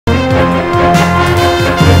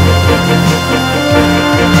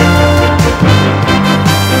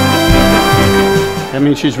That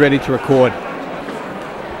means she's ready to record.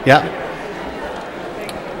 Yeah.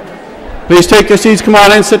 Please take your seats, come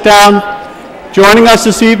on in, sit down. Joining us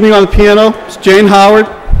this evening on the piano is Jane Howard.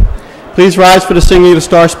 Please rise for the singing of the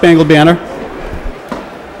Star Spangled Banner.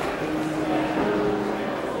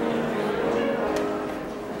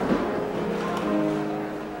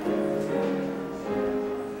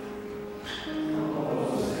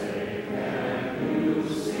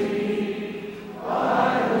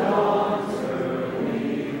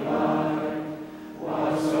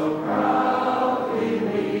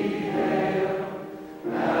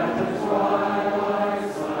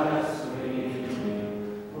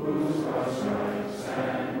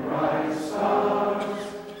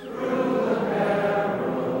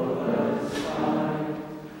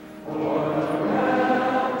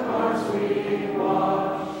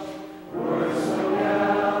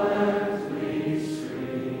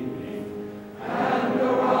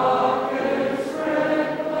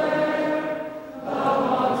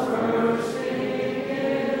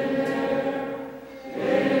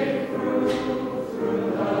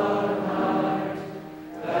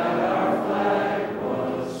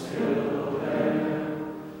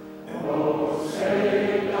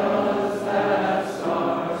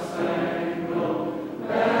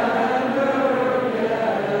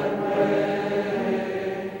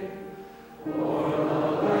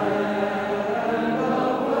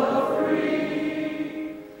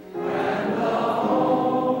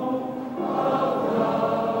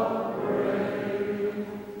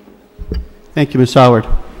 Thank you, Ms. Howard.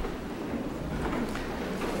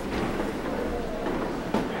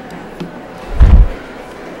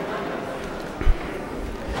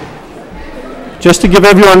 Just to give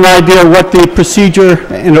everyone an idea what the procedure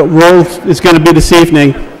and the role is going to be this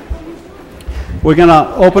evening, we're going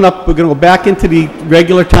to open up, we're going to go back into the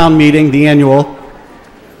regular town meeting, the annual,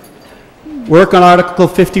 work on Article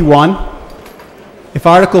 51. If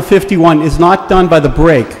Article 51 is not done by the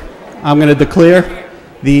break, I'm going to declare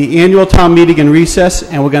the annual town meeting in recess,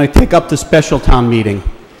 and we're going to take up the special town meeting.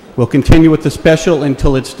 We'll continue with the special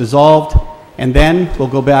until it's dissolved, and then we'll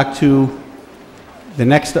go back to the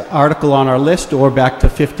next article on our list or back to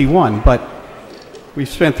 51. But we've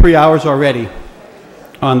spent 3 hours already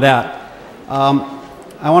on that.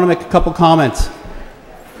 I want to make a couple comments.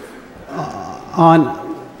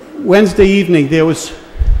 On Wednesday evening, there was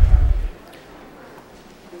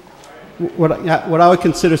what I would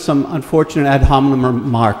consider some unfortunate ad hominem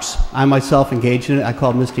remarks. I myself engaged in it. I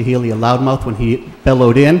called Mr. Healy a loudmouth when he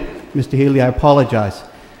bellowed in. Mr. Healy, I apologize.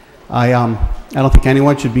 I don't think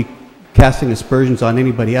anyone should be casting aspersions on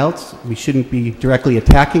anybody else. We shouldn't be directly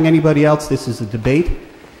attacking anybody else. This is a debate.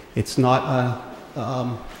 It's not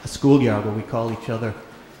a schoolyard where we call each other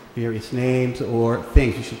various names or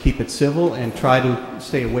things. You should keep it civil and try to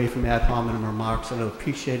stay away from ad hominem remarks. And I would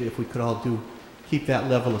appreciate it if we could all keep that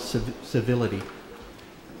level of civility.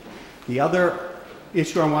 The other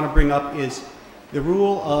issue I want to bring up is the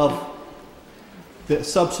rule of the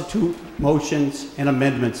substitute motions and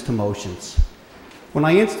amendments to motions. When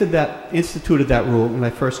I instituted that rule when I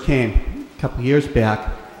first came a couple of years back,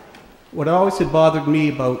 what always had bothered me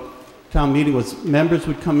about town meeting was members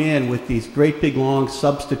would come in with these great big long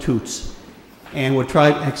substitutes and would try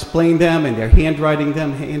to explain them, and they're handwriting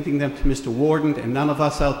them, handing them to Mr. Warden, and none of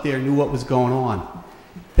us out there knew what was going on.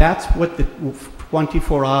 That's what the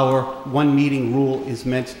 24-hour, one-meeting rule is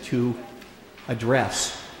meant to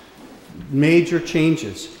address. Major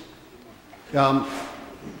changes.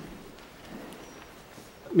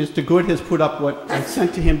 Mr. Good has put up what I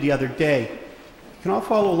sent to him the other day. You can all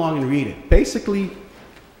follow along and read it. Basically,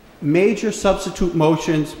 major substitute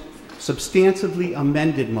motions, substantively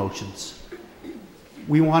amended motions.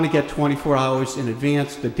 We want to get 24 hours in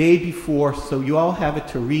advance, the day before, so you all have it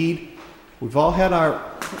to read. We've all had our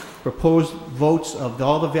proposed votes of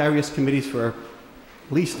all the various committees for at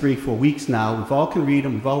least 3-4 weeks now. We've all can read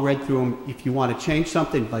them, we've all read through them. If you want to change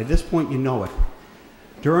something, by this point you know it.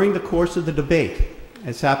 During the course of the debate,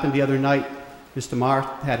 as happened the other night, Mr. Marr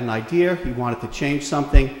had an idea, he wanted to change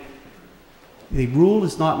something. The rule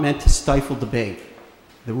is not meant to stifle debate.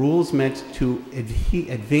 The rule is meant to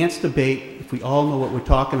advance debate if we all know what we're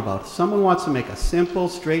talking about. If someone wants to make a simple,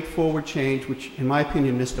 straightforward change, which in my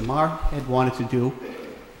opinion Mr. Marr had wanted to do,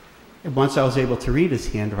 and once I was able to read his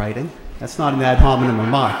handwriting, that's not an ad hominem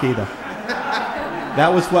remark either.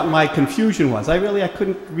 That was what my confusion was. I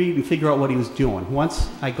couldn't read and figure out what he was doing. Once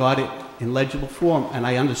I got it in legible form and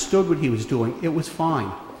I understood what he was doing, it was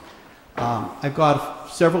fine. I've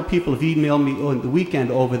got several people have emailed me on the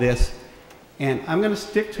weekend over this, and I'm going to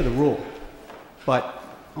stick to the rule. But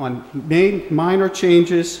on minor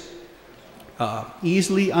changes,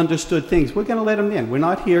 easily understood things, we're going to let them in. We're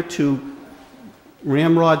not here to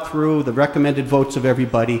ramrod through the recommended votes of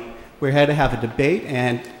everybody. We're here to have a debate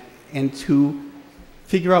and to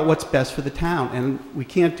figure out what's best for the town. And we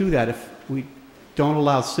can't do that if we don't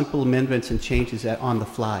allow simple amendments and changes on the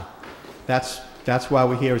fly. That's why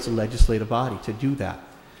we're here as a legislative body, to do that.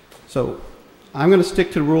 So I'm going to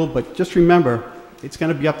stick to the rule, but just remember, it's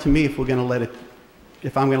going to be up to me if we're going to let it,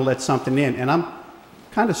 if I'm going to let something in. And I'm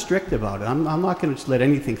kind of strict about it. I'm not going to just let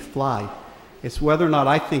anything fly. It's whether or not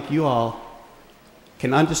I think you all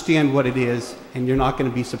can understand what it is and you're not going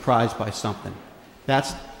to be surprised by something.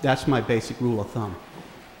 That's my basic rule of thumb.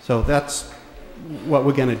 So that's what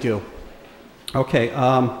we're going to do. Okay,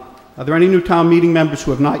 are there any new town meeting members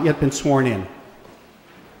who have not yet been sworn in?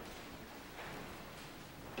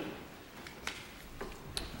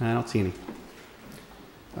 I don't see any.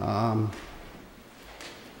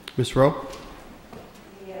 Ms. Rowe?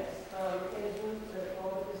 Yes. It is moved that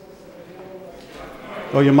all the business of the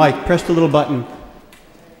meeting. Oh, your mic. Press the little button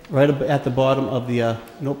right at the bottom of the,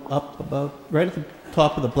 nope, up about, right at the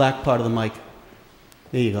top of the black part of the mic.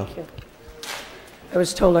 There you go. Thank you. I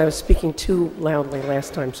was told I was speaking too loudly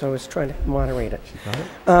last time, so I was trying to moderate it.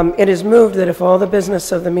 It is moved that if all the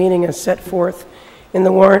business of the meeting is set forth in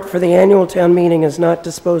the warrant for the annual town meeting is not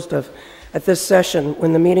disposed of at this session,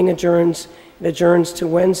 when the meeting adjourns, it adjourns to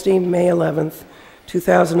Wednesday, May 11th,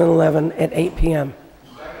 2011 at 8 p.m.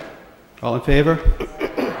 All in favor?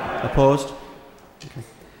 Opposed? Okay.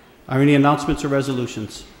 Are any announcements or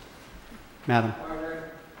resolutions? Madam?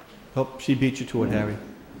 Oh, she beat you to it, Harry.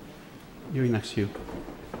 You're next to you.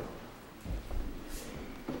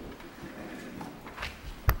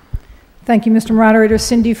 Thank you, Mr. Moderator.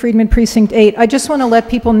 Cindy Friedman, Precinct 8. I just want to let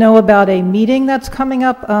people know about a meeting that's coming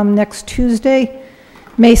up next Tuesday,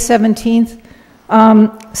 May 17th.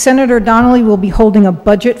 Senator Donnelly will be holding a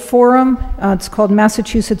budget forum. It's called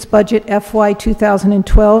Massachusetts Budget FY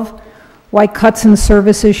 2012, Why Cuts in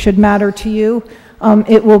Services Should Matter to You.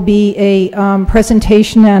 It will be a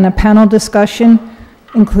presentation and a panel discussion,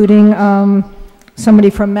 including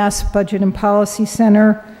somebody from Mass Budget and Policy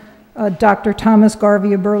Center, Dr. Thomas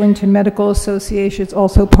Garvey of Burlington Medical Association is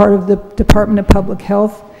also part of the Department of Public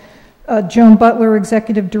Health, Joan Butler,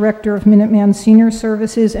 Executive Director of Minuteman Senior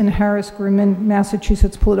Services, and Harris Grumman,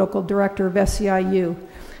 Massachusetts Political Director of SEIU.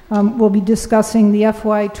 We'll be discussing the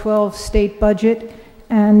FY12 state budget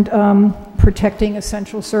and protecting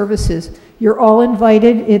essential services. You're all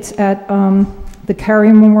invited. It's at the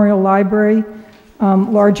Carrier Memorial Library,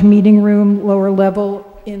 large meeting room, lower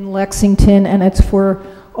level in Lexington, and it's for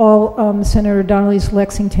all Senator Donnelly's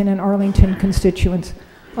Lexington and Arlington constituents.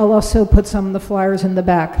 I'll also put some of the flyers in the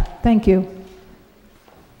back. Thank you.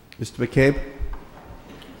 Mr. McCabe?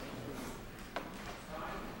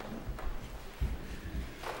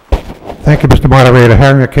 Thank you, Mr. Moderator.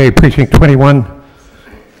 Harry McCabe, Precinct 21.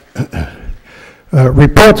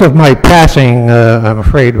 Reports of my passing, I'm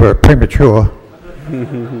afraid, were premature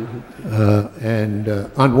and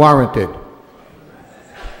unwarranted.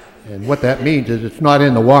 And what that means is it's not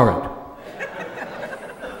in the warrant.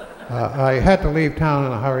 I had to leave town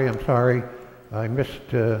in a hurry, I'm sorry. I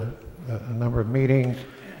missed a number of meetings,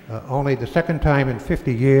 only the second time in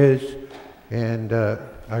 50 years, and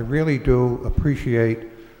I really do appreciate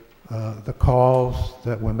the calls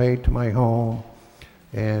that were made to my home,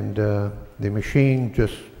 and the machine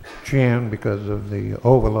just jammed because of the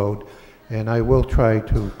overload, and I will try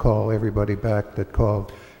to call everybody back that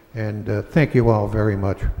called. And thank you all very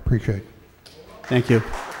much. Appreciate it. Thank you.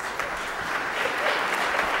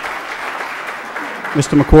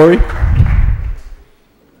 Mr. McQuarrie?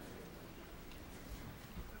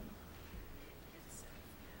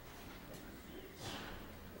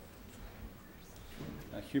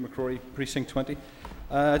 Hugh McCrory, Precinct 20.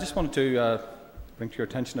 I just wanted to bring to your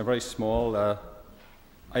attention a very small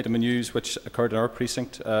item of news which occurred in our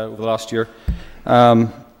precinct over the last year.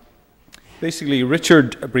 Basically,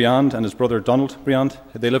 Richard Briand and his brother Donald Briand,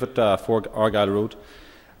 they live at 4 Argyle Road.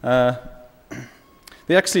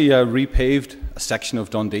 They actually repaved a section of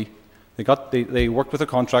Dundee. They worked with a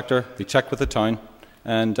contractor, they checked with the town,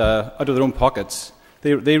 and out of their own pockets,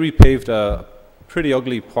 they repaved a pretty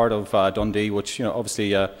ugly part of Dundee, which, you know,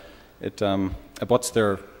 obviously it abuts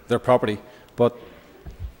their property. But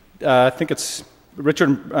I think it's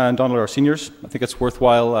Richard and Donald are seniors. I think it's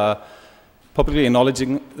worthwhile publicly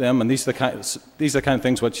acknowledging them, and these are the kind of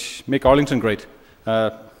things which make Arlington great.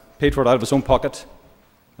 Paid for it out of his own pocket.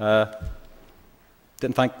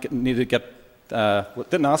 Didn't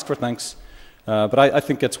ask for thanks, but I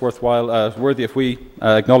think it's worthwhile, worthy if we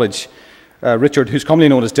acknowledge Richard, who's commonly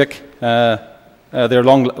known as Dick. They're a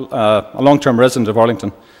long-term resident of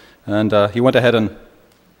Arlington, And he went ahead and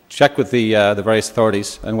checked with the various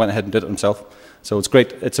authorities and went ahead and did it himself. So it's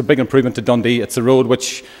great. It's a big improvement to Dundee. It's a road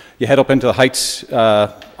which you head up into the heights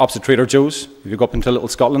opposite Trader Joe's. If you go up into Little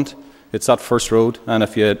Scotland, it's that first road. And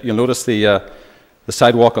if you'll notice the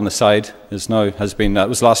sidewalk on the side it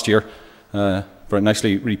was last year, very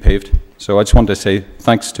nicely repaved. So I just wanted to say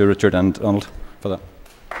thanks to Richard and Donald for that.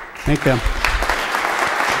 Thank you.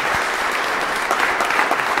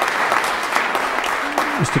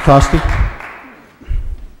 Mr. Costi?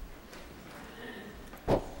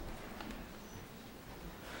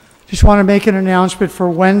 Just want to make an announcement for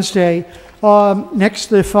Wednesday.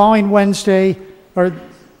 The following Wednesday, or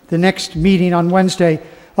the next meeting on Wednesday,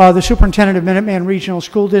 the superintendent of Minuteman Regional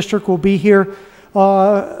School District will be here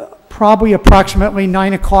probably approximately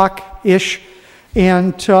 9 o'clock-ish.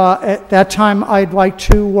 And at that time, I'd like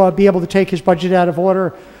to be able to take his budget out of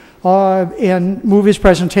order and move his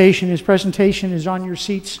presentation. His presentation is on your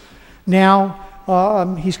seats now.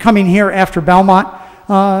 He's coming here after Belmont.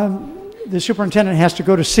 The superintendent has to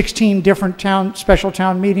go to 16 different special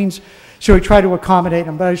town meetings, so we try to accommodate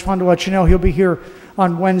him. But I just wanted to let you know he'll be here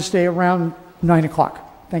on Wednesday around 9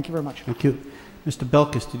 o'clock. Thank you very much. Thank you. Mr.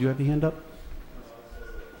 Belkis, did you have your hand up?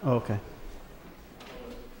 Oh, okay.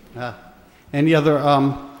 Any other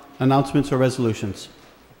announcements or resolutions?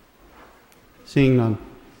 Seeing none.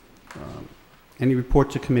 Any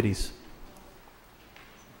reports of committees?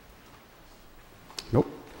 Nope.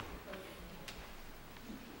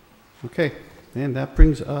 Okay, and that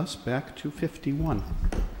brings us back to 51.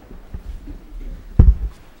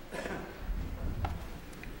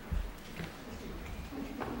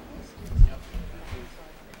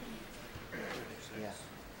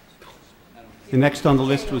 The next on the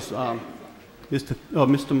list was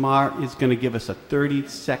Mr. Marr is going to give us a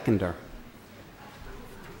 30-seconder.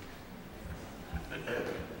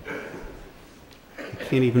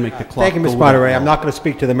 Can't even make the clock. Thank you, Mr. Moderator. I'm not going to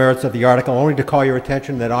speak to the merits of the article, only to call your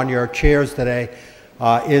attention that on your chairs today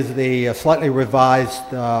is the slightly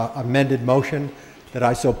revised amended motion that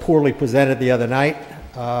I so poorly presented the other night.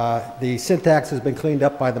 The syntax has been cleaned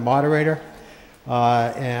up by the moderator,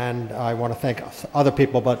 and I want to thank other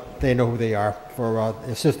people, but they know who they are, for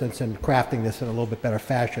assistance in crafting this in a little bit better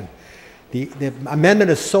fashion. The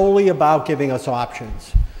amendment is solely about giving us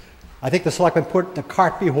options. I think the selectmen put the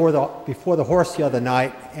cart before the horse the other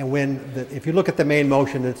night, and if you look at the main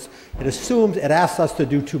motion, it asks us to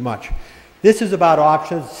do too much. This is about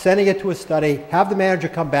options, sending it to a study, have the manager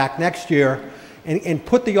come back next year and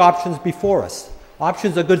put the options before us.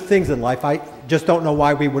 Options are good things in life. I just don't know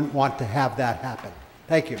why we wouldn't want to have that happen.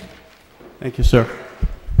 Thank you. Thank you, sir.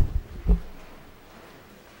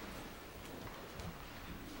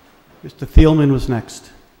 Mr. Thielman was next.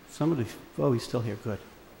 He's still here. Good.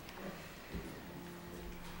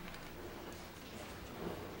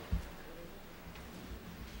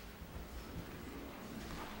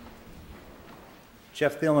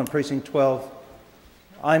 Jeff Thielman, Precinct 12.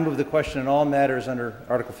 I move the question on all matters under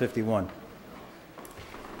Article 51.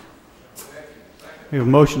 We have a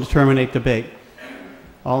motion to terminate debate.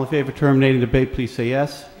 All in favor of terminating debate, please say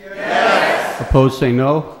yes. Yes. Opposed, say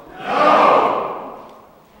no. No.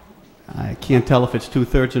 I can't tell if it's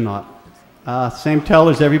 2/3 or not. Same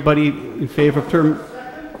tellers. Everybody in favor of term?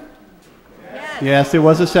 Yes, there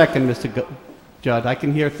was a second, Mr. Judd. I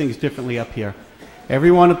can hear things differently up here.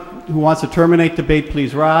 Everyone who wants to terminate debate,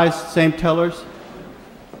 please rise. Same tellers.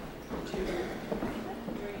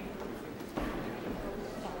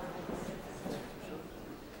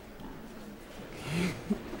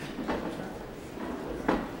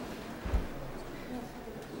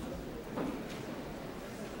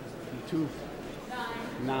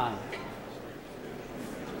 Nine.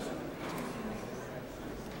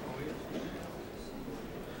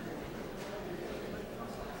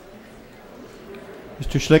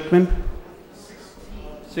 Mr. Schlickman?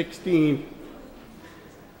 16.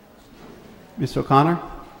 Ms. O'Connor?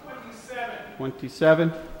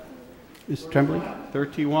 27. Ms. Tremblay?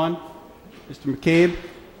 31. Mr. McCabe?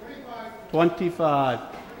 25.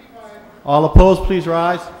 All opposed, please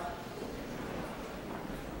rise.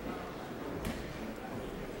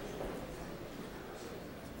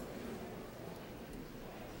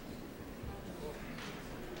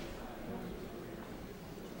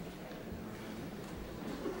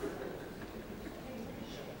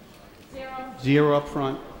 Zero up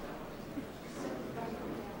front.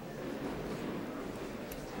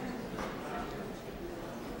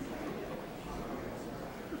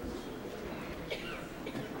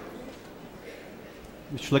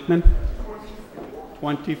 Ms. Schlickman?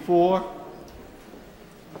 24.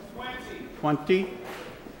 20.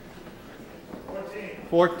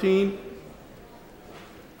 14.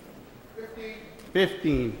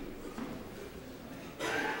 15.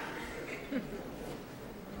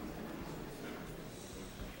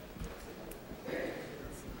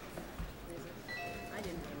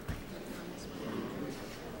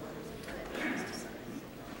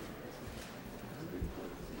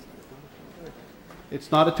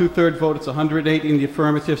 It's not a two-third vote. It's 108 in the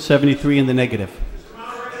affirmative, 73 in the negative.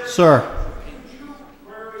 Sir.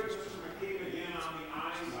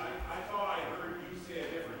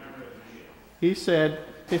 He said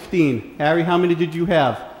 15. Harry, how many did you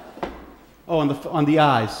have? Oh, on the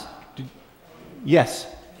ayes. Yes.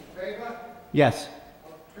 Yes.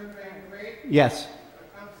 Yes.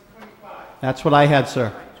 That's what I had,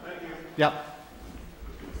 sir. Yep.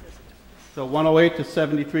 So 108 to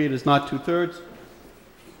 73. It is not two-thirds.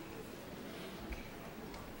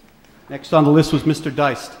 Next on the list was Mr.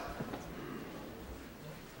 Deist.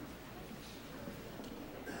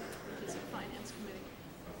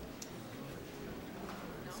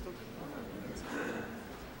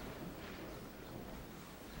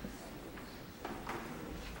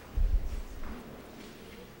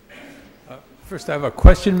 First, I have a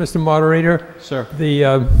question, Mr. Moderator. Sir.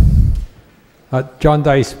 The John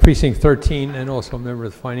Dice, Precinct 13, and also a member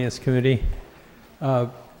of the Finance Committee.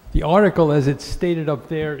 The article, as it's stated up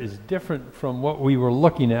there, is different from what we were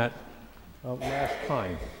looking at last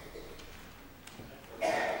time.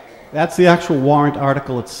 That's the actual warrant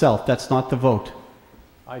article itself. That's not the vote.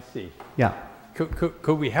 I see. Yeah.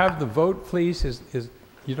 Could we have the vote, please?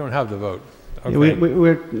 You don't have the vote. Okay.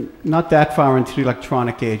 We're not that far into the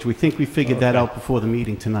electronic age. We think we figured that out before the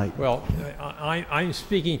meeting tonight. Well, I'm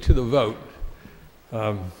speaking to the vote.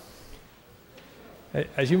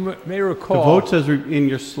 As you may recall... The vote says in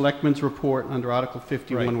your Selectmen's report under Article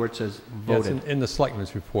 51 right. where it says voted. Yes, in the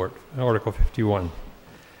Selectmen's report, Article 51.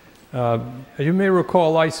 As you may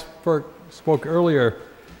recall, I spoke earlier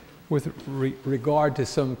with regard to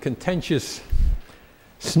some contentious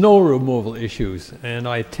snow removal issues, and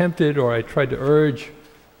I tried to urge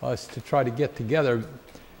us to try to get together,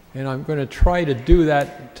 and I'm going to try to do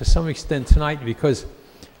that to some extent tonight because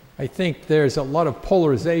I think there's a lot of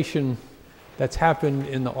polarization that's happened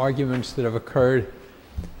in the arguments that have occurred,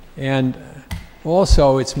 and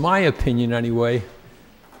also it's my opinion anyway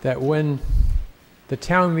that when the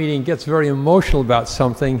town meeting gets very emotional about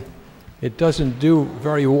something, it doesn't do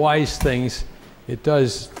very wise things. It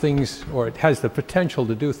does things, or it has the potential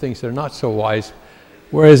to do things that are not so wise.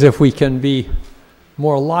 Whereas if we can be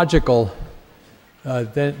more logical,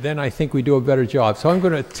 then I think we do a better job. So I'm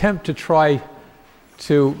going to attempt to try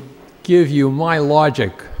to give you my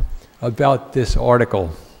logic about this article,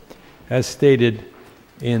 as stated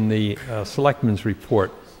in the Selectmen's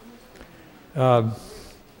report. There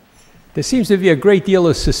seems to be a great deal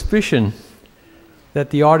of suspicion that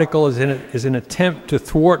the article is an attempt to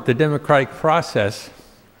thwart the democratic process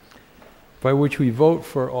by which we vote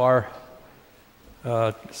for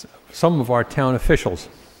some of our town officials.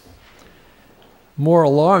 More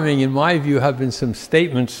alarming, in my view, have been some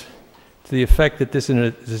statements to the effect that this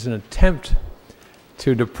is an attempt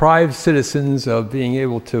to deprive citizens of being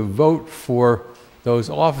able to vote for those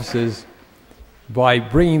offices by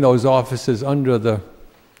bringing those offices under the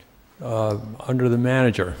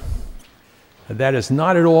manager. That is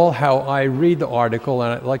not at all how I read the article,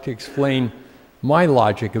 and I'd like to explain my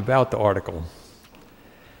logic about the article.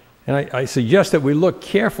 And I suggest that we look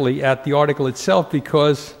carefully at the article itself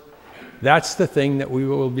because that's the thing that we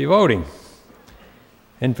will be voting.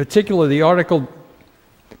 In particular, the article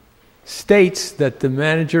states that the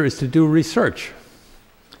manager is to do research,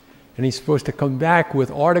 and he's supposed to come back with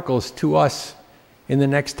articles to us in the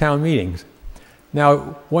next town meetings. Now,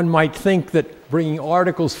 one might think that bringing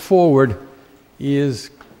articles forward is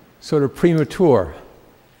sort of premature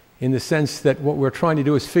in the sense that what we're trying to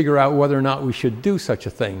do is figure out whether or not we should do such a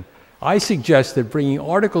thing. I suggest that bringing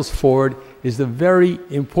articles forward is the very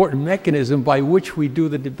important mechanism by which we do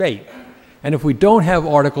the debate. And if we don't have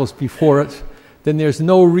articles before us, then there's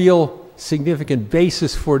no real significant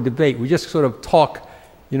basis for debate. We just sort of talk,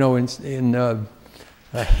 in a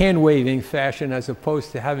hand-waving fashion as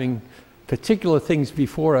opposed to having particular things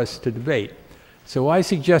before us to debate. So I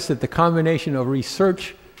suggest that the combination of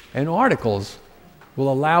research and articles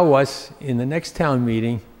will allow us in the next town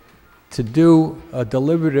meeting to do a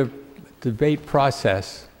deliberative debate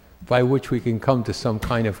process by which we can come to some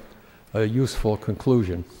kind of a useful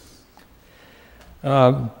conclusion.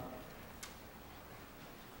 The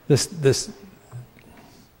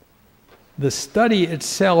study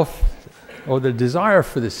itself, or the desire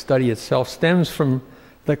for the study itself, stems from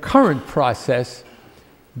the current process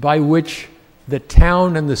by which the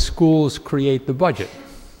town and the schools create the budget.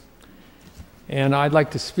 And I'd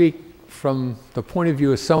like to speak from the point of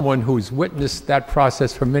view of someone who's witnessed that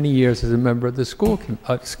process for many years as a member of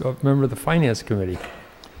the member of the Finance Committee.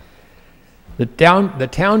 The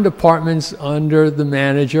town departments under the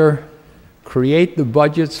manager create the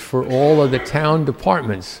budgets for all of the town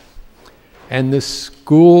departments, and the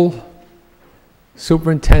school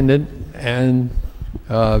superintendent and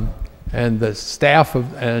the staff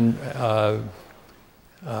and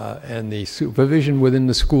the supervision within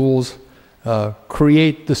the schools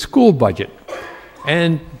create the school budget.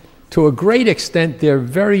 And to a great extent, they're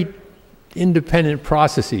very independent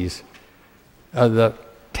processes. The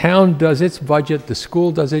town does its budget, the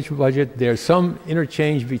school does its budget. There's some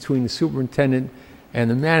interchange between the superintendent and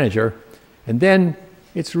the manager. And then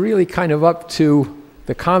it's really kind of up to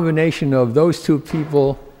the combination of those two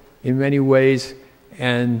people in many ways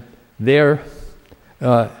and their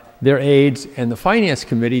aides and the Finance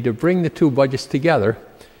Committee to bring the two budgets together.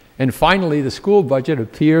 And finally, the school budget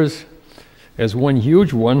appears as one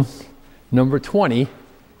huge one, number 20,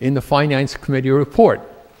 in the Finance Committee report.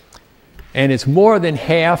 And it's more than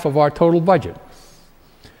half of our total budget.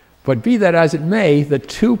 But be that as it may, the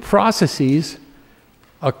two processes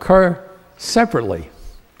occur separately.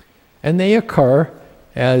 And they occur,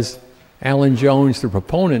 as Alan Jones, the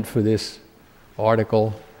proponent for this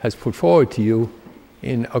article, has put forward to you,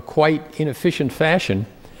 in a quite inefficient fashion.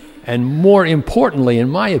 And more importantly, in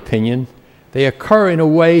my opinion, they occur in a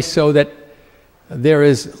way so that there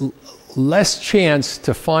is less chance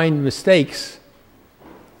to find mistakes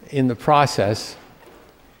in the process.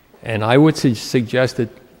 And I would suggest that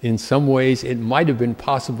in some ways it might have been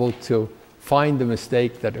possible to find the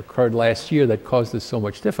mistake that occurred last year that caused us so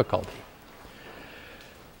much difficulty.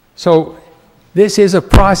 So this is a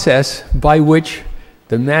process by which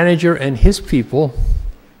the manager and his people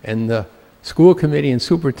and the school committee and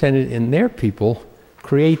superintendent and their people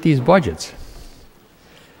create these budgets.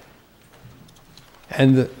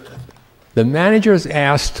 And the manager is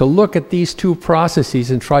asked to look at these two processes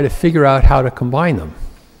and try to figure out how to combine them.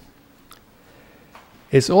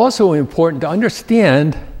 It's also important to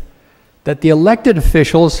understand that the elected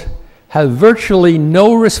officials have virtually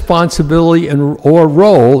no responsibility or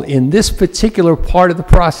role in this particular part of the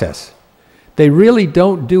process. They really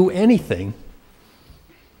don't do anything,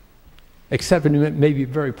 except in maybe a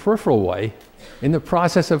very peripheral way, in the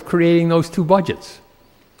process of creating those two budgets.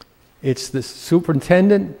 It's the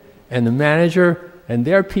superintendent and the manager and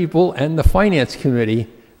their people and the Finance Committee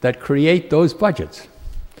that create those budgets.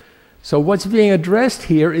 So what's being addressed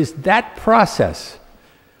here is that process,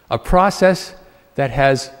 a process that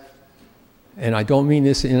has, and I don't mean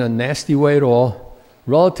this in a nasty way at all,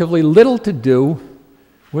 relatively little to do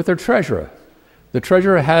with the treasurer. The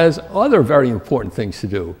treasurer has other very important things to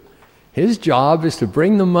do. His job is to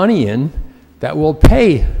bring the money in that will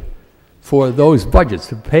pay for those budgets,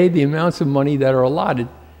 to pay the amounts of money that are allotted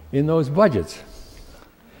in those budgets.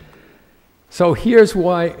 So here's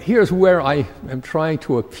where I am trying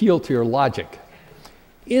to appeal to your logic.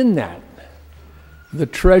 In that, the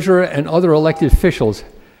treasurer and other elected officials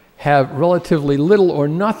have relatively little or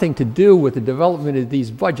nothing to do with the development of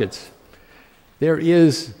these budgets. There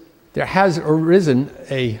has arisen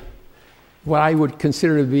what I would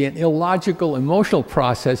consider to be an illogical emotional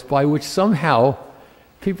process by which somehow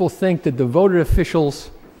people think that the voted officials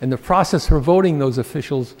and the process for voting those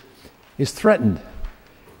officials is threatened.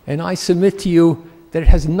 And I submit to you that it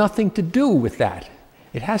has nothing to do with that.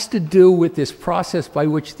 It has to do with this process by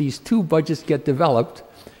which these two budgets get developed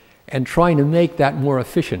and trying to make that more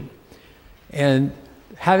efficient. And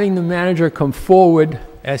having the manager come forward,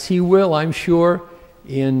 as he will, I'm sure,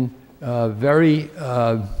 in very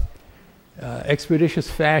expeditious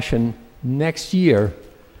fashion next year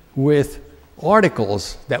with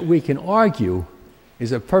articles that we can argue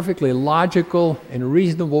is a perfectly logical and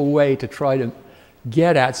reasonable way to try to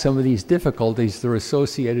get at some of these difficulties that are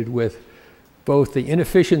associated with both the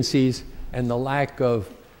inefficiencies and the lack of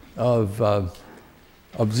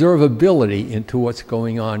observability into what's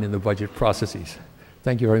going on in the budget processes.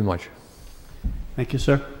 Thank you very much. Thank you,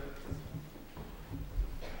 sir.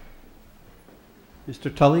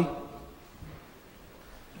 Mr. Tully?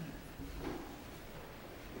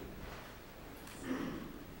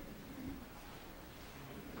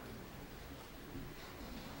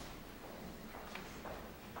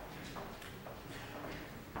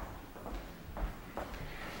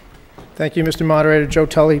 Thank you, Mr. Moderator. Joe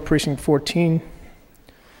Tully, Precinct 14.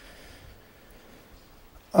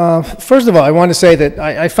 First of all, I want to say that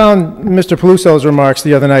I found Mr. Peluso's remarks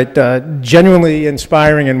the other night genuinely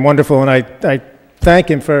inspiring and wonderful, and I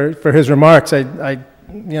thank him for his remarks. You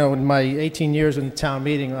know, in my 18 years in town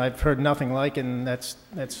meeting, I've heard nothing like it, and that's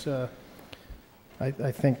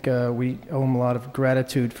I think we owe him a lot of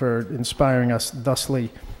gratitude for inspiring us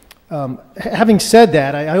thusly. Having said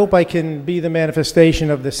that, I hope I can be the manifestation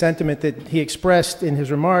of the sentiment that he expressed in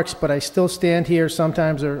his remarks, but I still stand here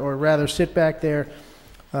sometimes, or rather sit back there,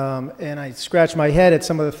 and I scratch my head at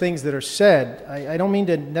some of the things that are said. I don't mean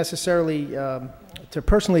to necessarily to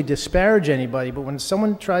personally disparage anybody, but when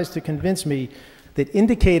someone tries to convince me that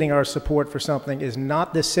indicating our support for something is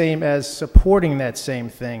not the same as supporting that same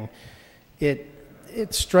thing, it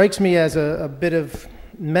strikes me as a bit of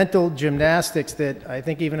mental gymnastics that I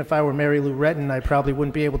think even if I were Mary Lou Retton, I probably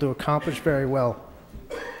wouldn't be able to accomplish very well.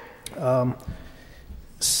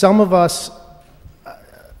 Some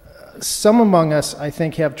among us, I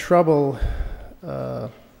think, have trouble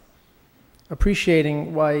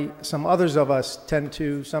appreciating why some others of us tend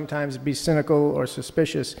to sometimes be cynical or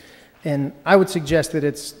suspicious. And I would suggest that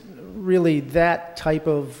it's really that type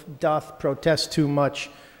of doth protest too much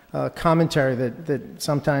commentary that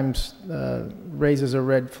sometimes raises a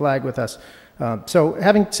red flag with us. So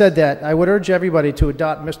having said that, I would urge everybody to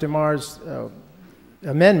adopt Mr. Marr's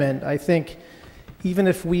amendment. I think even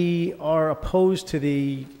if we are opposed to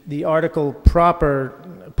the article proper,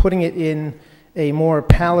 putting it in a more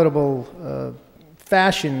palatable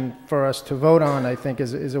fashion for us to vote on, I think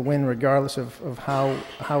is a win regardless of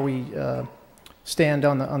how we stand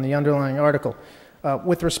on the underlying article.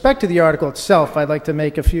 With respect to the article itself, I'd like to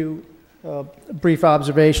make a few brief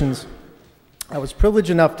observations. I was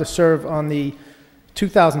privileged enough to serve on the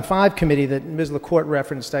 2005 committee that Ms. LaCourte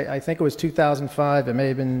referenced. I think it was 2005, it may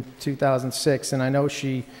have been 2006, and I know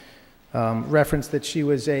she referenced that she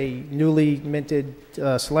was a newly minted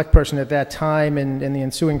select person at that time, and in the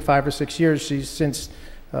ensuing 5 or 6 years, she's since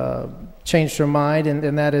changed her mind,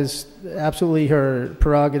 and that is absolutely her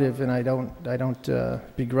prerogative, and I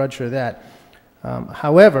don't begrudge her that.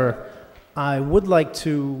 However, I would like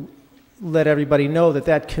to let everybody know that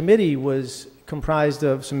that committee was comprised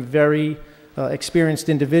of some very experienced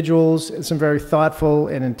individuals, some very thoughtful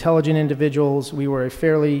and intelligent individuals. We were a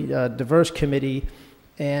fairly diverse committee,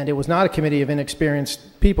 and it was not a committee of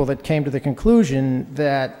inexperienced people that came to the conclusion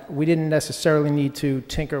that we didn't necessarily need to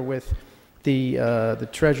tinker with the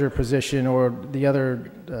treasurer position or the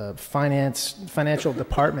other financial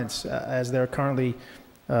departments as they're currently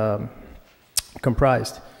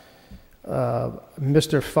comprised.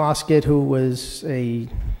 Mr. Foskett, who was a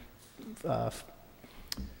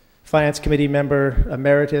Finance Committee member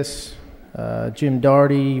emeritus, Jim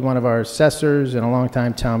Doherty, one of our assessors and a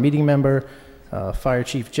longtime town meeting member, Fire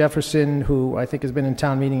Chief Jefferson, who I think has been in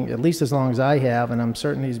town meeting at least as long as I have, and I'm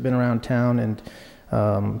certain he's been around town and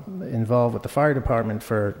involved with the fire department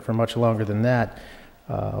for much longer than that.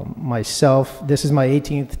 Myself, this is my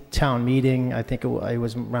 18th town meeting. I think I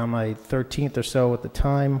was around my 13th or so at the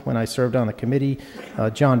time when I served on the committee.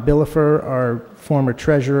 John Billifer, our former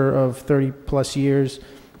treasurer of 30 plus years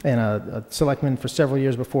and a selectman for several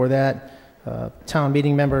years before that. Town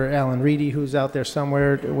meeting member Alan Reedy, who's out there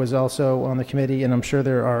somewhere, was also on the committee, and I'm sure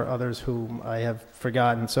there are others whom I have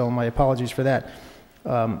forgotten, so my apologies for that.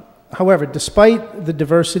 However, despite the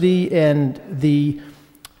diversity and the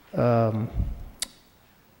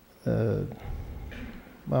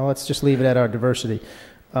well, let's just leave it at our diversity.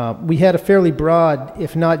 We had a fairly broad,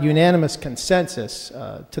 if not unanimous, consensus,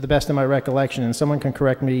 to the best of my recollection, and someone can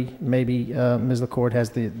correct me, maybe Ms. LaCourte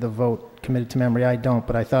has the vote committed to memory, I don't,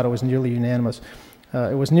 but I thought it was nearly unanimous.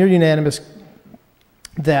 It was near unanimous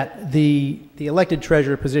that the elected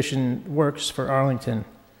treasurer position works for Arlington,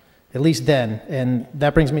 at least then, and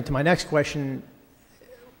that brings me to my next question,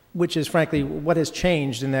 which is frankly, what has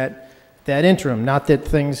changed in that interim? Not that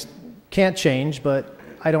things can't change, but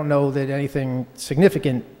I don't know that anything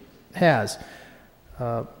significant has.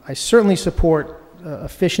 I certainly support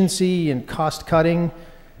efficiency and cost cutting.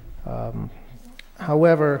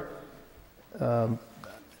 However,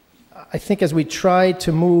 I think as we try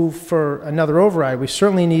to move for another override, we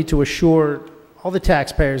certainly need to assure all the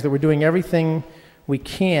taxpayers that we're doing everything we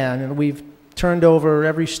can, and we've turned over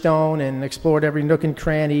every stone and explored every nook and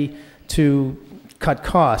cranny to cut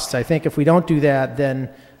costs. I think if we don't do that, then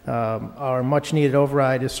our much-needed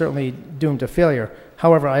override is certainly doomed to failure.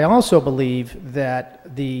 However, I also believe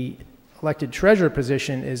that the elected treasurer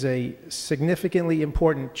position is a significantly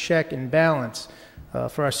important check and balance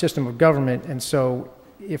for our system of government, and so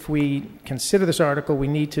if we consider this article, we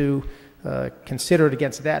need to consider it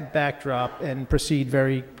against that backdrop and proceed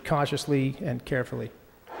very cautiously and carefully.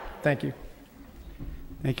 Thank you.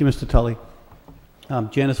 Thank you, Mr. Tully.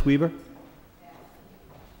 Janice Weaver.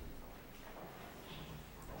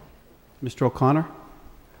 Mr. O'Connor.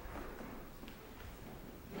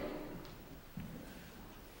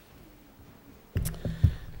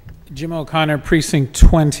 Jim O'Connor, Precinct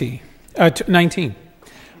 19.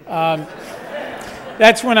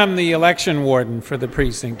 That's when I'm the election warden for the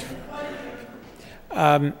precinct.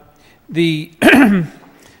 The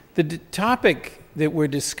topic that we're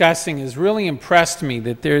discussing has really impressed me,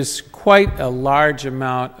 that there's quite a large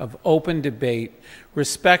amount of open debate,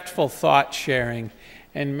 respectful thought sharing,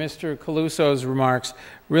 and Mr. Caluso's remarks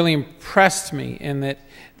really impressed me in that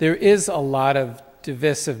there is a lot of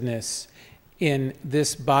divisiveness in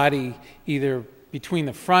this body, either between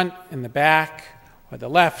the front and the back, or the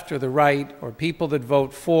left or the right, or people that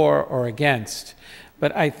vote for or against.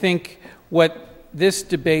 But I think what this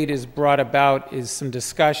debate has brought about is some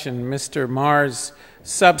discussion. Mr. Marr's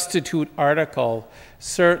substitute article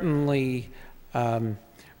certainly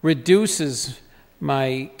reduces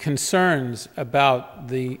my concerns about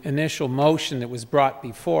the initial motion that was brought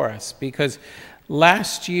before us, because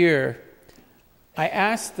last year I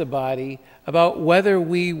asked the body about whether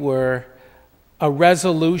we were a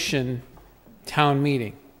resolution town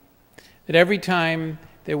meeting, that every time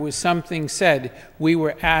there was something said, we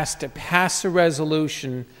were asked to pass a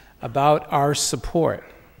resolution about our support.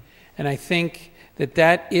 And I think that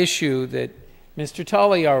that issue that Mr.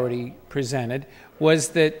 Tully already presented was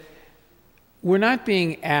that we're not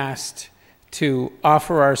being asked to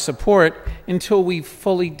offer our support until we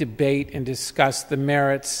fully debate and discuss the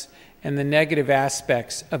merits and the negative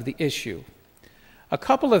aspects of the issue. A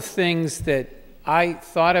couple of things that I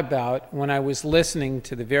thought about when I was listening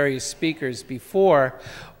to the various speakers before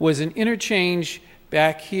was an interchange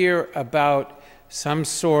back here about some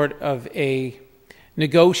sort of a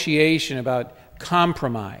negotiation, about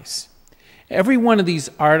compromise. Every one of these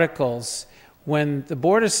articles, when the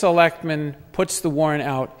Board of Selectmen puts the warrant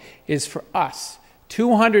out, is for us,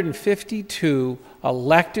 252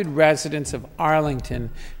 elected residents of Arlington,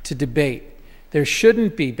 to debate. There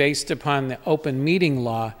shouldn't be, based upon the open meeting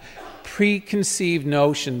law, preconceived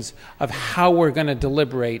notions of how we're going to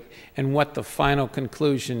deliberate and what the final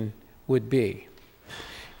conclusion would be.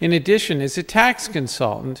 In addition, as a tax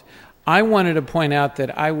consultant, I wanted to point out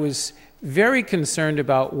that I was very concerned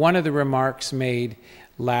about one of the remarks made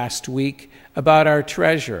last week about our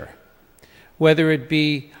treasurer. Whether it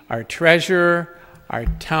be our treasurer, our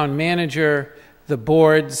town manager, the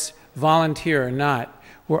boards, volunteer or not,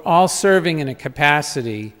 we're all serving in a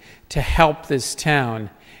capacity to help this town.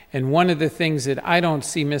 And one of the things that I don't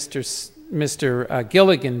see Mr.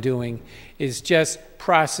 Gilligan doing is just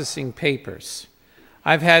processing papers.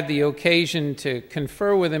 I've had the occasion to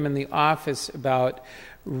confer with him in the office about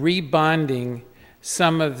rebonding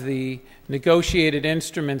some of the negotiated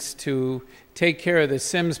instruments to take care of the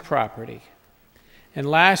Sims property. And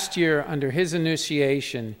last year, under his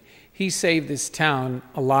initiation, he saved this town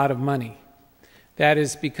a lot of money. That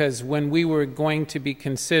is because when we were going to be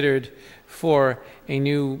considered for a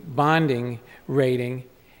new bonding rating,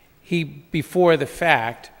 he, before the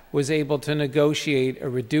fact, was able to negotiate a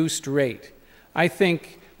reduced rate. I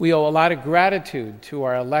think we owe a lot of gratitude to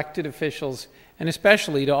our elected officials and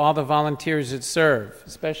especially to all the volunteers that serve,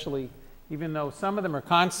 especially even though some of them are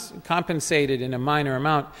compensated in a minor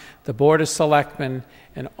amount, the Board of Selectmen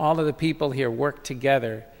and all of the people here work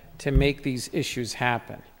together to make these issues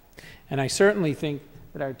happen. And I certainly think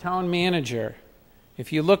that our town manager,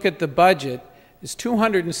 if you look at the budget, is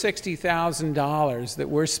 $260,000 that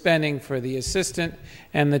we're spending for the assistant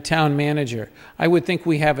and the town manager. I would think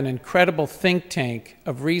we have an incredible think tank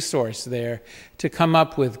of resource there to come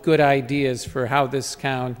up with good ideas for how this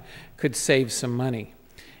town could save some money.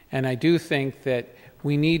 And I do think that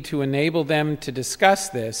we need to enable them to discuss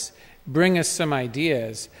this, bring us some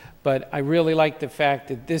ideas, but I really like the fact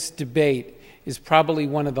that this debate is probably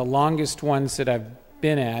one of the longest ones that I've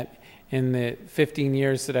been at in the 15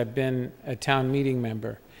 years that I've been a town meeting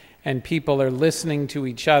member. And people are listening to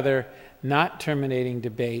each other, not terminating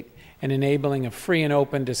debate, and enabling a free and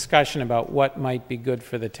open discussion about what might be good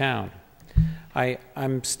for the town.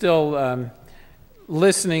 I'm still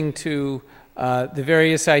listening to the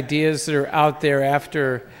various ideas that are out there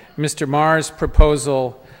after Mr. Marr's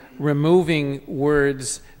proposal, removing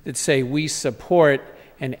words that say we support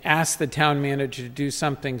and ask the town manager to do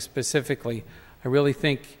something specifically. I really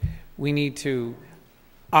think we need to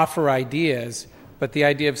offer ideas, but the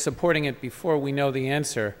idea of supporting it before we know the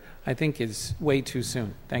answer, I think, is way too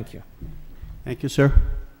soon. Thank you. Thank you, sir.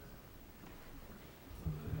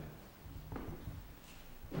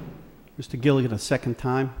 Mr. Gilligan, a second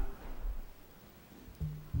time.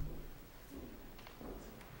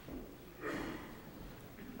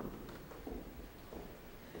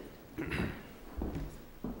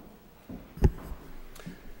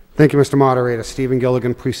 Thank you, Mr. Moderator. Stephen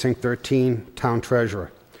Gilligan, Precinct 13, Town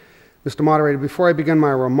Treasurer. Mr. Moderator, before I begin my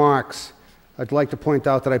remarks, I'd like to point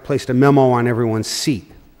out that I placed a memo on everyone's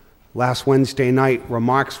seat. Last Wednesday night,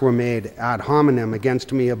 remarks were made ad hominem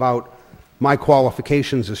against me about my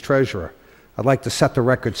qualifications as treasurer. I'd like to set the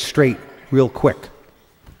record straight real quick.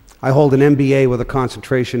 I hold an MBA with a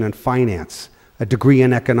concentration in finance, a degree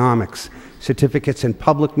in economics, certificates in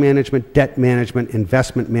public management, debt management,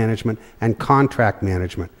 investment management, and contract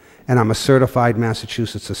management, and I'm a certified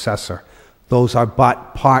Massachusetts assessor. Those are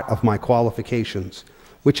but part of my qualifications,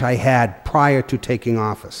 which I had prior to taking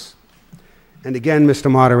office. And again,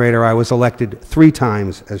 Mr. Moderator, I was elected 3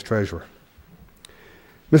 times as treasurer.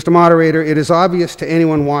 Mr. Moderator, it is obvious to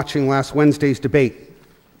anyone watching last Wednesday's debate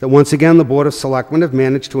that once again the Board of Selectmen have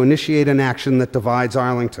managed to initiate an action that divides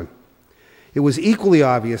Arlington. It was equally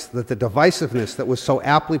obvious that the divisiveness that was so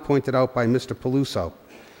aptly pointed out by Mr. Peluso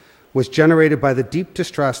was generated by the deep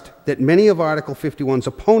distrust that many of Article 51's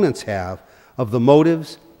opponents have of the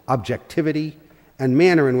motives, objectivity, and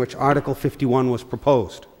manner in which Article 51 was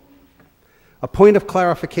proposed. A point of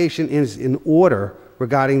clarification is in order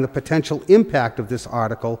regarding the potential impact of this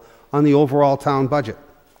article on the overall town budget.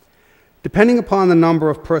 Depending upon the number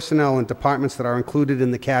of personnel and departments that are included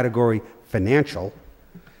in the category financial,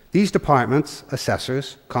 these departments,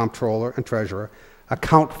 assessors, comptroller, and treasurer,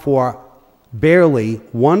 account for barely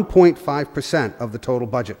 1.5% of the total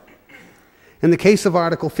budget. In the case of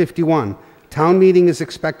Article 51, town meeting is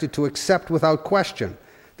expected to accept without question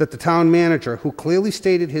that the town manager, who clearly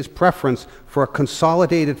stated his preference for a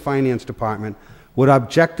consolidated finance department, would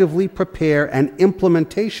objectively prepare an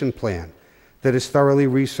implementation plan that is thoroughly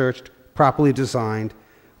researched, properly designed,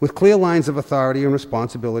 with clear lines of authority and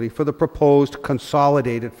responsibility for the proposed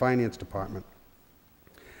consolidated finance department.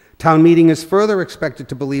 Town meeting is further expected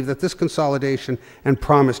to believe that this consolidation and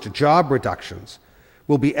promised job reductions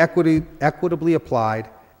will be equitably applied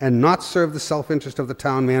and not serve the self-interest of the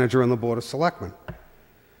town manager and the Board of Selectmen.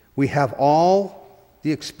 We have all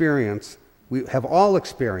experienced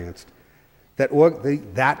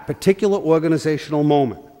that particular organizational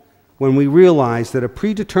moment when we realize that a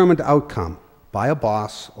predetermined outcome by a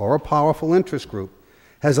boss or a powerful interest group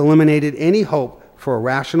has eliminated any hope for a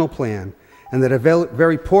rational plan and that a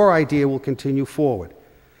very poor idea will continue forward.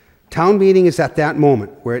 Town meeting is at that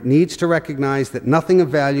moment where it needs to recognize that nothing of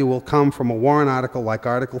value will come from a warrant article like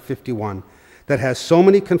Article 51 that has so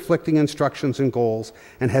many conflicting instructions and goals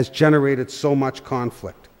and has generated so much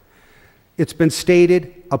conflict. It's been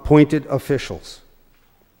stated, appointed officials.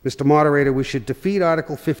 Mr. Moderator, we should defeat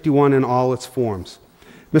Article 51 in all its forms.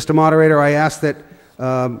 Mr. Moderator, I ask that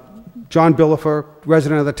John Billifer,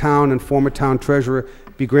 resident of the town and former town treasurer,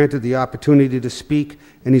 be granted the opportunity to speak,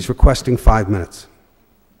 and he's requesting 5 minutes.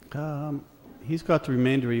 He's got the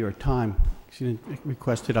remainder of your time. She didn't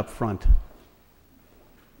request it up front.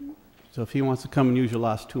 So if he wants to come and use your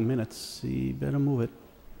last 2 minutes, he better move it.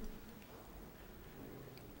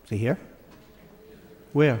 Is he here?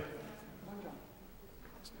 Where?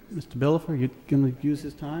 Mr. Billifer, you going to use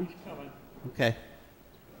his time? Okay.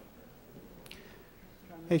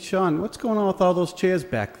 Hey, Sean, what's going on with all those chairs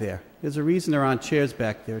back there? There's a reason there aren't chairs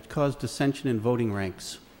back there. It caused dissension in voting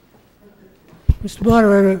ranks. Mr.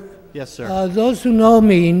 Moderator. Yes, sir. Those who know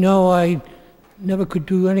me know I never could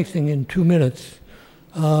do anything in 2 minutes.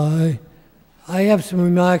 I have some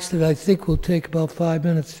remarks that I think will take about 5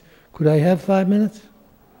 minutes. Could I have 5 minutes?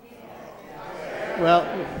 Well,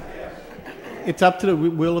 it's up to the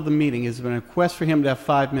will of the meeting. Is there a request for him to have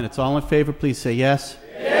 5 minutes? All in favor, please say yes.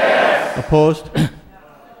 Yes. Opposed?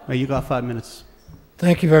 You got 5 minutes.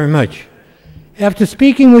 Thank you very much. After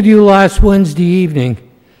speaking with you last Wednesday evening,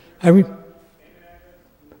 John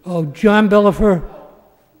Billifer.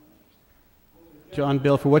 John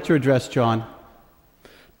Billifer. What's your address, John?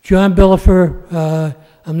 John Billifer.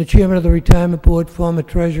 I'm the chairman of the retirement board, former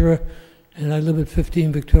treasurer, and I live at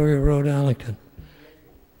 15 Victoria Road, Arlington.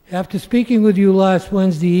 After speaking with you last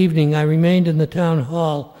Wednesday evening, I remained in the town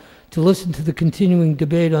hall to listen to the continuing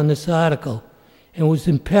debate on this article and was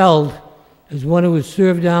impelled, as one who has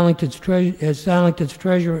served as Arlington's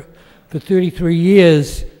treasurer for 33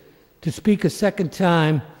 years, to speak a second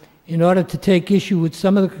time in order to take issue with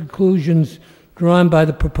some of the conclusions drawn by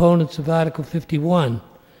the proponents of Article 51.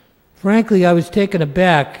 Frankly, I was taken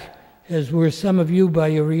aback, as were some of you, by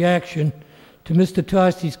your reaction to Mr.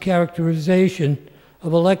 Tosti's characterization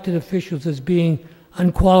of elected officials as being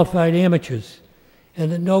unqualified amateurs,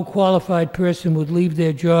 and that no qualified person would leave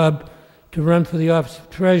their job to run for the office of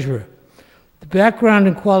treasurer. The background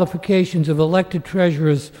and qualifications of elected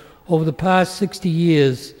treasurers over the past 60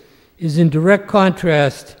 years is in direct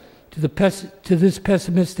contrast to this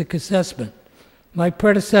pessimistic assessment. My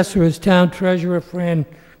predecessor as town treasurer, Fran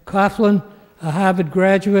Coughlin, a Harvard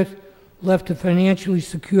graduate left a financially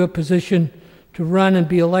secure position to run and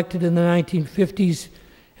be elected in the 1950s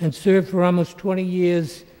and served for almost 20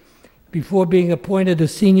 years before being appointed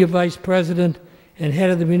as senior vice president and head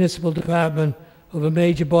of the municipal department of a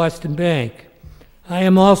major Boston bank. I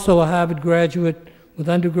am also a Harvard graduate with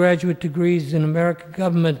undergraduate degrees in American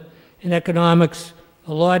government and economics,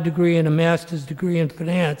 a law degree, and a master's degree in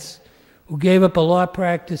finance, who gave up a law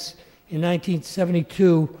practice in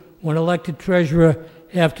 1972 when elected treasurer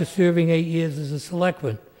after serving 8 years as a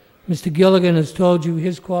selectman. Mr. Gilligan has told you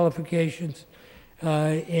his qualifications,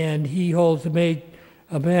 and he holds a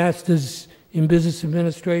master's in business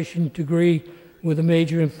administration degree with a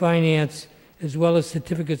major in finance, as well as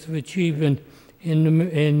certificates of achievement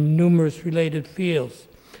in numerous related fields.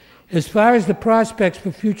 As far as the prospects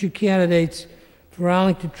for future candidates for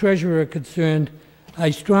Arlington Treasurer are concerned, I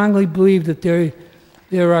strongly believe that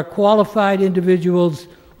there are qualified individuals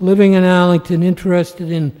living in Arlington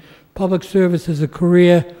interested in public service as a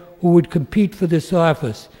career who would compete for this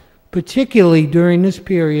office, particularly during this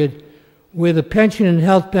period where the pension and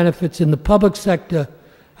health benefits in the public sector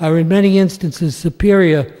are in many instances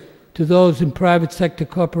superior to those in private sector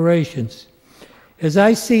corporations. As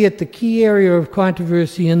I see it, the key area of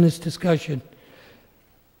controversy in this discussion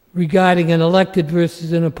regarding an elected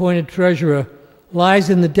versus an appointed treasurer lies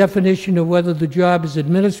in the definition of whether the job is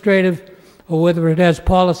administrative or whether it has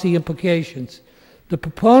policy implications. The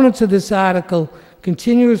proponents of this article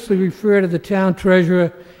continuously refer to the town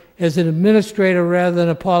treasurer as an administrator rather than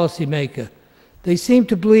a policymaker. They seem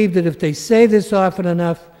to believe that if they say this often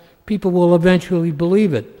enough, people will eventually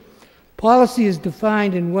believe it. Policy is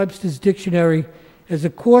defined in Webster's dictionary as a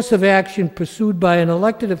course of action pursued by an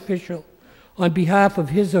elected official on behalf of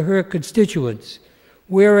his or her constituents,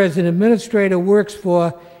 whereas an administrator works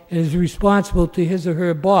for and is responsible to his or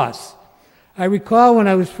her boss. I recall when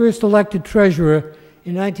I was first elected treasurer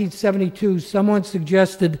in 1972, someone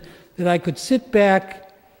suggested that I could sit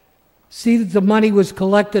back, see that the money was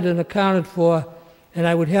collected and accounted for, and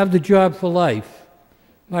I would have the job for life.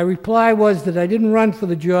 My reply was that I didn't run for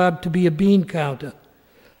the job to be a bean counter.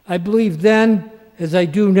 I believed then, as I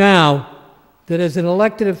do now, that as an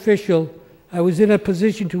elected official, I was in a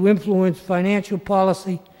position to influence financial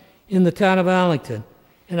policy in the town of Arlington.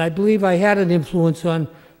 And I believe I had an influence on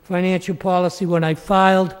financial policy when I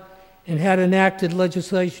filed and had enacted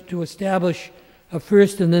legislation to establish a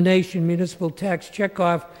first-in-the-nation municipal tax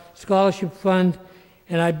checkoff scholarship fund.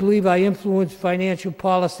 And I believe I influenced financial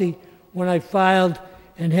policy when I filed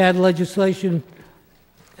and had legislation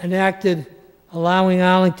enacted allowing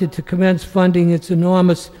Arlington to commence funding its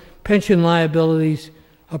enormous pension liabilities,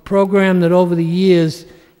 a program that over the years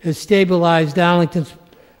has stabilized Arlington's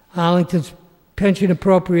pension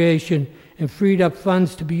appropriation and freed up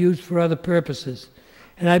funds to be used for other purposes.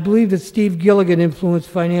 And I believe that Steve Gilligan influenced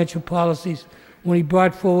financial policies when he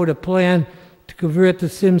brought forward a plan to convert the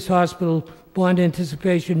Sims Hospital bond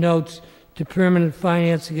anticipation notes to permanent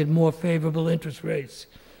financing at more favorable interest rates.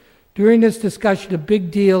 During this discussion, a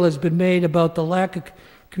big deal has been made about the lack of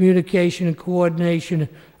communication and coordination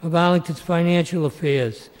of Arlington's financial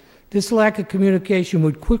affairs. This lack of communication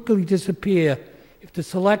would quickly disappear if the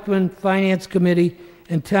Selectmen, Finance Committee,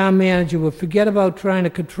 and Town Manager would forget about trying to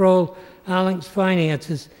control Arlington's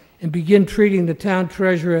finances and begin treating the Town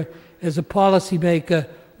Treasurer as a policymaker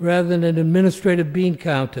rather than an administrative bean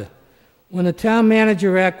counter. When the Town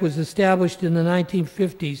Manager Act was established in the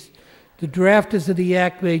 1950s, the drafters of the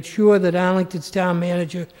act made sure that Arlington's town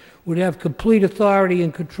manager would have complete authority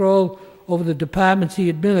and control over the departments he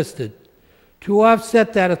administered. To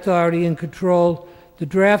offset that authority and control, the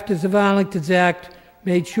drafters of Arlington's Act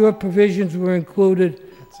made sure provisions were included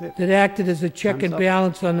that acted as a check and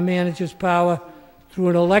balance on the manager's power through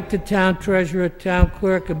an elected town treasurer, town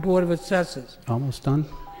clerk, and board of assessors. Almost done.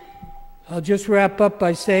 I'll just wrap up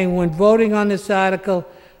by saying when voting on this article,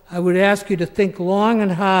 I would ask you to think long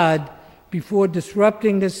and hard before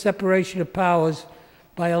disrupting this separation of powers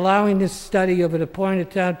by allowing this study of an appointed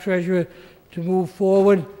town treasurer to move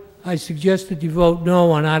forward. I suggest that you vote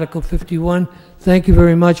no on Article 51. Thank you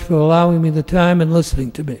very much for allowing me the time and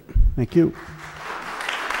listening to me. Thank you.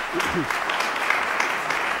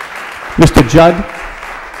 Mr. Judd?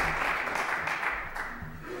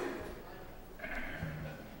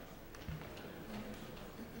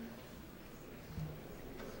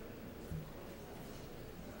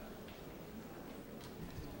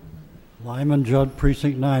 Lyman Judd,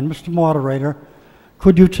 Precinct 9. Mr. Moderator,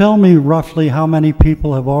 could you tell me roughly how many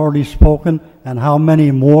people have already spoken and how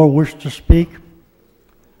many more wish to speak?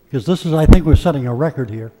 Because this is, I think we're setting a record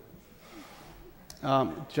here.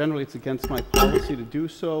 Generally, it's against my policy to do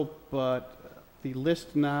so, but the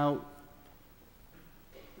list now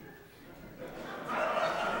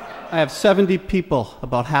I have 70 people.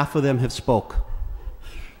 About half of them have spoke.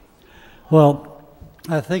 Well,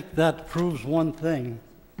 I think that proves one thing,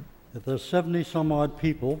 that there's 70-some-odd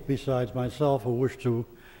people, besides myself, who wish to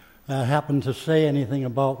happen to say anything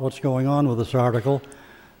about what's going on with this article.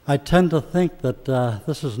 I tend to think that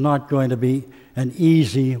this is not going to be an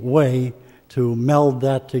easy way to meld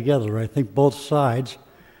that together. I think both sides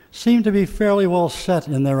seem to be fairly well set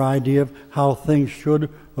in their idea of how things should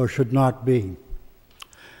or should not be.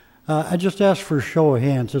 I just asked for a show of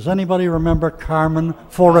hands. Does anybody remember Carmen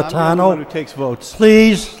Foratano? I'm the one who takes votes.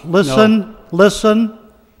 Please, listen, listen.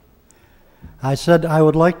 I said I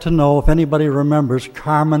would like to know if anybody remembers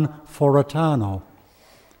Carmen Foratano.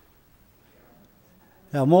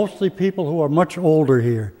 Now, mostly people who are much older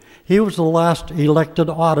here. He was the last elected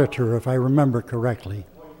auditor, if I remember correctly.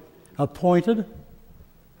 Appointed?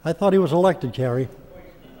 I thought he was elected, Carrie.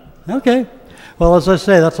 Okay. Well, as I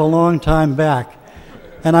say, that's a long time back.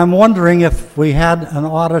 And I'm wondering if we had an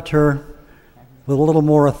auditor with a little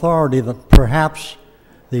more authority, that perhaps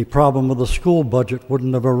the problem with the school budget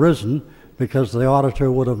wouldn't have arisen, because the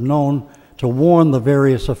auditor would have known to warn the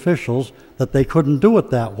various officials that they couldn't do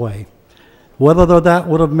it that way. Whether that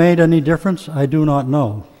would have made any difference, I do not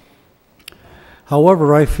know.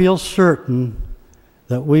 However, I feel certain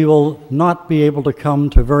that we will not be able to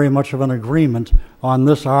come to very much of an agreement on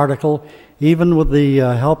this article, even with the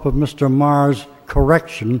help of Mr. Marr's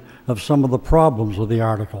correction of some of the problems with the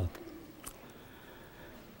article.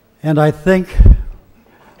 And I think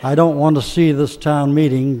I don't want to see this town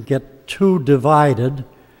meeting get too divided,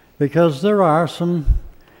 because there are some,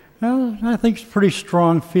 well, I think, pretty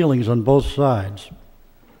strong feelings on both sides.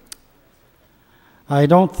 I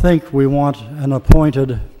don't think we want an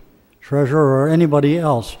appointed treasurer or anybody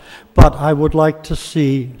else, but I would like to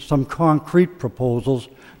see some concrete proposals,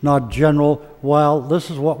 not general, well, this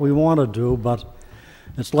is what we want to do, but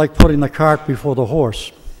it's like putting the cart before the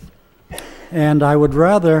horse. And I would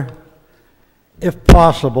rather, if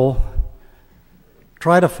possible,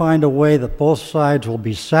 try to find a way that both sides will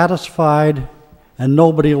be satisfied and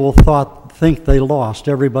nobody will think they lost.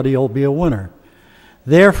 Everybody will be a winner.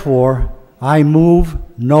 Therefore, I move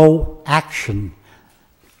no action.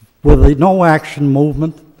 With the no action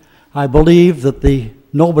movement, I believe that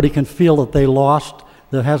nobody can feel that they lost.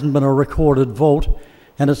 There hasn't been a recorded vote,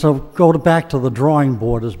 and it's a go back to the drawing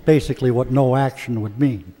board is basically what no action would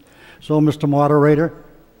mean. So, Mr. Moderator,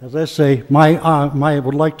 as I say, I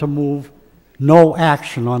would like to move no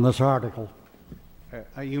action on this article.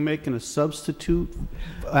 Are you making a substitute?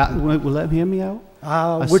 Will that hear me out?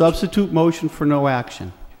 A Which, substitute motion for no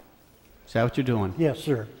action. Is that what you're doing? yes,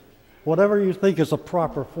 sir. Whatever you think is a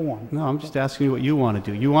proper form. No, I'm just asking you what you want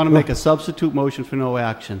to do. You want to make a substitute motion for no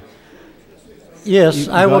action. Yes,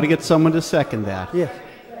 I would. You will. got to get someone to second that. Yes.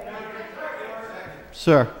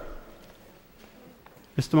 Sir.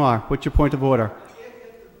 Mr. Marr, what's your point of order?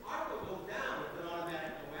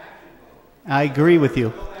 I agree with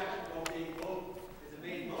you.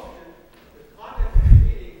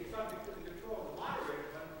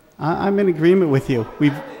 I'm in agreement with you.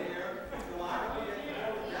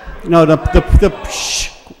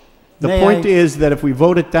 The point is that if we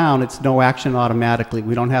vote it down, it's no action automatically.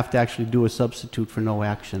 We don't have to actually do a substitute for no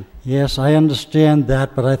action. Yes, I understand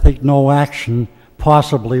that, but I think no action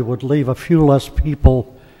possibly would leave a few less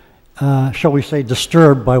people, shall we say,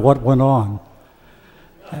 disturbed by what went on.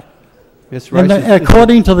 And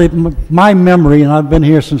according to my memory, and I've been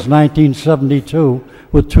here since 1972,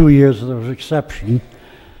 with 2 years of exception,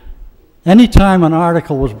 any time an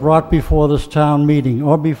article was brought before this town meeting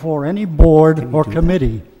or before any board or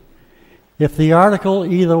committee, if the article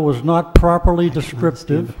either was not properly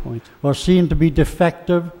descriptive or seemed to be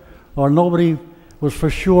defective or nobody was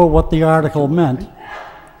for sure what the article meant,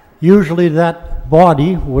 usually that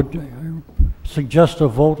body would suggest a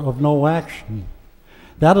vote of no action.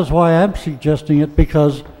 That is why I'm suggesting it,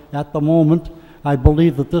 because at the moment I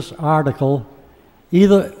believe that this article,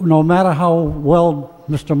 either, no matter how well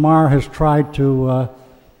Mr. Marr has tried to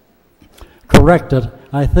correct it,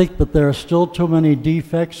 I think that there are still too many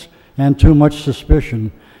defects and too much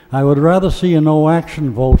suspicion. I would rather see a no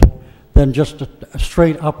action vote than just a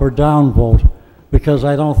straight up or down vote, because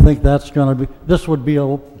I don't think that's going to be, this would be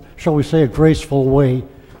a, shall we say, a graceful way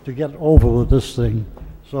to get over with this thing.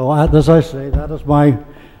 So as I say, that is my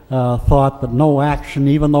thought, that no action,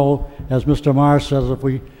 even though, as Mr. Marr says, if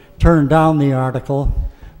we turn down the article,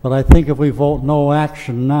 but I think if we vote no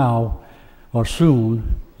action now or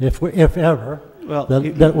soon, if ever, well,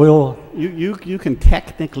 that we'll... You can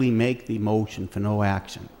technically make the motion for no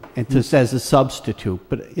action and just as a substitute,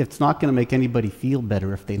 but it's not going to make anybody feel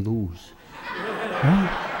better if they lose.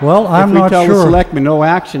 Well, I'm not If we tell the sure. selectmen no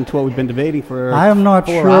action to what we've been debating for I am not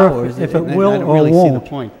 4 sure hours, if it then will I don't or really see the won't.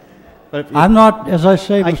 point. But if I'm not, as I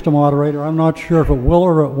say, Mr. Moderator, I'm not sure if it will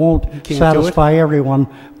or it won't do it? satisfy everyone,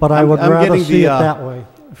 but I would I'm rather getting see the, it that way.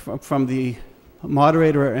 From the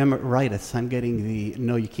moderator emeritus, I'm getting the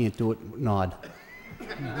no, you can't do it nod.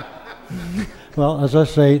 Well, as I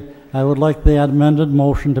say, I would like the amended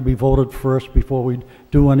motion to be voted first before we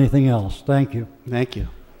do anything else. Thank you. Thank you.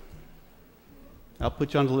 I'll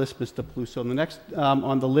put you on the list, Mr. Paluso. The next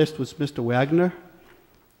on the list was Mr. Wagner,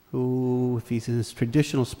 who, if he's in his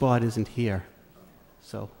traditional spot, isn't here.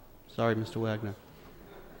 So, sorry, Mr. Wagner.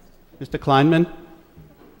 Mr. Kleinman?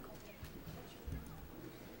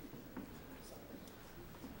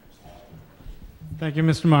 Thank you,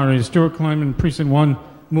 Mr. Moderator. Stuart Kleinman, Precinct 1.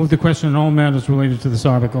 Move the question on all matters related to this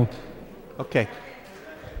article. Okay.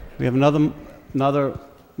 We have another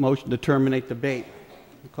motion to terminate debate.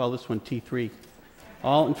 We'll call this one T3.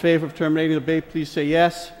 All in favor of terminating debate, please say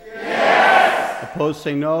yes. Yes. Opposed,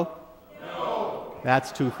 say no. No.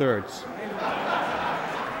 That's 2/3.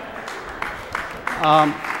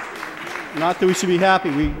 Not that we should be happy.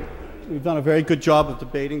 We've done a very good job of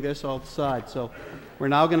debating this all sides. So we're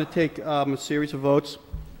now going to take a series of votes.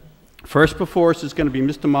 First before us is going to be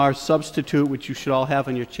Mr. Maher's substitute, which you should all have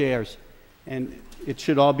on your chairs. And it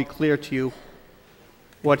should all be clear to you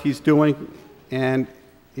what he's doing. And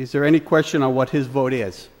is there any question on what his vote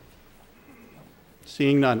is?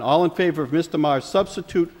 Seeing none. All in favor of Mr. Maher's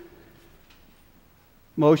substitute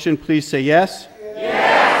motion, please say yes.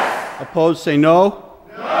 Yes. Opposed, say no.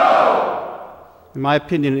 No. In my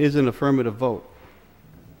opinion, it is an affirmative vote.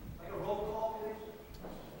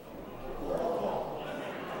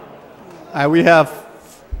 We have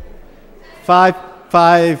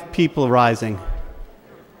five people rising.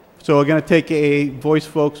 So we're going to take a voice,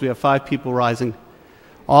 folks. We have 5 people rising.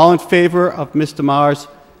 All in favor of Mr. Maher's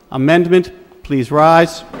amendment, please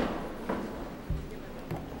rise.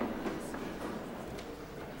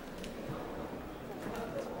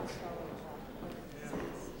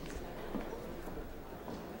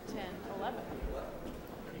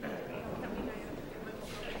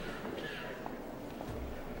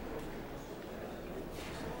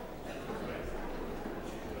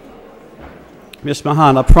 Ms.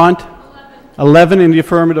 Mahan, up front. 11 in the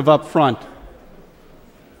affirmative up front.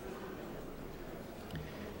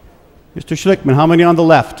 Mr. Schlickman, how many on the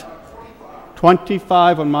left?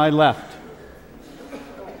 25 on my left.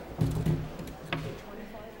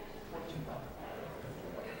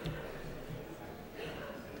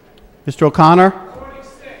 Mr. O'Connor?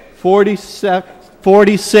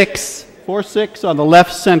 46 on the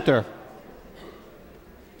left center.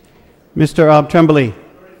 Mr. Tremblay?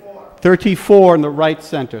 34 in the right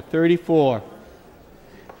center. 34.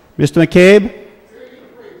 Mr. McCabe?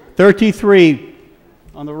 33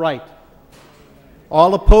 on the right.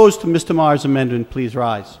 All opposed to Mr. Maher's amendment, please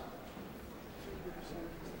rise.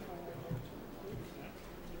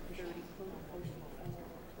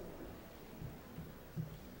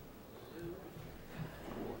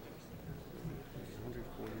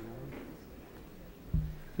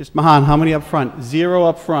 Ms. Mahan, how many up front? 0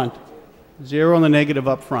 up front. 0 on the negative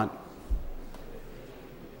up front.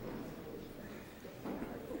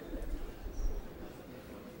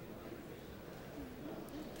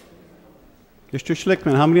 Mr.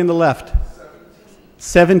 Schlickman, how many on the left?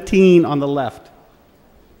 17 on the left.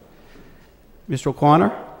 Mr. O'Connor?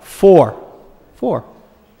 4.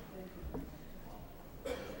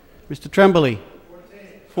 Mr. Tremblay?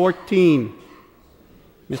 14.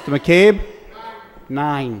 Mr. McCabe?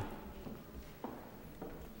 9.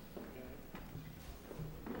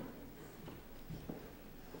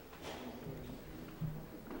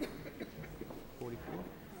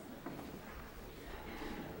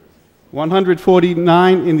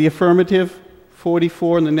 $149 in the affirmative,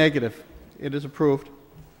 44 in the negative. It is approved.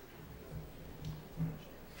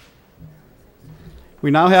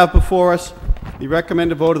 We now have before us the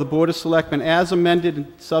recommended vote of the Board of Selectmen as amended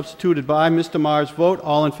and substituted by Mr. Maher's vote.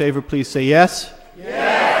 All in favor, please say yes.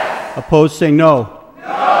 Yes. Opposed, say no.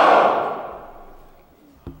 No.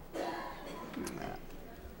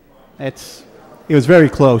 It was very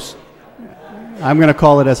close. I'm going to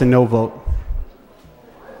call it as a no vote.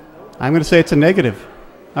 I'm going to say it's a negative.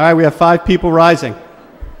 All right, we have 5 people rising.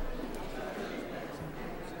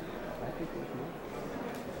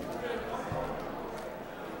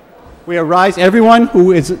 We arise, everyone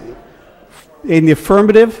who is in the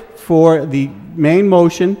affirmative for the main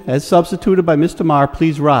motion as substituted by Mr. Maher,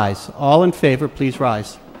 please rise. All in favor, please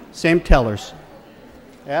rise. Same tellers.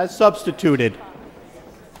 As substituted.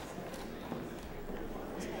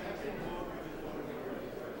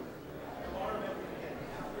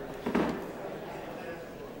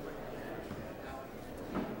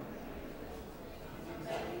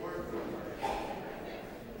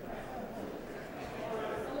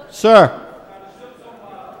 Sir.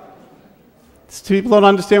 People don't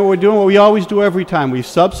understand what we're doing. What we always do every time. We've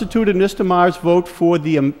substituted Mr. Marr's vote for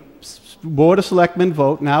the Board of Selectmen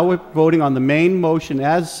vote. Now we're voting on the main motion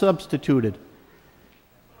as substituted.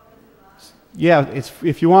 Yeah,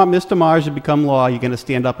 if you want Mr. Marr's to become law, you're going to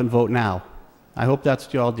stand up and vote now. I hope that's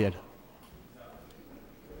what you all did.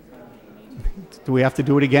 Do we have to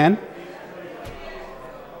do it again?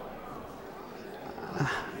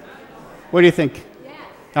 What do you think? Yes.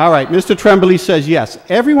 All right, Mr. Tremblay says yes.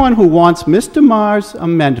 Everyone who wants Mr. Marr's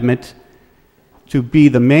amendment to be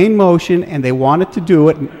the main motion and they wanted to do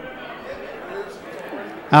it.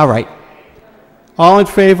 All right. All in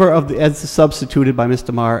favor of as substituted by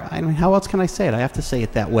Mr. Marr. I mean, how else can I say it? I have to say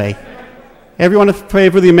it that way. Everyone in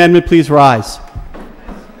favor of the amendment, please rise.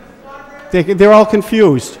 They're all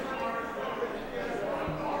confused.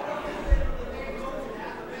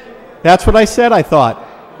 That's what I said, I thought.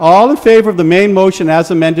 All in favor of the main motion as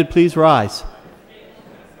amended, please rise.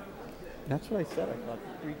 That's what I said, I thought,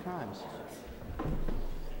 3 times.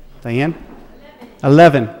 Diane?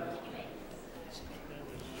 11.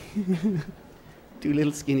 2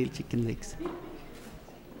 little skinny chicken legs.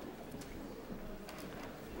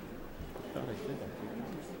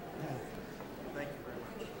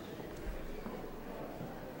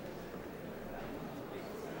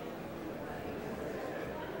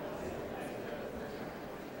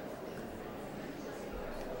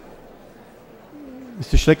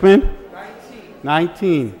 Mr. Schlickman?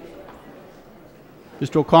 19.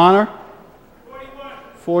 Mr. O'Connor?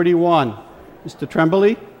 41. Mr.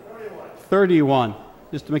 Tremblay? 31.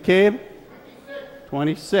 Mr. McCabe?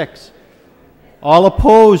 26. All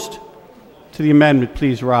opposed to the amendment,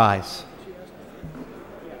 please rise.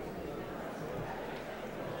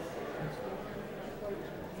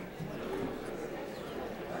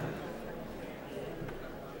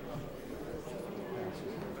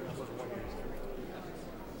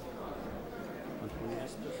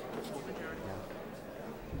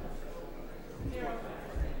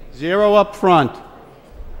 Zero up front.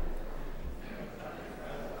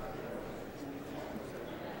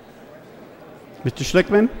 Mr.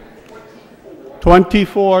 Schlickman?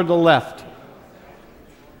 24 to the left.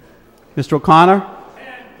 Mr. O'Connor?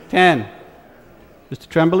 10. Mr.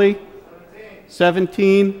 Tremblay?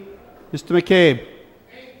 17. Mr. McCabe?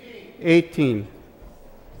 18.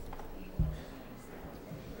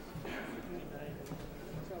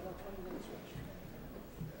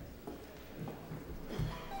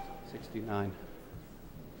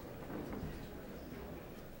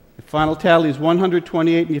 The final tally is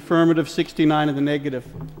 128 in the affirmative, 69 in the negative.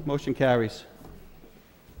 Motion carries.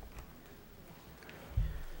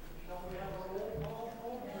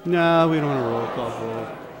 No, we don't want a roll call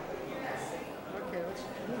vote.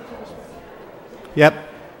 Yep.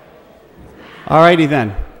 All righty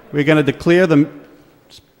then. We're going to declare the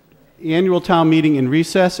annual town meeting in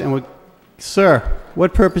recess. And sir,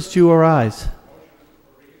 what purpose do you arise?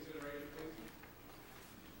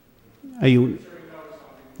 Are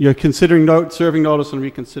you're considering serving notice on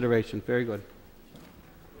reconsideration? Very good.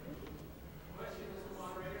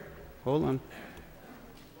 Hold on.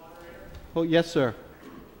 Oh, yes, sir.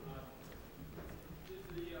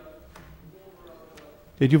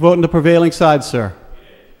 Did you vote on the prevailing side, sir?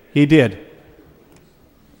 He did.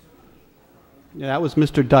 Yeah, that was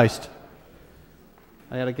Mr. Deist.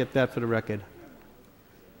 I had to get that for the record.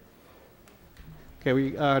 Okay,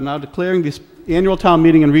 we are now declaring this annual town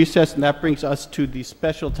meeting in recess, and that brings us to the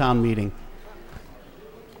special town meeting.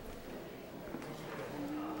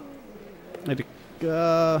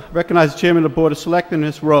 I recognize the Chairman of the Board of Selectmen,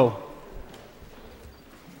 Ms. Rowe.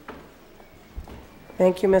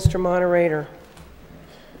 Thank you, Mr. Moderator.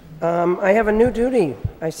 I have a new duty,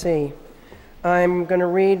 I see. I'm going to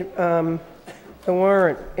read the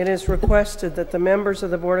warrant. It is requested that the members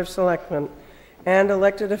of the Board of Selectmen and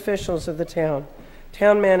elected officials of the town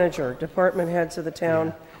manager, department heads of the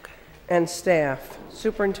town and staff,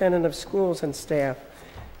 superintendent of schools and staff,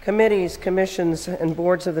 committees, commissions, and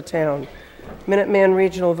boards of the town, Minuteman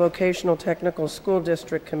Regional Vocational Technical School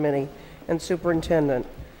District Committee and superintendent,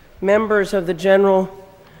 members of the general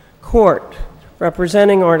court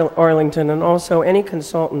representing Arlington, and also any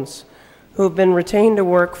consultants who have been retained to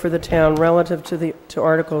work for the town relative to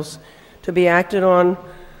articles to be acted on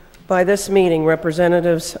by this meeting,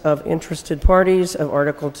 representatives of interested parties of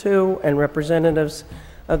Article 2 and representatives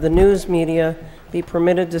of the news media be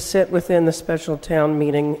permitted to sit within the special town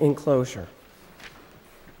meeting enclosure.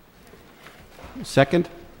 Second.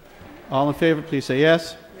 All in favor, please say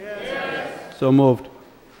yes. Yes. So moved.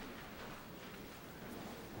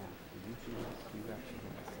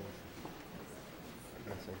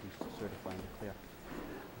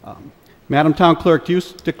 Madam Town Clerk, do you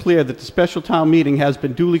declare that the special town meeting has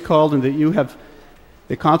been duly called and that you have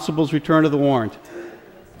the constable's return of the warrant?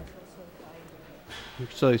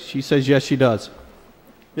 So she says yes, she does.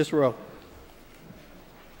 Ms. Rowe.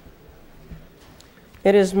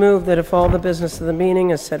 It is moved that if all the business of the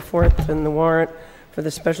meeting as set forth in the warrant for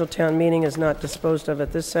the special town meeting is not disposed of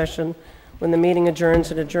at this session, when the meeting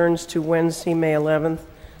adjourns, it adjourns to Wednesday, May 11th,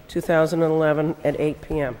 2011 at 8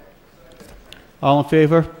 p.m. All in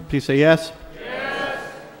favor, please say yes.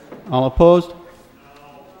 Yes. All opposed?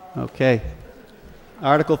 No. Okay.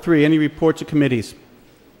 Article 3, any reports of committees?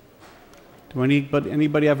 Do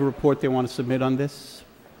anybody have a report they want to submit on this?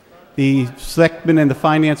 The selectmen and the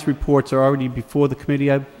finance reports are already before the committee,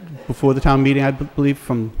 before the town meeting, I believe,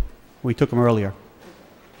 from we took them earlier.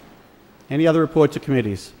 Any other reports of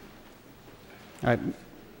committees? All right.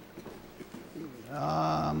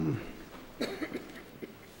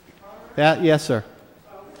 Yes, sir.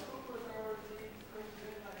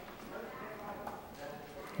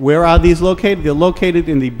 Where are these located? They're located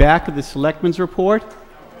in the back of the selectmen's report.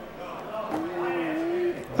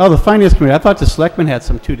 Oh, the finance committee. I thought the selectmen had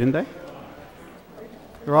some too, didn't they?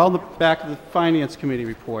 They're all in the back of the finance committee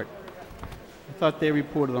report. I thought they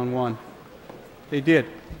reported on one. They did.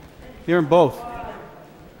 They're in both.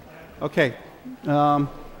 Okay.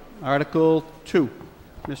 Article 2.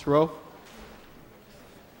 Ms. Rowe.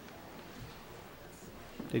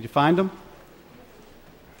 Did you find them?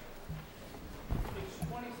 Page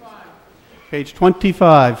 25. Page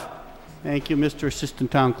 25. Thank you, Mr.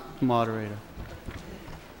 Assistant Town Moderator.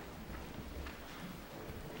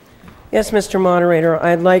 Yes, Mr. Moderator,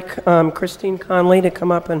 I'd like Christine Conley to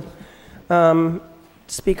come up and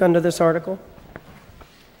speak under this article.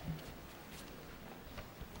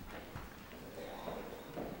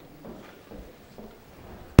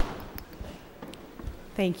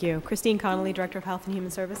 Thank you. Christine Connolly, Director of Health and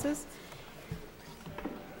Human Services.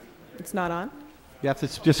 It's not on. You have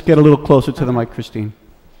to just get a little closer to the mic, Christine.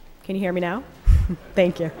 Can you hear me now?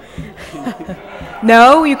 Thank you.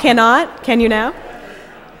 No, you cannot. Can you now?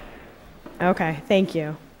 Okay, thank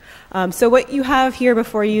you. So what you have here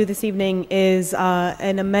before you this evening is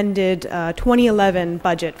an amended 2011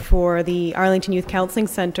 budget for the Arlington Youth Counseling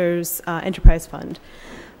Center's Enterprise Fund.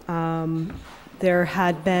 There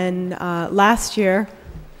had been last year,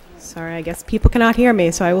 sorry, I guess people cannot hear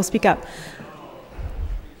me, so I will speak up.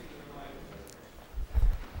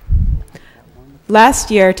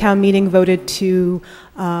 Last year, town meeting voted to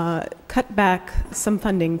cut back some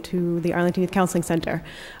funding to the Arlington Youth Counseling Center,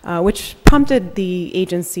 which prompted the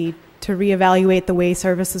agency to reevaluate the way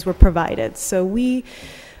services were provided. So we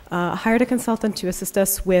hired a consultant to assist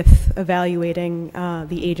us with evaluating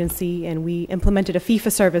the agency, and we implemented a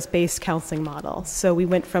fee-for-service based counseling model. So we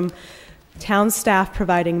went from town staff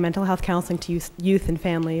providing mental health counseling to youth and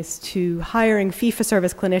families to hiring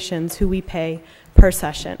fee-for-service clinicians who we pay per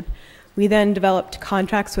session. We then developed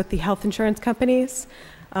contracts with the health insurance companies,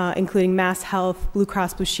 including Mass Health, Blue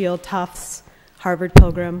Cross Blue Shield, Tufts, Harvard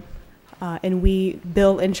Pilgrim, and we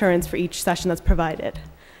bill insurance for each session that's provided.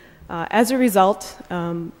 As a result,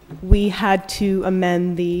 we had to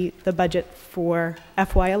amend the budget for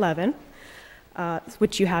FY11,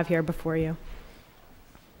 which you have here before you.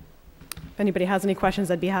 If anybody has any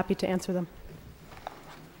questions, I'd be happy to answer them.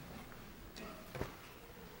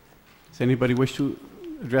 Does anybody wish to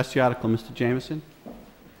address the article? Mr. Jameson?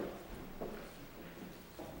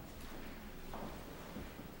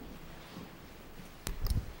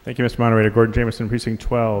 Thank you, Mr. Moderator. Gordon Jameson, Precinct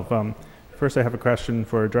 12. First, I have a question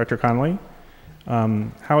for Director Connolly.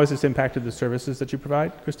 How has this impacted the services that you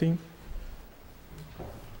provide, Christine?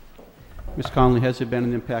 Ms. Connolly, has there been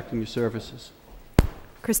an impact on your services?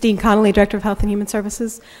 Christine Connolly, Director of Health and Human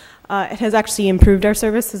Services. It has actually improved our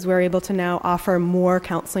services. We're able to now offer more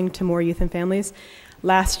counseling to more youth and families.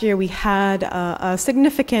 Last year, we had a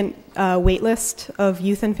significant wait list of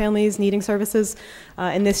youth and families needing services,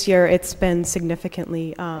 and this year it's been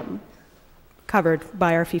significantly covered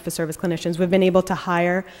by our fee-for-service clinicians. We've been able to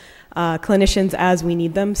hire clinicians as we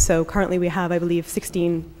need them, so currently we have, I believe,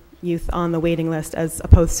 16 youth on the waiting list as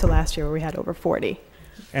opposed to last year where we had over 40.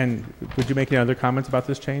 And would you make any other comments about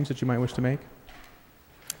this change that you might wish to make?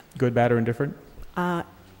 Good, bad, or indifferent?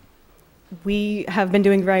 We have been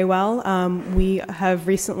doing very well. We have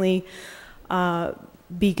recently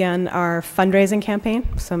begun our fundraising campaign,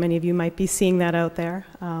 so many of you might be seeing that out there.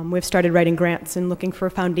 We've started writing grants and looking for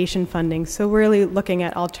foundation funding, so we're really looking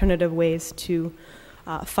at alternative ways to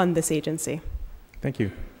fund this agency. Thank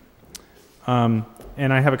you. And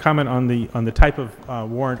I have a comment on the type of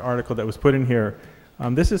warrant article that was put in here.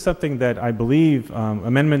 This is something that I believe,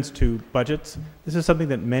 amendments to budgets, this is something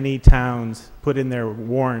that many towns put in their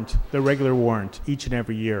warrant, their regular warrant, each and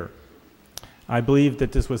every year. I believe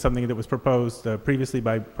that this was something that was proposed previously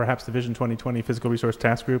by perhaps the Vision 2020 Physical Resource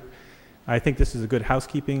Task Group. I think this is a good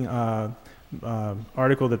housekeeping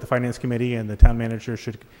article that the Finance Committee and the town manager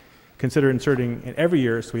should consider inserting in every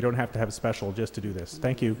year, so we don't have to have a special just to do this.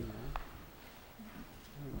 Thank you.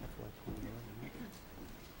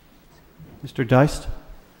 Mr. Deist?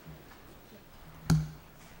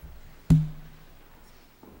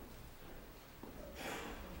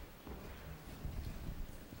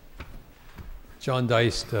 John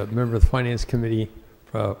Deist, member of the Finance Committee,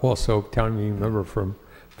 also town meeting member from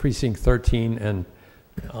Precinct 13, and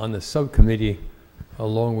on the subcommittee,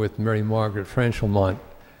 along with Mary Margaret Franchelmont,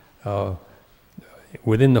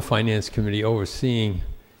 within the Finance Committee overseeing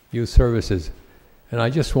youth services. And I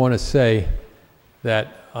just want to say that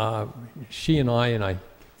she and I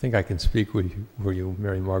think I can speak for you,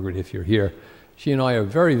 Mary Margaret, if you're here. She and I are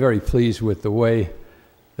very, very pleased with the way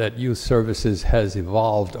that youth services has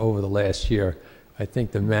evolved over the last year. I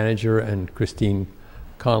think the manager and Christine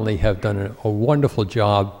Connolly have done a wonderful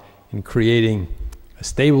job in creating a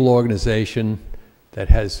stable organization that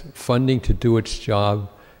has funding to do its job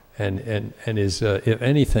and is, if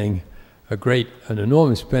anything, an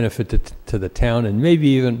enormous benefit to the town, and maybe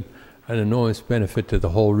even an enormous benefit to the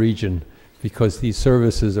whole region, because these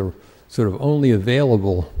services are sort of only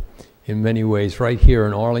available in many ways right here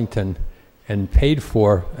in Arlington, and paid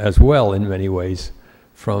for as well in many ways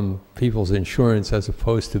from people's insurance, as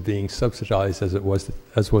opposed to being subsidized as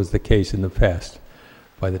was the case in the past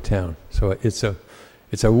by the town. So it's a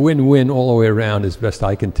win-win all the way around, as best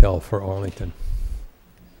I can tell, for Arlington.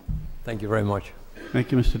 Thank you very much.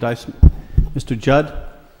 Thank you, Mr. Dyson. Mr. Judd?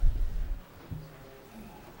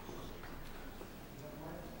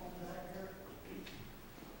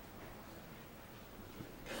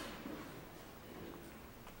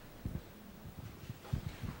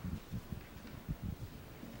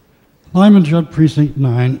 Lyman Judd, Precinct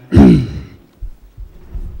 9. I'm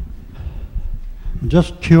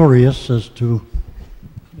just curious as to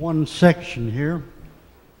one section here.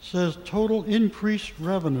 It says total increased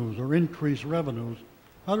revenues,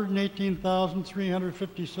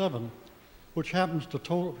 118,357, which happens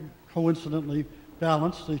to coincidentally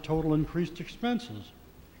balance the total increased expenses.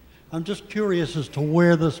 I'm just curious as to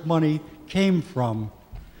where this money came from.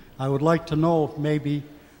 I would like to know if maybe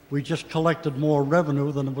we just collected more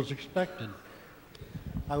revenue than was expected.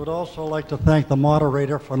 I would also like to thank the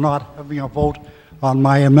moderator for not having a vote on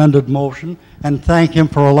my amended motion, and thank him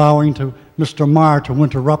for allowing Mr. Marr to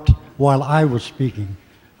interrupt while I was speaking.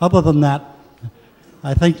 Other than that,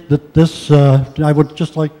 I think that this, I would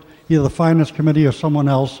just like either the Finance Committee or someone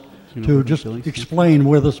else to just explain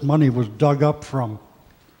where this money was dug up from.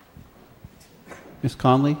 Ms.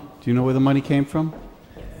 Conley, do you know where the money came from?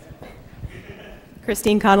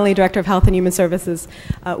 Christine Connolly, Director of Health and Human Services.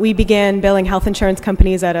 We began billing health insurance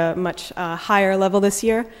companies at a much higher level this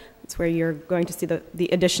year. That's where you're going to see the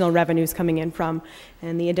additional revenues coming in from.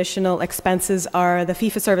 And the additional expenses are the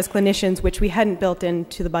fee-for-service clinicians, which we hadn't built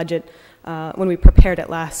into the budget when we prepared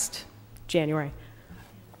it last January.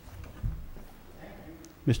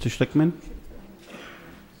 Mr. Schlickman?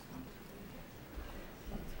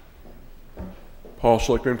 Paul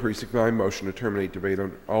Schlickman, Precinct 9, motion to terminate debate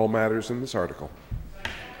on all matters in this article.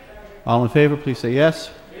 All in favor, please say yes.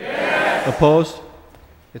 Yes. Opposed?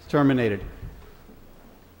 It's terminated.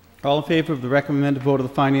 All in favor of the recommended vote of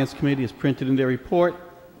the Finance Committee as printed in their report,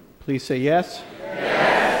 please say yes.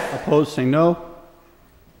 Yes. Opposed, say no.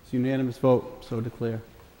 It's a unanimous vote, so declare.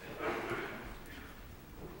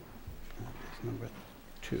 Number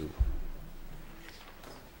 2.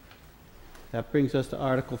 That brings us to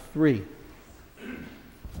Article 3.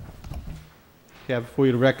 We have before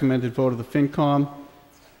you the recommended vote of the FinCom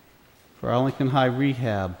for Arlington High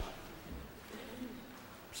Rehab.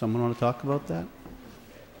 Someone want to talk about that?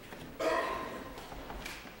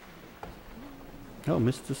 Oh,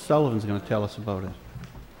 Mr. Sullivan's going to tell us about it.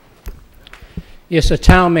 Yes, the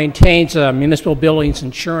town maintains a municipal buildings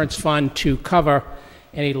insurance fund to cover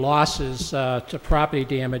any losses to property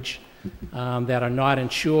damage that are not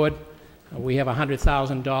insured. We have a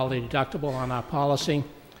 $100,000 deductible on our policy,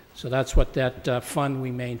 so that's what that fund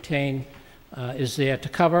we maintain is there to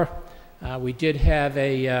cover. We did have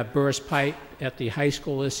a burst pipe at the high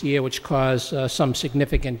school this year, which caused some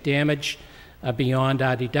significant damage beyond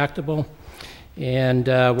our deductible. And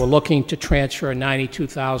we're looking to transfer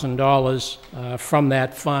 $92,000 from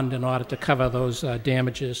that fund in order to cover those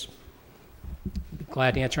damages. I'd be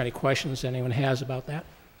glad to answer any questions anyone has about that.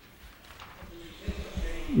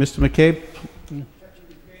 Mr. McCabe?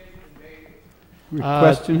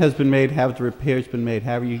 Question has been made. Have the repairs been made?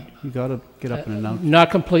 Harry, you got to get up and announce.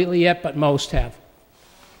 Not completely yet, but most have.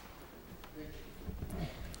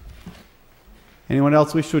 Anyone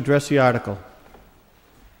else wish to address the article?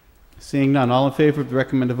 Seeing none, all in favor of the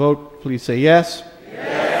recommended vote, please say yes.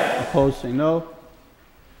 Yes. Opposed, say no.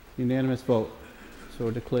 Unanimous vote.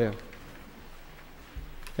 So declare.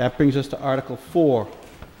 That brings us to Article 4.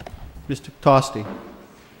 Mr. Tosti.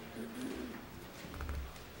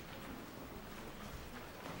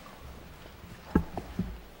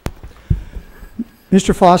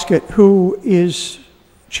 Mr. Foskett, who is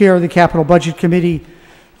chair of the Capital Budget Committee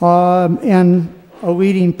and a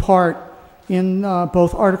leading part in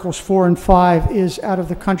both Articles 4 and 5, is out of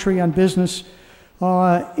the country on business.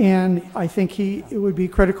 And I think it would be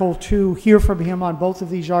critical to hear from him on both of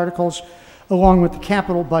these articles along with the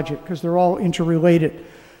capital budget, because they're all interrelated.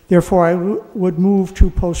 Therefore, I would move to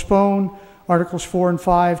postpone Articles 4 and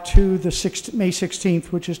 5 to the May 16th,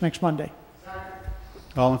 which is next Monday.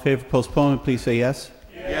 All in favor of postponement, please say yes.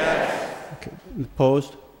 Yes. Okay.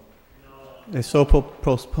 Opposed? No. It's so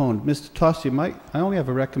postponed. Mr. Tosti, I only have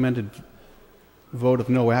a recommended vote of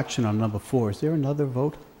no action on number 4. Is there another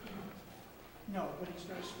vote? No, but he's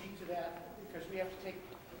going to speak to that because we have to take...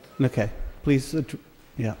 Okay. Please,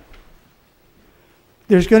 yeah.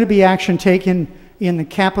 There's going to be action taken in the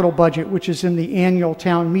capital budget, which is in the annual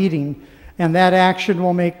town meeting, and that action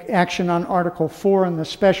will make action on Article 4 and the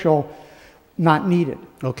special not needed.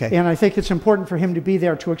 Okay. And I think it's important for him to be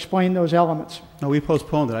there to explain those elements. No, we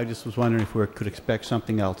postponed it. I just was wondering if we could expect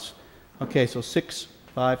something else. Okay, so 6,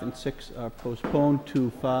 5, and 6 are postponed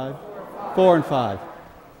to 4 and 5.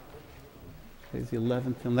 Today's the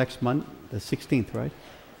 11th, and next month, the 16th, right?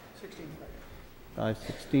 16th.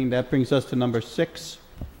 5/16. That brings us to number 6.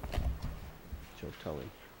 Joe Tully.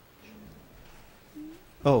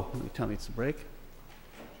 Oh, you tell me it's a break?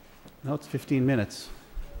 No, it's 15 minutes.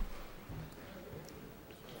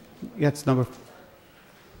 Yeah, it's number...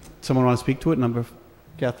 Someone want to speak to it?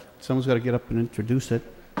 Kath, someone's got to get up and introduce it.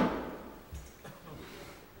 You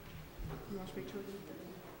want to speak to it?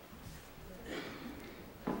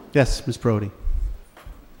 Yes, Ms. Brody.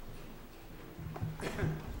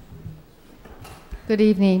 Good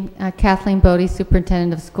evening. Kathleen Bodie,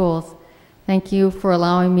 Superintendent of Schools. Thank you for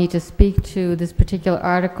allowing me to speak to this particular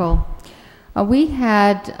article. We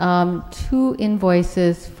had 2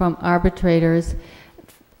 invoices from arbitrators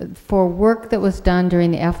for work that was done during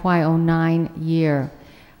the FY09 year.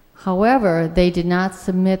 However, they did not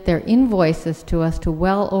submit their invoices to us till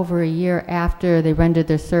well over a year after they rendered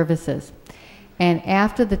their services, and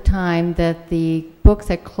after the time that the books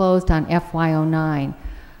had closed on FY09.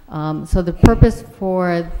 So the purpose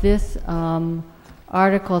for this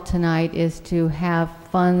article tonight is to have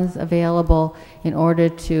funds available in order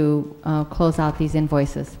to close out these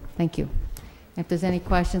invoices. Thank you. If there's any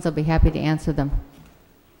questions, I'll be happy to answer them.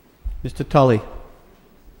 Mr. Tully.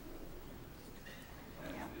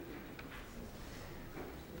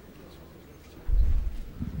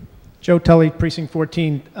 Joe Tully, Precinct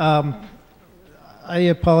 14. I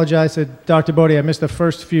apologize to Dr. Bodie. I missed the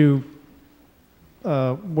first few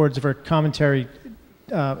words of her commentary.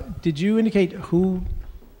 Did you indicate who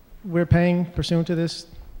we're paying pursuant to this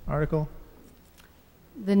article?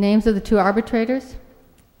 The names of the 2 arbitrators?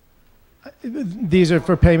 These are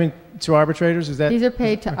for payment to arbitrators? Is that? These are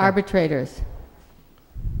paid to arbitrators.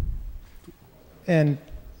 And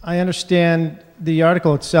I understand the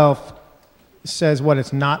article itself says what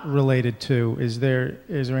it's not related to. Is there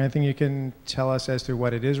anything you can tell us as to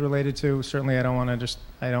what it is related to? Certainly, I don't want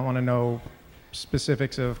to know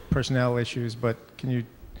specifics of personnel issues, but is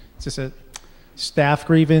this a staff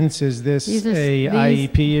grievance? Is this a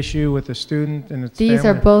IEP issue with a student and its family? These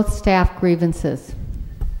are both staff grievances.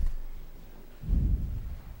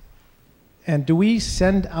 And do we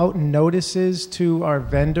send out notices to our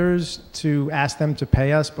vendors to ask them to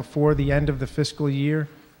pay us before the end of the fiscal year?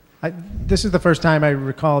 This is the first time I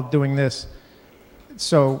recall doing this.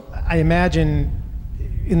 So I imagine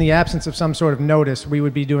in the absence of some sort of notice, we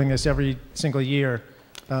would be doing this every single year.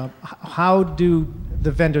 How do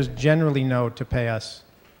the vendors generally know to pay us?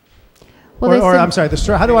 Well, I'm sorry,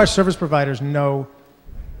 how do our service providers know?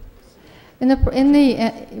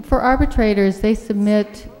 For arbitrators, they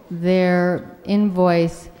submit their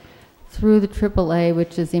invoice through the AAA,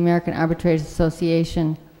 which is the American Arbitrators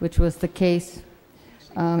Association, which was the case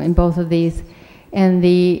in both of these. And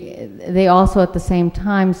they also at the same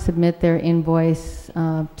time submit their invoice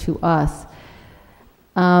to us.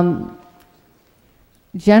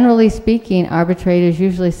 Generally speaking, arbitrators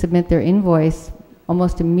usually submit their invoice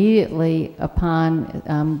almost immediately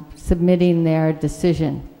upon submitting their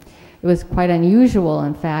decision. It was quite unusual,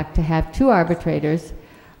 in fact, to have two arbitrators,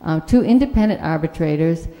 two independent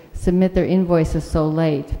arbitrators, submit their invoices so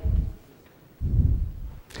late.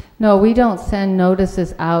 No, we don't send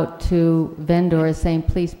notices out to vendors saying,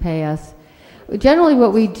 please pay us. Generally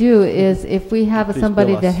what we do is if we have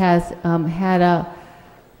somebody that has had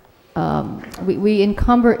we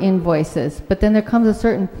encumber invoices, but then there comes a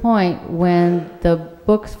certain point when the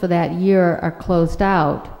books for that year are closed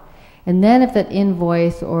out, and then if that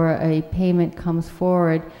invoice or a payment comes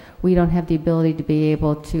forward, we don't have the ability to be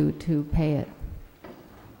able to pay it.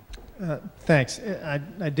 Thanks.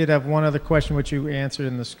 I did have one other question which you answered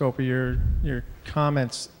in the scope of your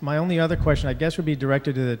comments. My only other question, I guess, would be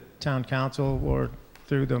directed to the town council or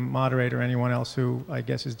through the moderator or anyone else who I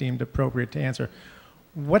guess is deemed appropriate to answer.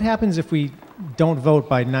 What happens if we don't vote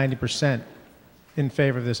by 90% in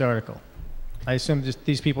favor of this article? I assume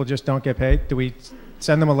these people just don't get paid? Do we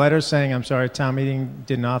send them a letter saying, I'm sorry, town meeting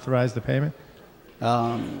didn't authorize the payment?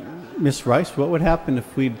 Ms. Rice, what would happen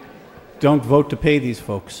if we don't vote to pay these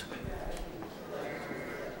folks?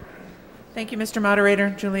 Thank you, Mr.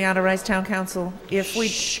 Moderator. Juliana Rice, Town Council. If we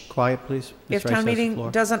Quiet, please. Ms. If Rice town has the meeting floor.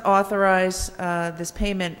 doesn't authorize this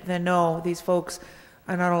payment, then no, these folks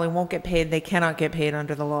not only won't get paid, they cannot get paid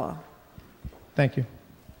under the law. Thank you.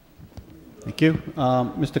 Thank you.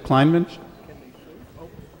 Mr. Kleinman?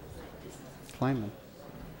 Kleinman.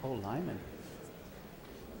 Oh, Lyman.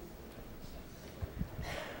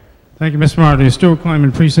 Thank you, Mr. Moderator. Stuart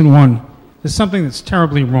Kleinman, Precinct 1. There's something that's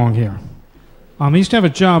terribly wrong here. I used to have a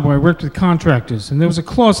job where I worked with contractors, and there was a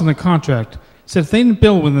clause in the contract that said if they didn't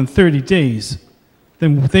bill within 30 days,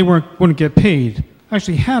 then they wouldn't get paid. I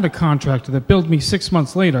actually had a contractor that billed me 6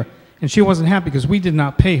 months later, and she wasn't happy because we did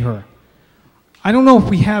not pay her. I don't know if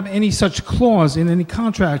we have any such clause in any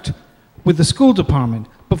contract with the school department,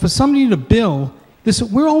 but for somebody to bill,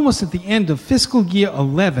 we're almost at the end of fiscal year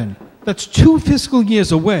 11. That's 2 fiscal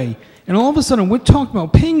years away, and all of a sudden we're talking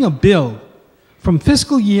about paying a bill from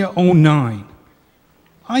fiscal year 09.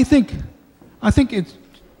 I think it's,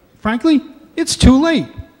 frankly, it's too late.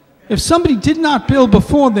 If somebody did not bill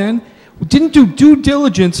before then, didn't do due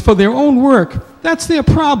diligence for their own work, that's their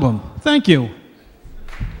problem. Thank you.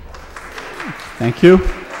 Thank you.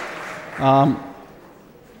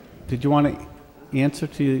 Did you want to answer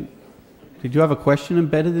to, did you have a question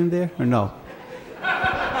embedded in there or no?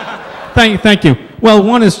 Thank you. Well,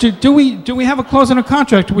 one is, do we have a clause in a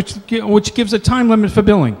contract which gives a time limit for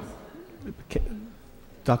billing?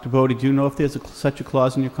 Dr. Bodie, do you know if there's such a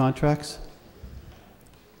clause in your contracts?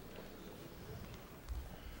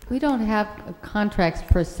 We don't have contracts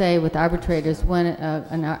per se with arbitrators. When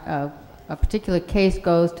a particular case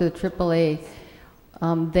goes to the AAA,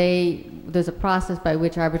 there's a process by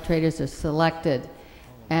which arbitrators are selected,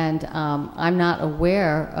 and I'm not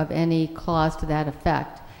aware of any clause to that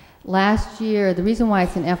effect. Last year, the reason why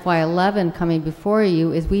it's in FY11 coming before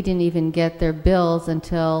you is we didn't even get their bills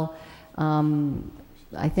until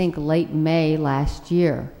I think late May last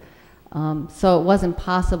year. So it wasn't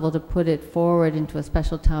possible to put it forward into a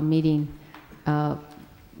special town meeting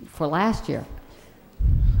for last year.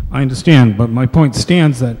 I understand, but my point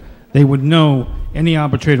stands that they would know, any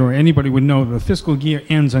arbitrator or anybody would know that the fiscal year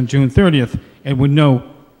ends on June 30th and would know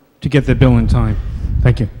to get their bill in time.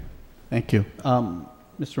 Thank you. Thank you.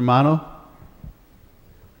 Mr. Romano?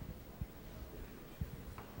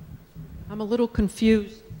 I'm a little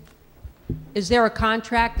confused. Is there a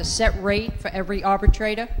contract, a set rate for every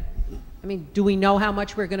arbitrator? I mean, do we know how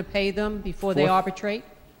much we're going to pay them before they arbitrate?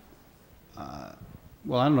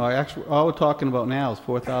 Well, I don't know. Actually, all we're talking about now is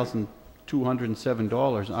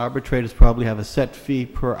 $4,207. Arbitrators probably have a set fee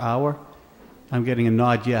per hour. I'm getting a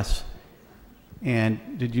nod yes.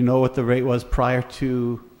 And did you know what the rate was prior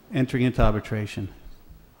to entering into arbitration?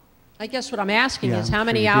 I guess what I'm asking is I'm how sure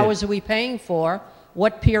many you hours did. are we paying for?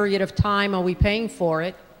 What period of time are we paying for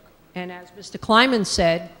it? And as Mr. Kleiman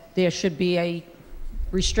said, there should be a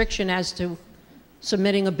restriction as to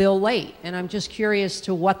submitting a bill late. And I'm just curious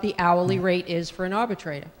to what the hourly rate is for an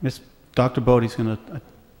arbitrator. Dr. Bodie's going to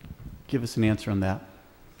give us an answer on that.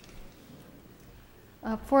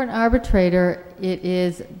 For an arbitrator, it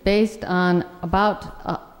is based on about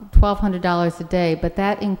 $1,200 a day, but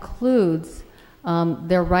that includes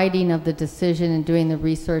their writing of the decision and doing the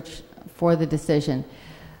research for the decision.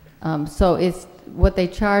 So it's what they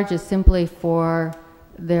charge is simply for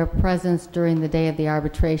their presence during the day of the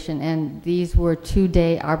arbitration, and these were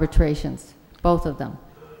 2-day arbitrations, both of them.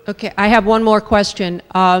 Okay, I have one more question.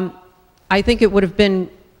 I think it would have been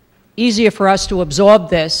easier for us to absorb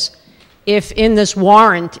this if in this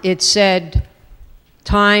warrant it said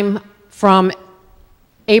time from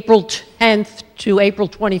April 10th to April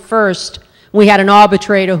 21st We had an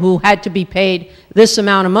arbitrator who had to be paid this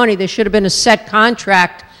amount of money. There should have been a set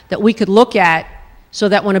contract that we could look at so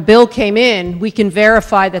that when a bill came in, we can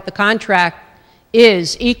verify that the contract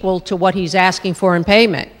is equal to what he's asking for in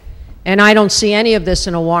payment. And I don't see any of this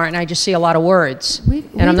in a warrant. I just see a lot of words.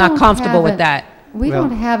 And I'm not comfortable with that. We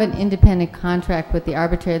don't have an independent contract with the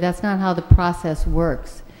arbitrator. That's not how the process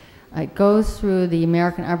works. It goes through the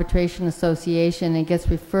American Arbitration Association and gets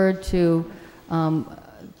referred to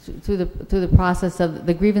through the process of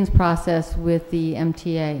the grievance process with the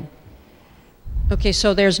MTA. Okay,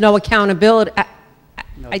 so there's no accountability.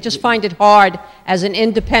 I just find it hard as an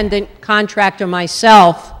independent contractor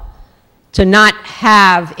myself to not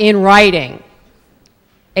have in writing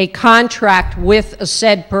a contract with a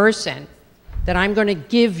said person that I'm going to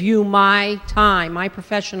give you my time, my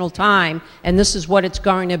professional time, and this is what it's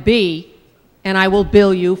going to be, and I will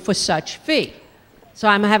bill you for such fee. So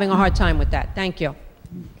I'm having a hard time with that. Thank you.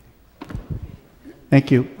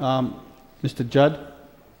 Thank you. Mr. Judd?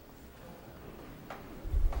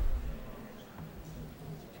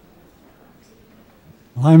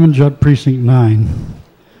 Lyman Judd, Precinct 9.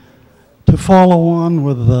 To follow on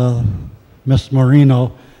with Ms.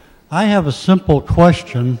 Marino, I have a simple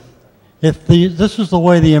question. If this is the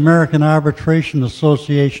way the American Arbitration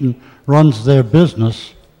Association runs their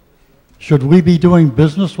business, should we be doing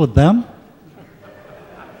business with them?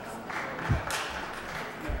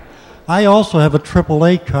 I also have a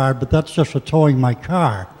AAA card, but that's just for towing my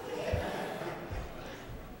car.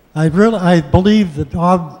 I believe that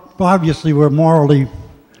obviously we're morally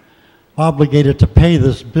obligated to pay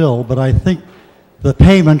this bill, but I think the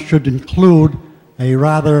payment should include a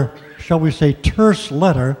rather, shall we say, terse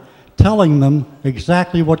letter telling them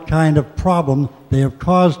exactly what kind of problem they have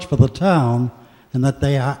caused for the town and that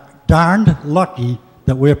they are darned lucky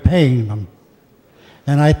that we're paying them.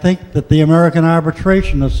 And I think that the American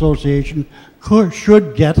Arbitration Association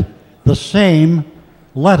should get the same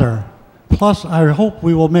letter. Plus, I hope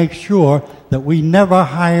we will make sure that we never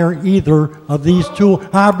hire either of these two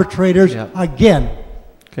arbitrators again.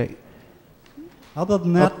 Okay. Other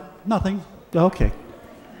than that, nothing. Okay.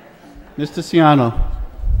 Mr. Ciano.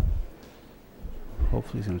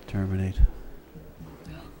 Hopefully he's going to terminate.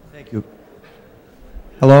 Thank you.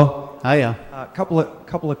 Hello? Hiya. A couple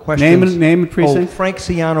of questions. Name and precinct. Frank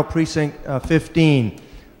Ciano, Precinct 15.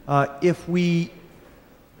 If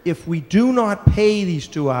we do not pay these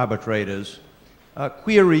two arbitrators,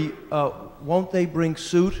 query, won't they bring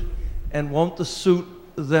suit? And won't the suit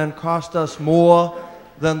then cost us more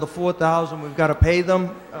than the $4,000 we've got to pay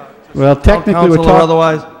them? Well, technically we're talking...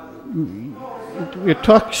 Otherwise... We're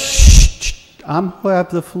talking... Shh. I'm who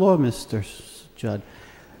have the floor, Mr. Judd.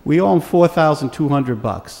 We owe them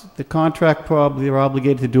 $4,200. The contract probably are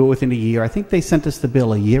obligated to do it within a year. I think they sent us the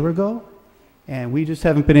bill a year ago, and we just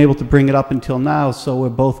haven't been able to bring it up until now, so we're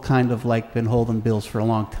both kind of like been holding bills for a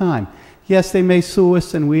long time. Yes, they may sue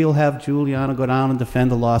us, and we'll have Juliana go down and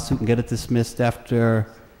defend the lawsuit and get it dismissed after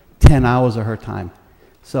 10 hours of her time.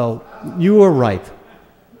 So you were right,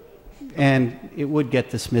 and it would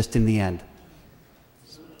get dismissed in the end.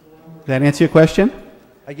 Does that answer your question?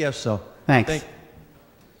 I guess so. Thanks.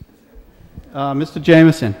 Mr.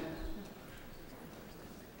 Jameson.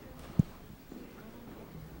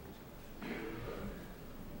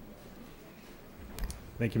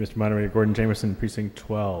 Thank you, Mr. Moderator. Gordon Jameson, Precinct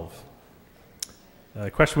 12. The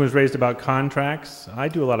question was raised about contracts. I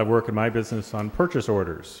do a lot of work in my business on purchase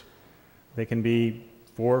orders. They can be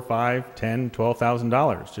 $4,000, $5,000, $10,000,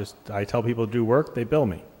 $12,000. Just I tell people to do work, they bill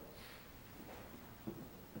me.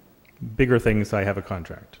 Bigger things, I have a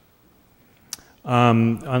contract.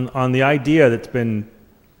 On the idea that's been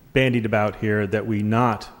bandied about here that we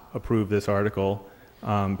not approve this article,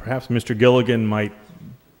 perhaps Mr. Gilligan might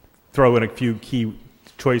throw in a few key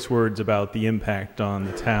choice words about the impact on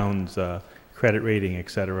the town's credit rating, et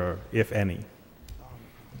cetera, if any.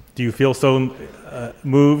 Do you feel so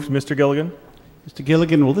moved, Mr. Gilligan? Mr.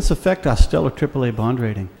 Gilligan, will this affect our stellar AAA bond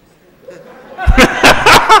rating?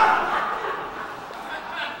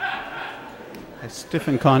 I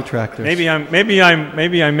stiffen contractors. Maybe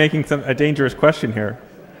I'm making a dangerous question here.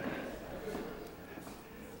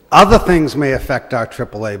 Other things may affect our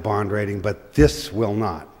AAA bond rating, but this will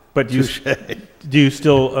not. But do you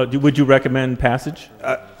still would you recommend passage?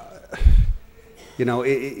 You know,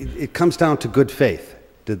 it comes down to good faith.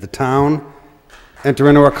 Did the town enter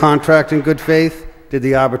into a contract in good faith? Did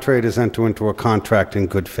the arbitrators enter into a contract in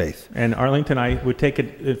good faith? And Arlington, I would take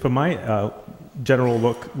it from my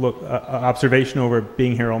general observation over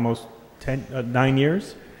being here almost 9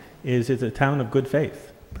 years, is it's a town of good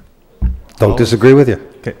faith. Don't disagree with you.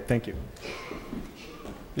 Okay, thank you.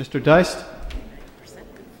 Mr. Deist?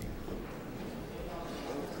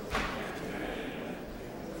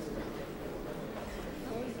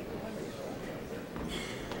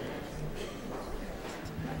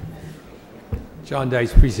 John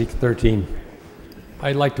Dice, Precinct 13.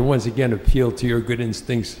 I'd like to once again appeal to your good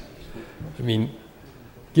instincts. I mean,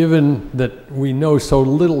 given that we know so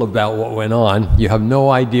little about what went on, you have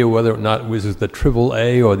no idea whether or not it was the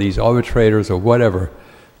AAA or these arbitrators or whatever.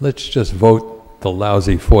 Let's just vote the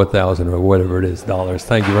lousy $4,000 or whatever it is dollars.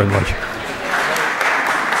 Thank you very much.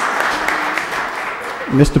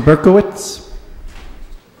 Mr. Berkowitz?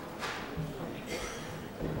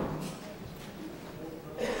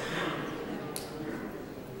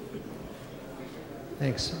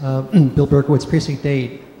 Thanks. Bill Berkowitz, Precinct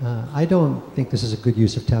 8. I don't think this is a good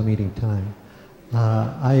use of town meeting time.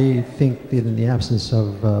 I think that in the absence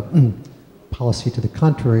of policy to the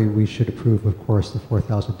contrary, we should approve, of course, the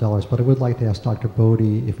 $4,000. But I would like to ask Dr.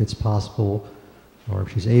 Bodie if it's possible, or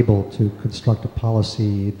if she's able, to construct a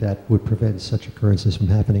policy that would prevent such occurrences from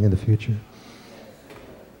happening in the future.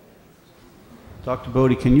 Dr.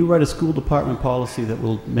 Bodie, can you write a school department policy that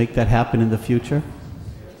will make that happen in the future?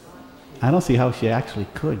 I don't see how she actually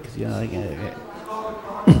could, because, you know,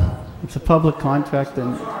 it's a public contract,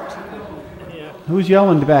 and who's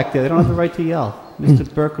yelling back there? They don't have the right to yell. Mr.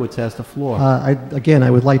 Berkowitz has the floor. Again,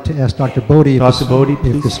 I would like to ask Dr. Bodie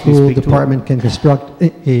if the school department can construct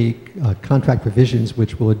a contract provisions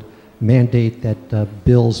which would mandate that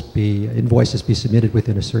invoices be submitted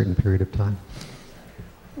within a certain period of time.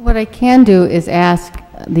 What I can do is ask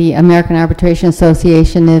the American Arbitration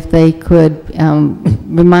Association if they could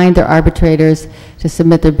remind their arbitrators to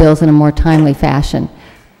submit their bills in a more timely fashion.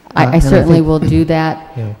 I certainly will do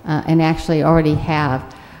that, and actually already have,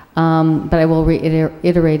 but I will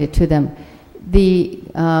reiterate it to them. Any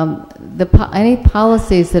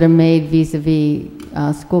policies that are made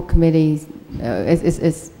vis-a-vis school committees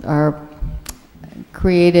are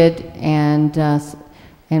created and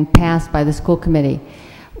passed by the school committee.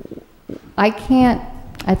 I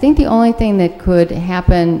think the only thing that could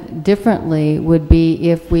happen differently would be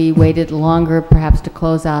if we waited longer, perhaps to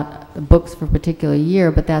close out the books for a particular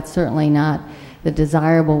year, but that's certainly not the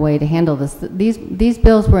desirable way to handle this. These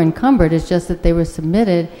bills were encumbered, it's just that they were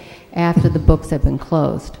submitted after the books had been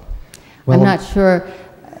closed. Well, I'm not sure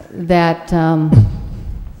that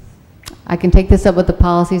I can take this up with the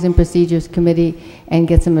Policies and Procedures Committee and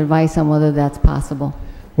get some advice on whether that's possible.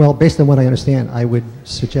 Well, based on what I understand, I would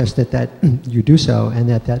suggest that you do so, and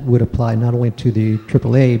that would apply not only to the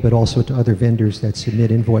AAA, but also to other vendors that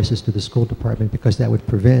submit invoices to the school department, because that would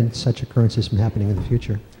prevent such occurrences from happening in the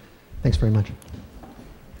future. Thanks very much.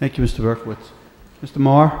 Thank you, Mr. Berkowitz. Mr.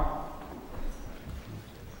 Marr?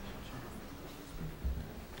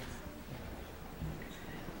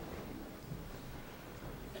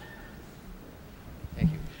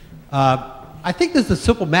 I think this is a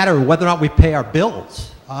simple matter of whether or not we pay our bills.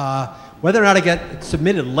 Whether or not it gets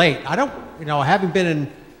submitted late. I don't, having been in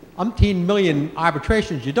umpteen million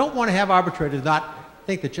arbitrations, you don't want to have arbitrators not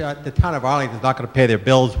think that the town of Arlington is not going to pay their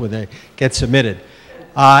bills when they get submitted.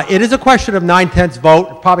 It is a question of 9/10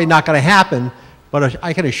 vote, probably not going to happen, but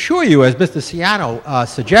I can assure you, as Mr. Ciano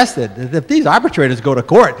suggested, that if these arbitrators go to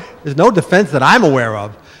court, there's no defense that I'm aware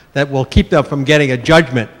of that will keep them from getting a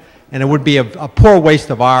judgment, and it would be a poor waste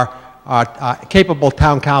of our capable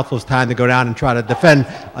town council's time to go down and try to defend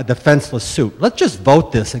a defenseless suit. Let's just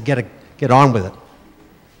vote this and get on with it.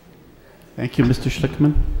 Thank you, Mr.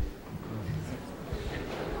 Schlickman.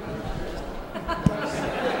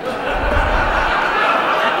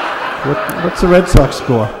 What's the Red Sox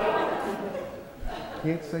score?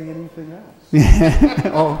 Can't say anything else.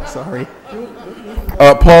 Oh, sorry.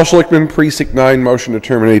 Paul Schlickman, Precinct 9, motion to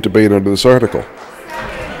terminate debate under this article.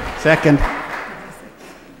 Second.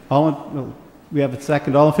 We have a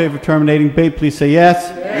second. All in favor of terminating debate, please say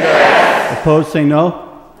yes. Yes. Opposed, say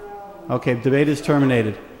no. Okay, debate is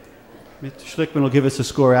terminated. Mr. Schlickman will give us a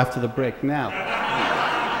score after the break. Now,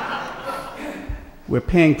 we're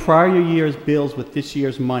paying prior year's bills with this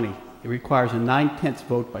year's money. It requires a 9/10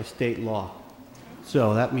 vote by state law.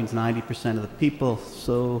 So that means 90% of the people.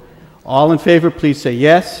 So all in favor, please say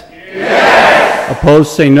yes. Yes.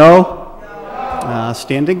 Opposed, say no.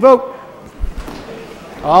 Standing vote.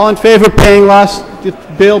 All in favor of paying last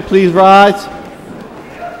bill, please rise.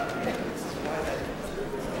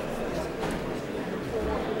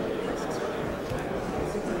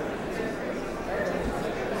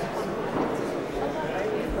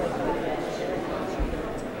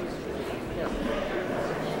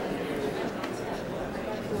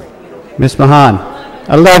 Ms. Mahan,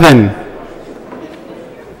 11.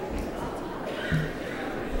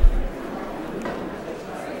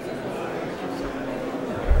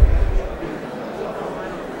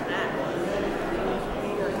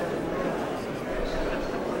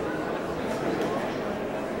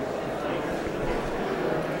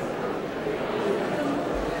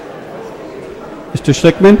 Mr.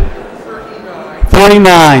 Schlickman?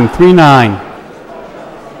 39. 39.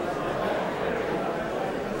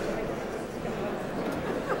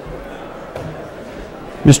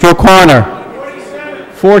 Mr. O'Connor?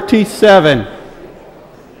 47.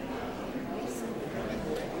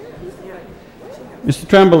 Mr.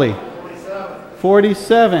 Tremblay?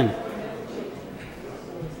 47.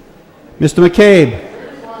 Mr.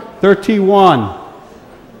 McCabe? 31.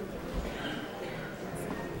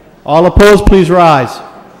 All opposed, please rise.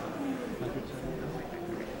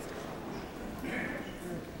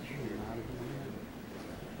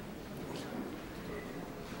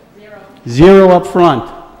 Zero up front.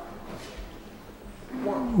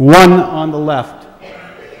 One on the left.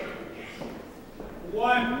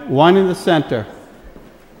 One in the center.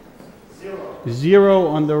 Zero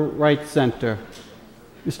on the right center.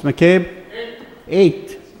 Mr. McCabe?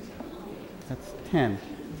 8. That's 10.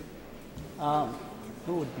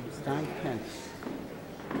 Who would be 9 tenths?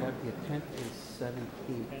 That would be a tenth is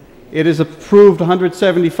 17. It is approved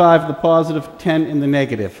 175 in the positive, 10 in the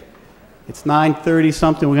negative. It's 9:30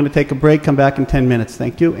 something. We're going to take a break, come back in 10 minutes.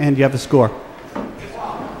 Thank you. And you have the score.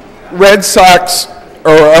 Red Sox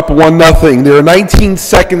are up 1-0. There are 19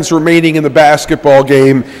 seconds remaining in the basketball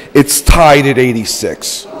game. It's tied at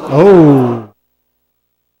 86. Oh.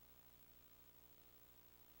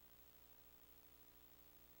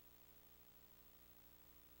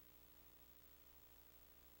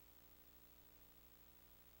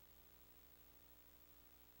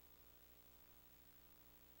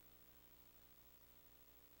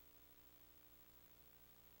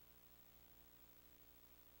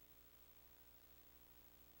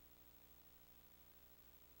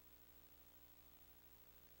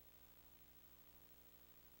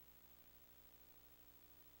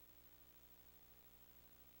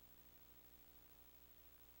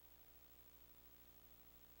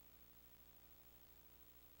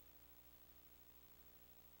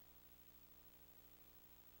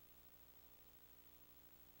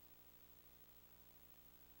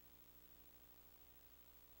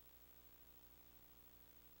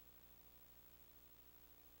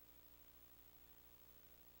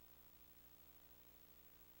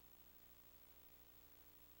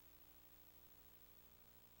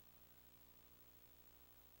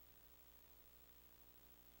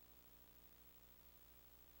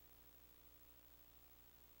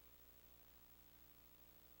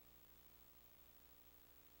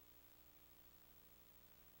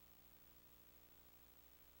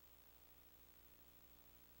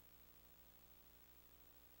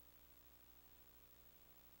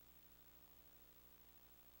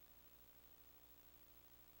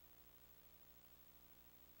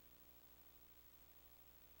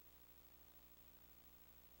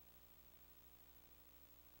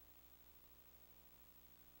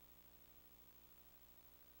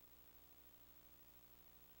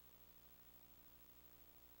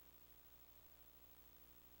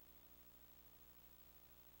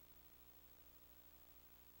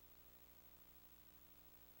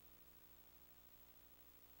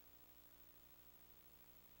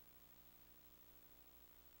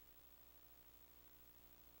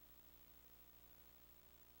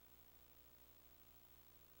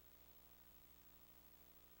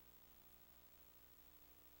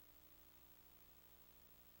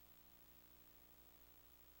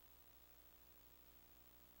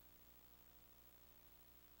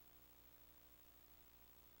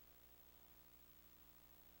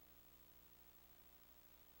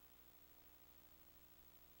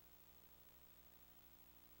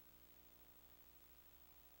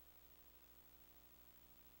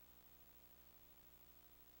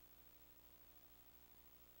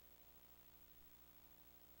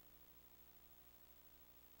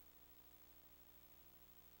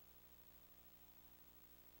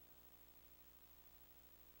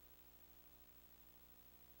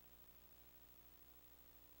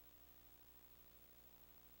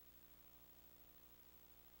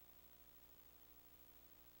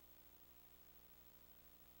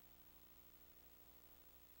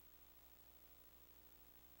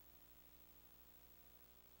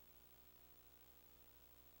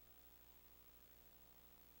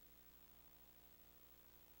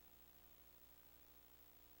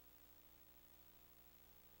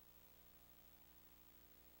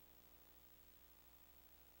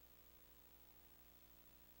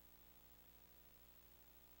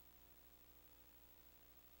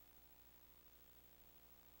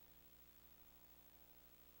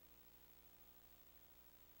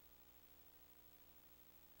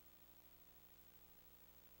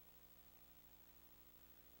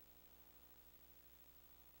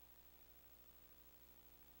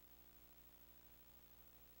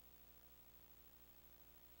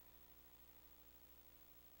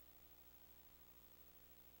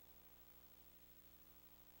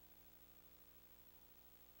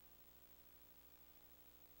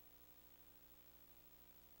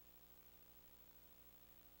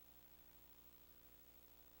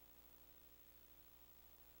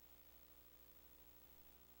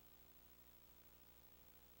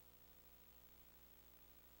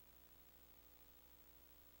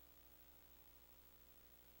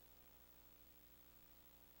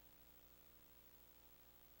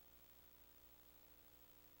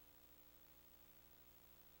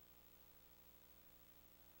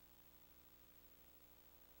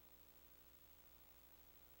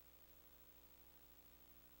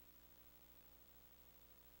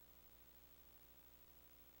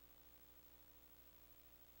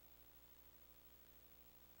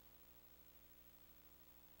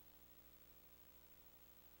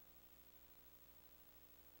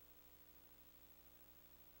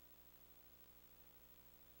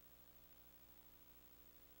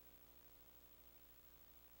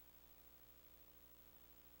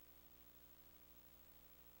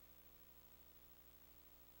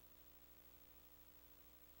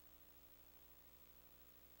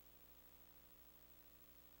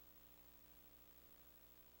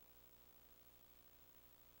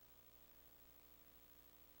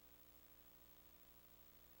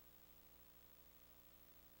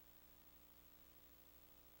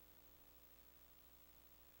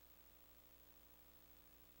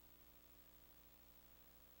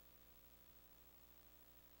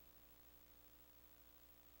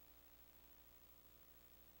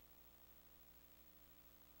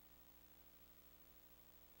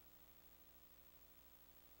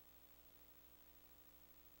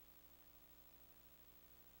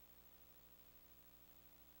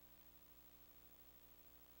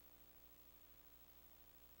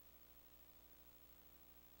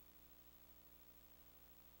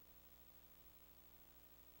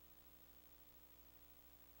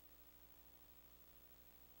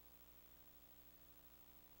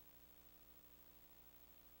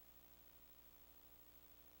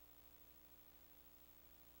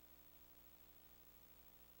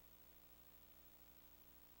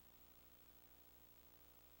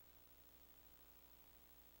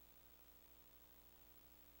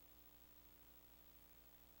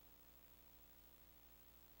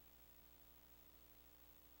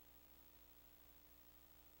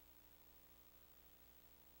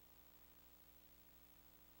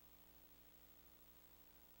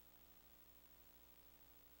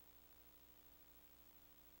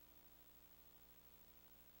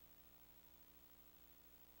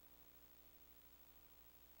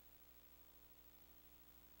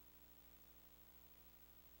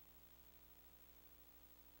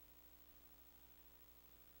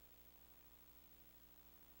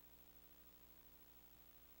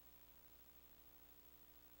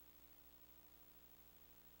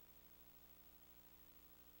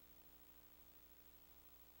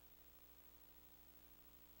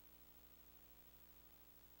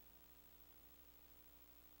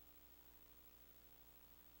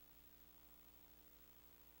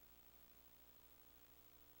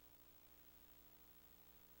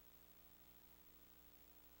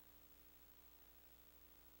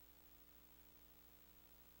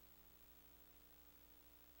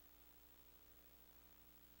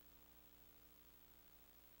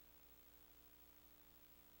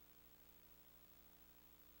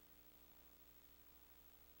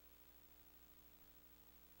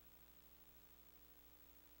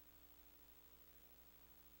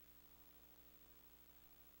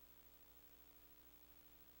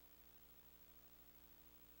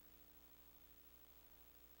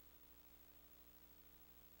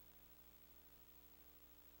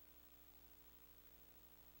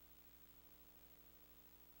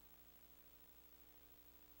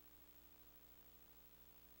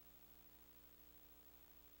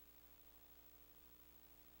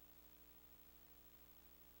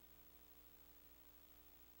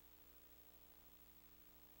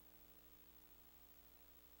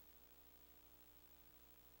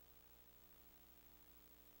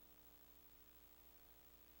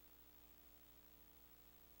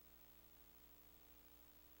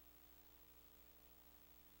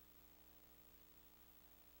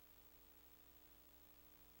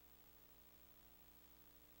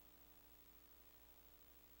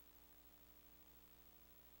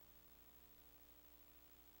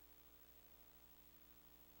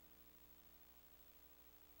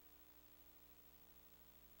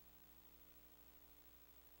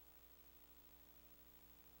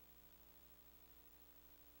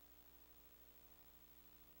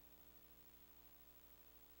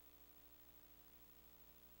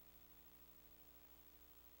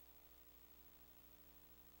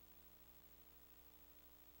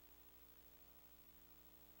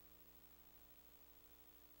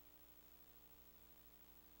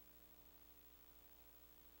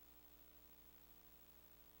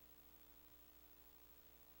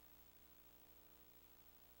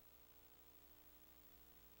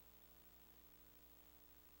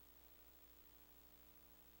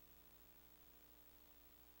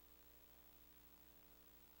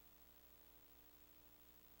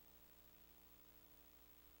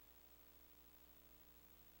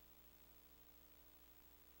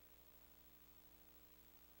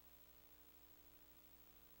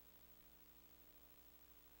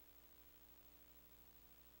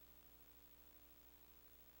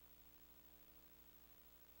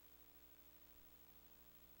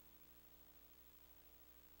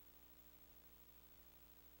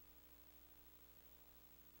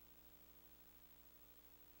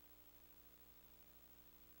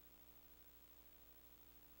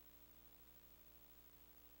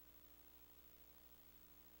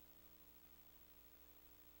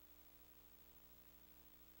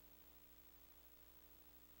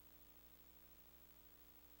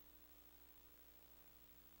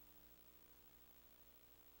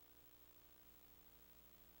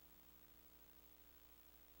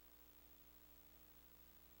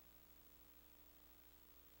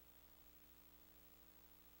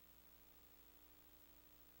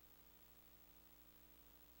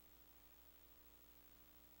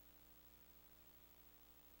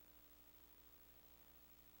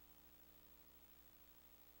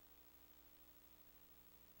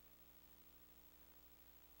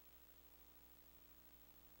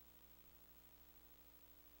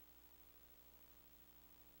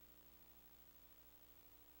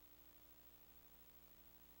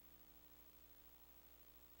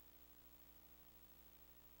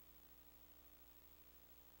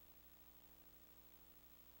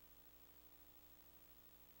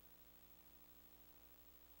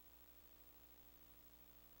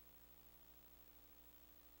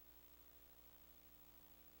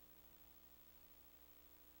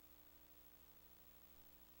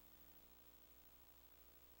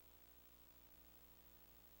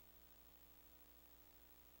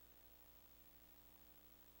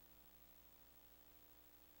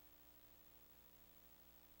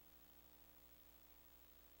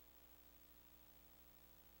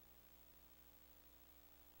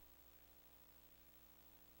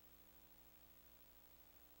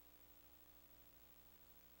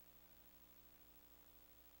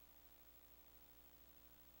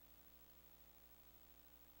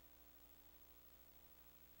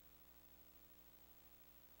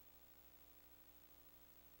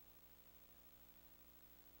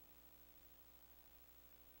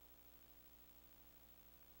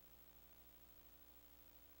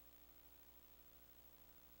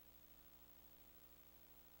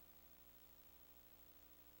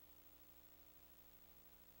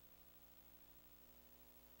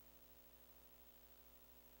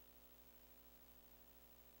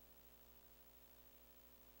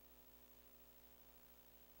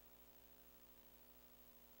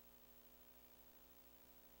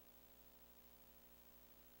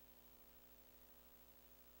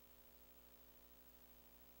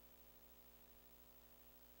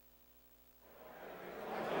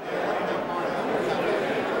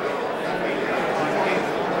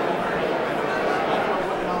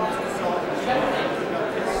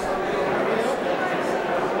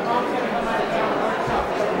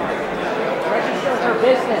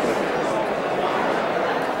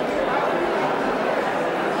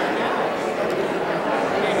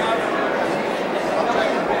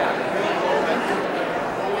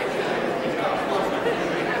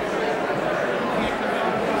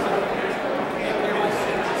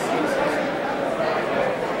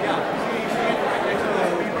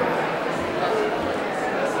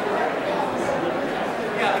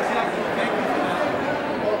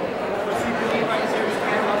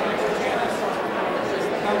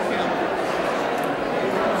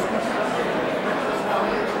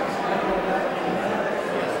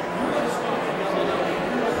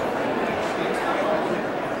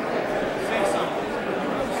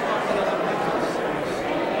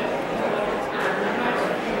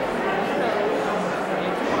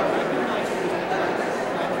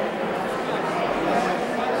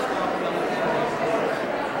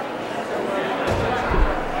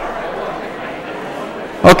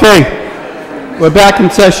 Okay, we're back in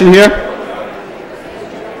session here.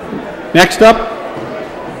 Next up.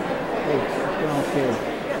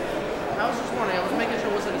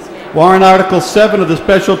 Warrant Article 7 of the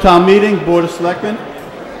Special Town Meeting, Board of Selectmen.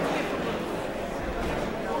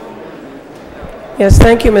 Yes,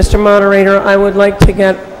 thank you, Mr. Moderator. I would like to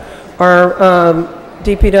get our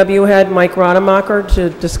DPW head, Mike Rademacher,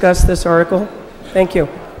 to discuss this article. Thank you.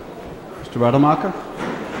 Mr. Rademacher.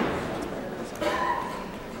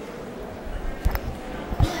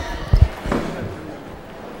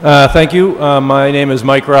 Thank you. My name is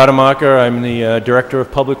Mike Rademacher. I'm the Director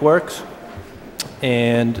of Public Works.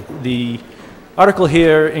 And the article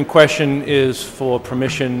here in question is for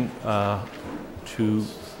permission for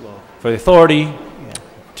the authority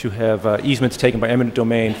to have easements taken by eminent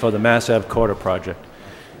domain for the Mass Ave Corridor project.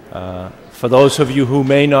 For those of you who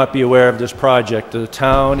may not be aware of this project, the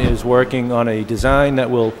town is working on a design that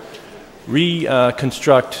will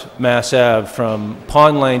reconstruct Mass Ave from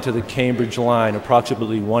Pond Lane to the Cambridge line,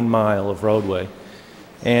 approximately 1 mile of roadway.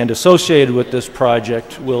 And associated with this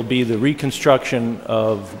project will be the reconstruction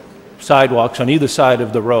of sidewalks on either side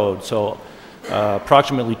of the road, so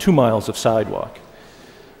approximately 2 miles of sidewalk.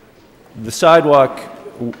 The sidewalk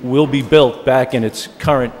will be built back in its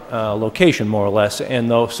current location, more or less, and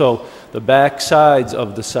so the back sides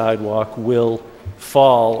of the sidewalk will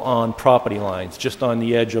fall on property lines, just on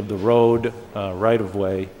the edge of the road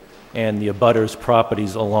right-of-way and the abutters'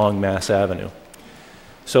 properties along Mass Avenue.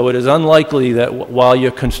 So it is unlikely that while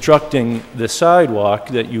you're constructing the sidewalk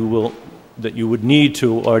that you would need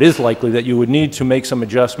to, or it is likely that you would need to make some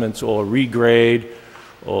adjustments or regrade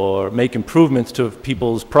or make improvements to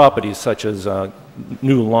people's properties, such as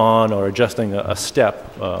new lawn or adjusting a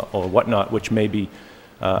step or whatnot, which may be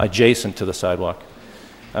adjacent to the sidewalk.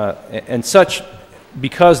 And such,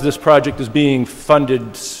 because this project is being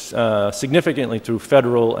funded significantly through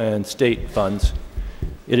federal and state funds,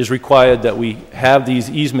 it is required that we have these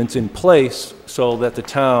easements in place so that the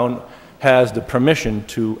town has the permission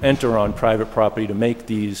to enter on private property to make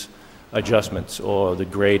these adjustments, or the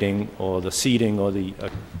grading, or the seating, or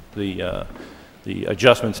the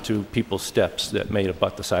adjustments to people's steps that may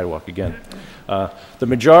abut the sidewalk again. The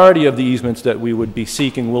majority of the easements that we would be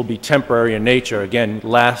seeking will be temporary in nature, again,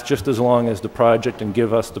 last just as long as the project and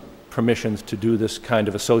give us the permissions to do this kind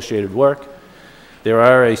of associated work. There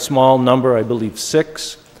are a small number, I believe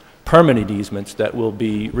 6, permanent easements that will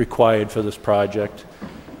be required for this project.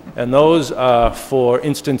 And those are for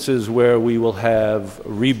instances where we will have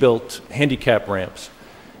rebuilt handicap ramps.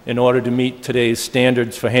 In order to meet today's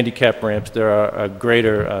standards for handicap ramps, there are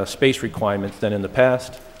greater space requirements than in the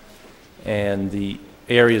past. And the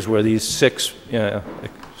areas where these 6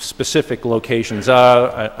 specific locations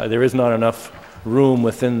are, there is not enough room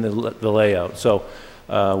within the layout. So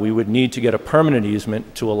we would need to get a permanent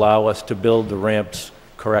easement to allow us to build the ramps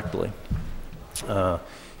correctly.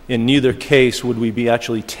 In neither case would we be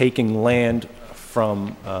actually taking land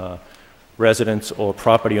from residents or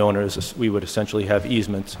property owners. We would essentially have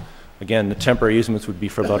easements. Again, the temporary easements would be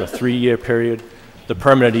for about a 3-year period. The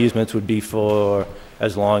permanent easements would be for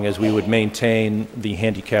as long as we would maintain the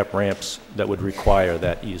handicap ramps that would require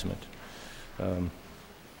that easement. I'm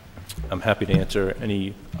happy to answer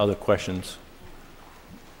any other questions.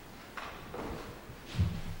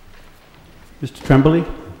 Mr. Tremblay?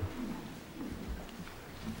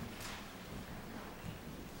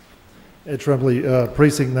 Ed Tremblay,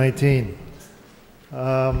 Precinct 19.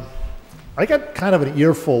 I got kind of an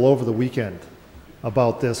earful over the weekend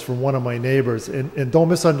about this from one of my neighbors, and don't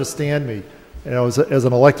misunderstand me. You know, as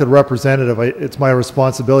an elected representative, it's my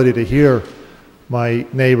responsibility to hear my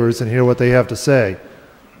neighbors and hear what they have to say.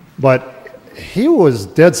 But he was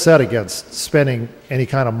dead set against spending any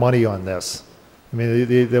kind of money on this. I mean,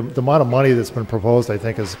 the amount of money that's been proposed, I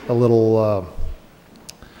think, is a little,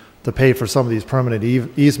 to pay for some of these permanent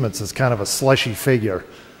easements is kind of a slushy figure.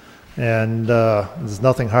 And there's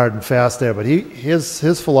nothing hard and fast there. But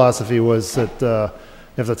his philosophy was that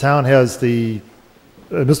if the town has the,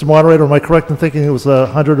 Mr. Moderator, am I correct in thinking it was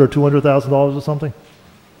 $100,000 or $200,000 or something?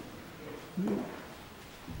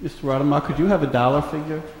 Mr. Rademacher, could you have a dollar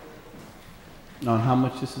figure on how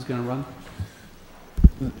much this is going to run?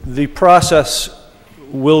 The process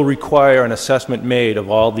will require an assessment made of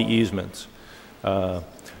all the easements.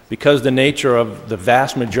 Because the nature of the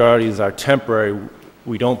vast majorities are temporary,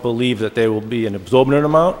 we don't believe that there will be an absorbent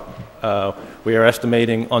amount. We are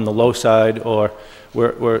estimating on the low side, or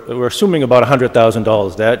we're assuming about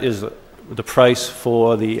 $100,000. That is the price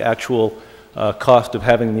for the actual cost of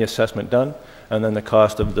having the assessment done, and then the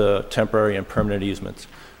cost of the temporary and permanent easements.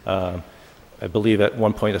 I believe at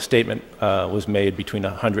one point a statement was made between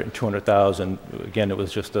 100 and 200,000. Again, it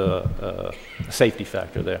was just a safety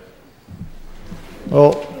factor there.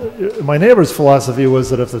 Well, my neighbor's philosophy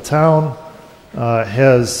was that if the town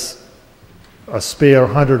has a spare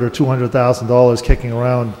 $100,000 or $200,000 kicking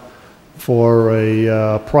around for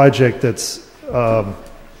a project that's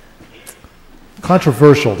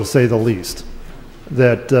controversial, to say the least,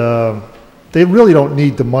 that they really don't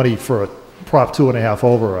need the money for a Prop 2.5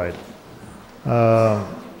 override.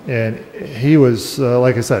 And he was,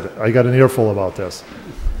 like I said, I got an earful about this.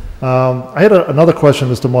 I had another question,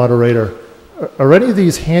 Mr. Moderator. Are any of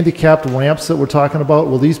these handicapped ramps that we're talking about,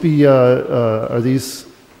 will these be, are these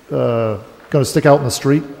going to stick out in the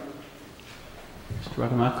street? Mr.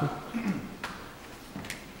 Rademacher?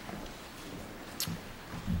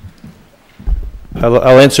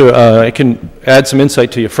 I'll answer. I can add some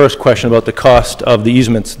insight to your first question about the cost of the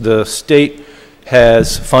easements. The state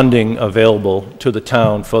has funding available to the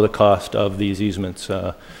town for the cost of these easements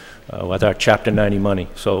with our Chapter 90 money.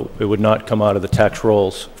 So it would not come out of the tax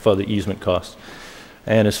rolls for the easement costs.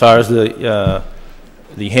 And as far as the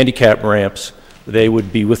handicap ramps, they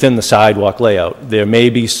would be within the sidewalk layout. There may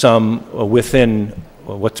be some within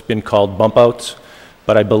what's been called bump outs,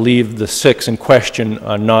 but I believe the 6 in question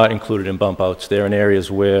are not included in bump outs. They're in areas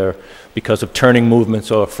where, because of turning movements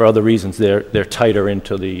or for other reasons, they're tighter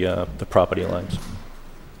into the property lines.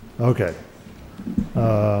 Okay.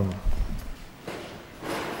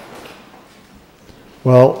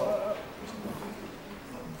 Well,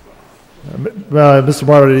 Mr.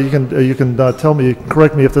 Moderator, you can tell me,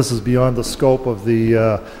 correct me if this is beyond the scope of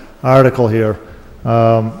the article here.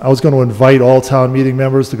 I was going to invite all town meeting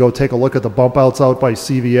members to go take a look at the bump outs out by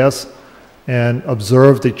CVS and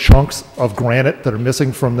observe the chunks of granite that are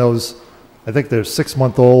missing from those, I think they're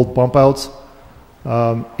 6-month-old bump outs.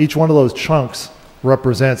 Each one of those chunks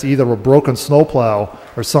represents either a broken snowplow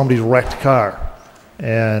or somebody's wrecked car.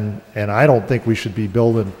 And I don't think we should be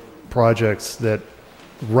building projects that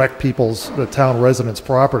wreck the town residents'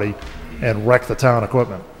 property and wreck the town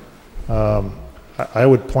equipment. I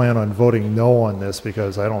would plan on voting no on this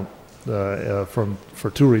because I don't, for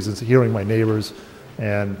 2 reasons: hearing my neighbors,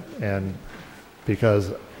 and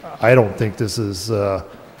because I don't think this is a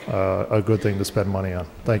good thing to spend money on.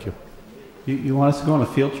 Thank you. You want us to go on a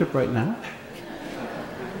field trip right now?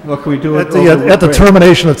 What can we do at the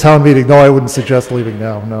termination of town meeting? No, I wouldn't suggest leaving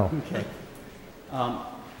now. No. Okay.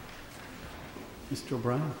 Mr.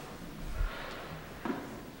 O'Brien.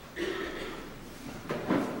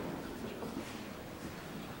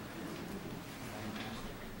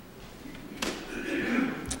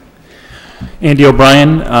 Andy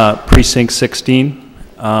O'Brien, Precinct 16.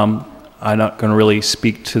 I'm not going to really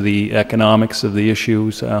speak to the economics of the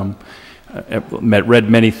issues. Read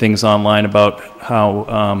many things online about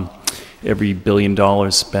how every $1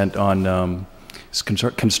 billion spent on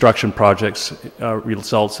construction projects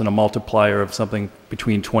results in a multiplier of something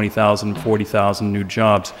between 20,000 and 40,000 new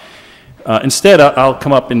jobs. Instead, I'll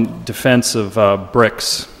come up in defense of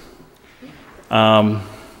bricks.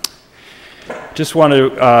 Just want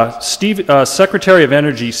to, Secretary of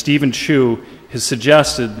Energy Stephen Chu has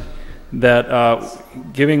suggested that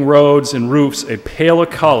giving roads and roofs a paler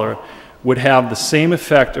color would have the same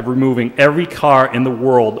effect of removing every car in the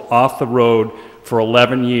world off the road for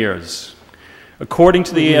 11 years. According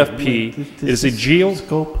to the AFP, it is a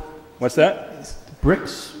scope. What's that?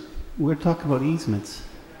 Bricks. We're talking about easements.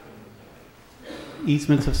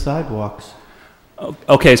 Easements of sidewalks.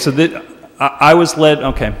 Okay, so I was led.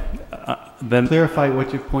 Okay, then clarify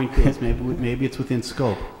what your point is. Maybe it's within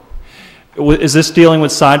scope. Is this dealing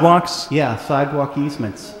with sidewalks? Yeah, sidewalk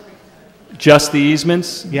easements. Just the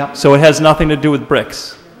easements? Yep. So it has nothing to do with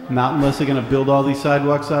bricks? Not unless they're going to build all these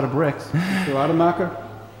sidewalks out of bricks. Mr. Rademacher?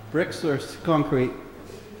 Bricks or concrete?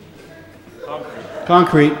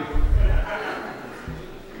 Concrete.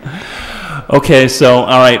 Okay, so,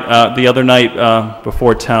 all right, the other night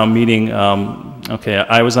before town meeting, okay,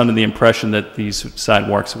 I was under the impression that these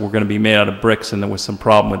sidewalks were going to be made out of bricks, and there was some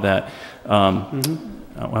problem with that.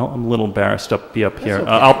 Well, I'm a little embarrassed to be up here. Okay.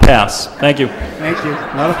 I'll pass. Thank you. Thank you.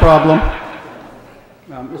 Not a problem.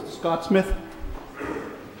 Mr. Scott Smith?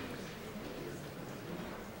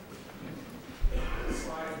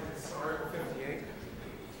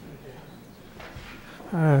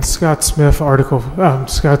 Scott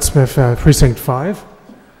Smith, Precinct 5.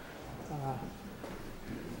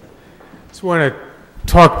 Just want to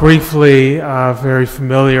talk briefly, very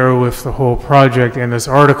familiar with the whole project and this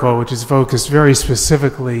article, which is focused very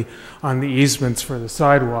specifically on the easements for the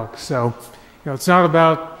sidewalks. So, it's not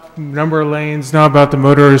about number of lanes, not about the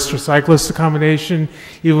motorist or cyclist accommodation.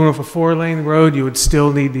 Even with a 4-lane road, you would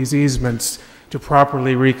still need these easements to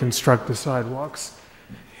properly reconstruct the sidewalks.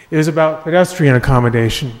 It is about pedestrian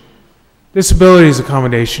accommodation, disabilities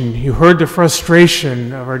accommodation. You heard the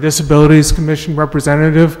frustration of our Disabilities Commission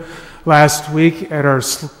representative last week at our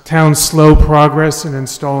town's slow progress in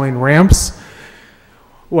installing ramps.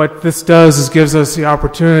 What this does is gives us the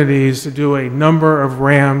opportunities to do a number of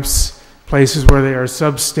ramps, places where they are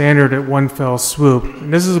substandard at one fell swoop.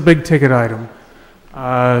 And this is a big ticket item.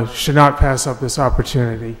 Should not pass up this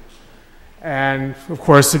opportunity. And of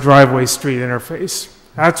course the driveway street interface.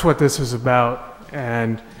 That's what this is about.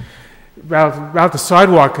 And about the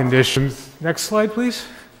sidewalk conditions. Next slide, please.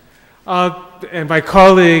 And my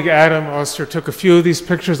colleague Adam Oster took a few of these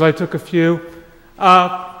pictures. I took a few.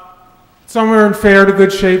 Some are in fair to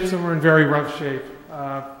good shape, some are in very rough shape.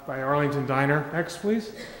 By Arlington Diner. Next,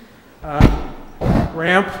 please.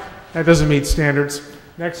 Ramp, that doesn't meet standards.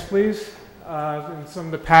 Next, please. And some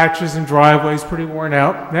of the patches and driveways pretty worn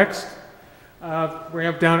out. Next.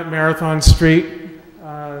 Ramp down at Marathon Street.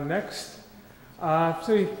 Next.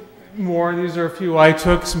 So more, these are a few I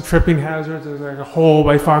took. Some tripping hazards. There's like a hole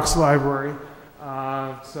by Fox Library.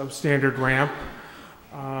 Substandard ramp.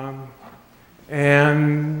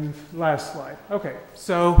 And last slide. Okay,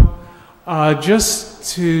 so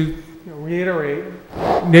just to reiterate,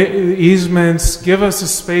 easements give us the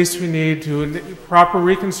space we need to proper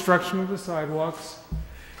reconstruction of the sidewalks,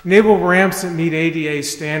 enable ramps that meet ADA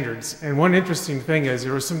standards. And one interesting thing is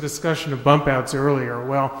there was some discussion of bump outs earlier.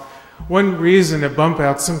 Well, one reason that bump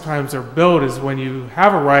outs sometimes are built is when you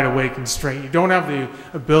have a right-of-way constraint. You don't have the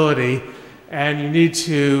ability, and you need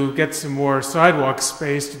to get some more sidewalk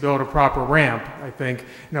space to build a proper ramp, I think.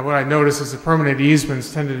 Now, what I noticed is the permanent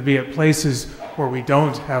easements tended to be at places where we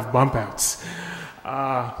don't have bump outs.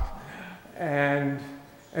 And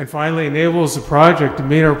finally, enables the project to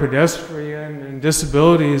meet our pedestrian and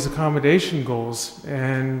disabilities accommodation goals,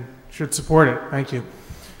 and should support it. Thank you.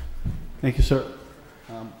 Thank you, sir.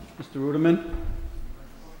 Mr. Ruderman?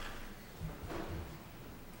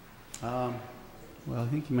 Well, I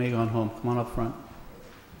think you may have gone home. Come on up front.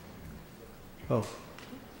 Oh.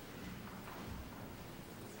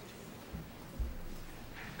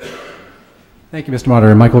 Thank you, Mr.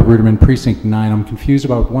 Moderator. Michael Ruderman, Precinct 9. I'm confused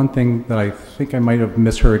about one thing that I think I might have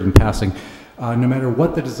misheard in passing. No matter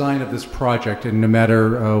what the design of this project and no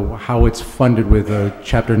matter how it's funded with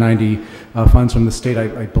Chapter 90 funds from the state,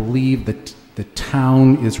 I believe that the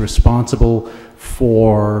town is responsible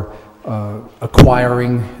for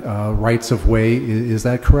acquiring rights of way. Is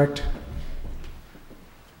that correct?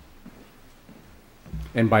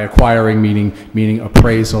 And by acquiring, meaning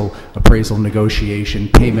appraisal, negotiation,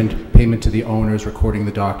 payment to the owners, recording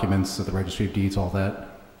the documents of the Registry of Deeds, all that?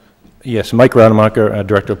 Yes, Mike Rademacher,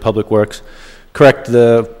 Director of Public Works. Correct,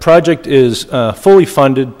 the project is fully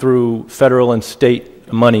funded through federal and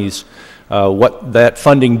state monies. What that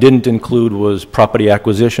funding didn't include was property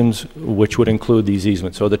acquisitions, which would include these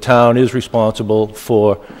easements. So the town is responsible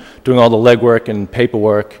for doing all the legwork and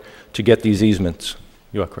paperwork to get these easements.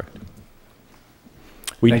 You are correct.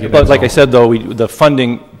 But like I said, though, the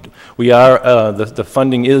funding, the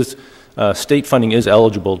funding is, state funding is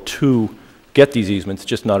eligible to get these easements,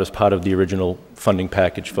 just not as part of the original funding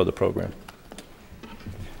package for the program.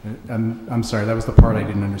 I'm sorry, that was the part I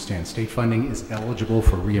didn't understand. State funding is eligible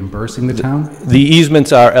for reimbursing the town? The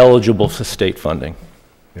easements are eligible for state funding.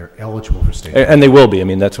 They're eligible for state funding. And they will be. I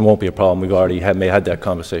mean, that won't be a problem. We've already had that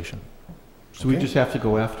conversation. So we just have to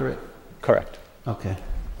go after it? Correct. Okay.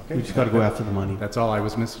 We just got to go after the money. That's all. I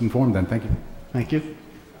was misinformed then. Thank you. Thank you.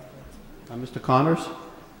 Mr. Connors?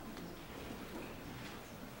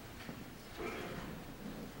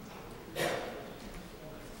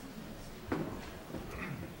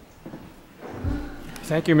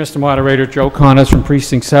 Thank you, Mr. Moderator. Joe Connors from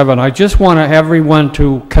Precinct 7. I just want everyone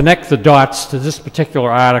to connect the dots to this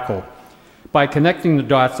particular article. By connecting the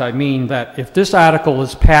dots, I mean that if this article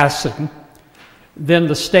is passing, then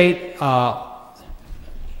the state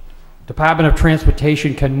Department of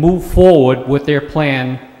Transportation can move forward with their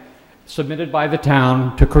plan submitted by the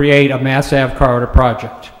town to create a Mass Ave corridor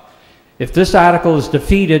project. If this article is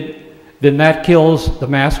defeated, then that kills the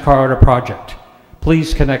Mass Corridor project.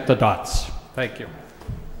 Please connect the dots. Thank you.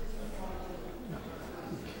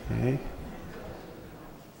 Okay.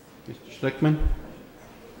 Mr. Schlickman?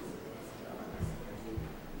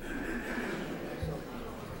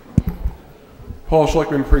 Paul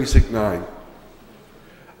Schlickman, Precinct 9.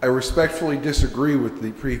 I respectfully disagree with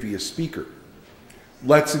the previous speaker.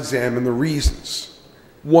 Let's examine the reasons.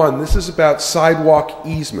 One, this is about sidewalk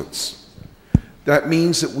easements. That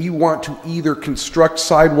means that we want to either construct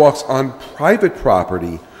sidewalks on private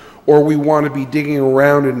property or we want to be digging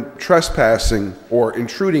around and trespassing or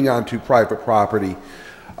intruding onto private property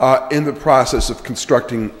in the process of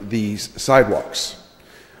constructing these sidewalks.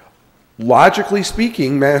 Logically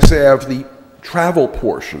speaking, Mass Ave, the travel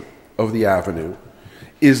portion of the avenue,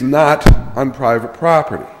 is not on private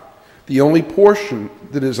property. The only portion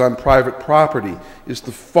that is on private property is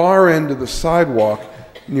the far end of the sidewalk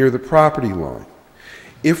near the property line.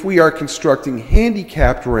 If we are constructing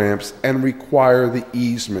handicapped ramps and require the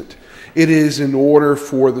easement, it is in order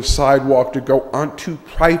for the sidewalk to go onto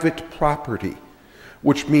private property,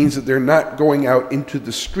 which means that they're not going out into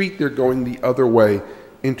the street, they're going the other way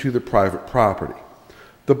into the private property.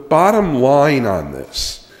 The bottom line on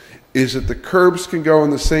this is that the curbs can go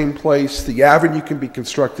in the same place, the avenue can be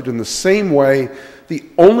constructed in the same way. The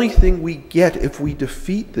only thing we get if we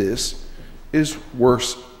defeat this is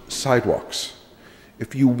worse sidewalks.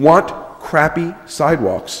 If you want crappy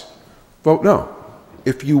sidewalks, vote no.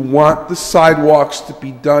 If you want the sidewalks to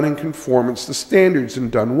be done in conformance to standards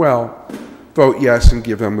and done well, vote yes and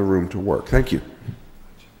give them the room to work. Thank you.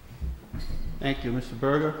 Thank you. Mr.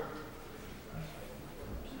 Berger?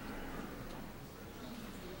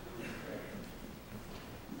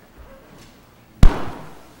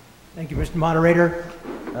 Thank you, Mr. Moderator.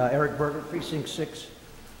 Eric Berger, Precinct 6.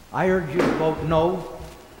 I urge you to vote no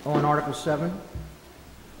on Article 7.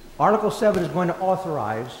 Article 7 is going to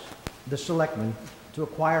authorize the selectmen to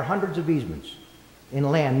acquire hundreds of easements in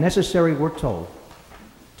land necessary, we're told,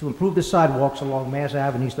 to improve the sidewalks along Mass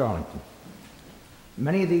Ave in East Arlington.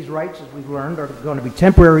 Many of these rights, as we've learned, are going to be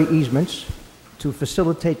temporary easements to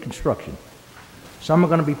facilitate construction. Some are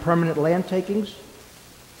going to be permanent land takings,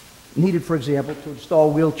 needed, for example, to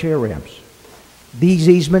install wheelchair ramps. These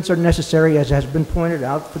easements are necessary, as has been pointed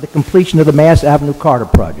out, for the completion of the Mass Avenue Carter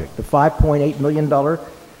project, the $5.8 million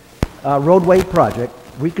roadway project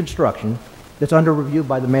reconstruction that's under review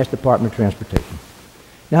by the Mass Department of Transportation.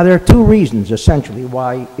 Now, there are two reasons, essentially,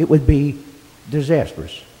 why it would be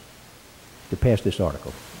disastrous to pass this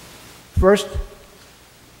article. First,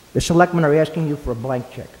 the selectmen are asking you for a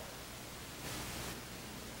blank check.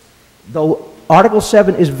 Though Article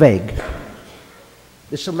 7 is vague,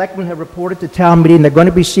 the selectmen have reported to town meeting they're going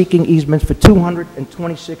to be seeking easements for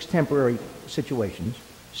 226 temporary situations,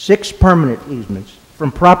 6 permanent easements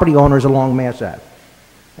from property owners along Mass Ave.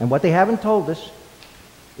 And what they haven't told us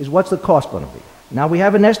is what's the cost going to be. Now, we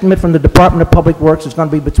have an estimate from the Department of Public Works it's going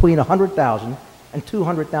to be between $100,000 and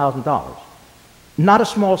 $200,000. Not a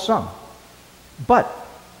small sum, but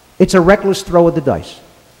it's a reckless throw of the dice.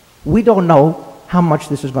 We don't know how much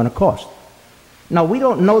this is going to cost. Now, we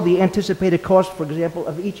don't know the anticipated cost, for example,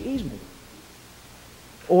 of each easement,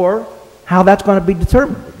 or how that's going to be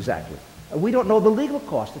determined exactly. We don't know the legal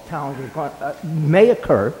cost the town may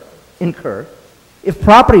incur if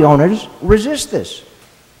property owners resist this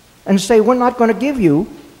and say, we're not going to give you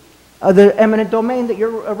the eminent domain that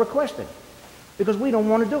you're requesting because we don't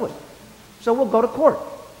want to do it. So we'll go to court.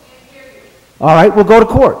 All right, we'll go to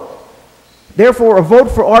court. Therefore, a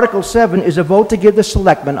vote for Article 7 is a vote to give the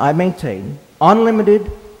selectmen, I maintain,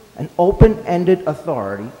 unlimited and open-ended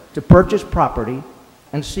authority to purchase property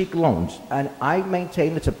and seek loans. And I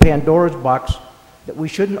maintain it's a Pandora's box that we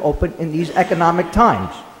shouldn't open in these economic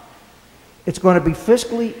times. It's going to be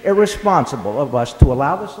fiscally irresponsible of us to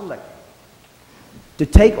allow the selectmen to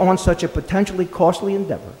take on such a potentially costly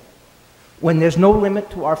endeavor when there's no limit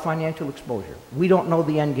to our financial exposure. We don't know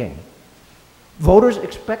the end game. Voters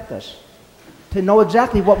expect us to know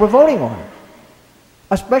exactly what we're voting on,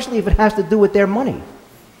 especially if it has to do with their money.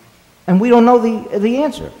 And we don't know the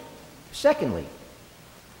answer. Secondly,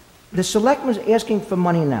 the selectmen's asking for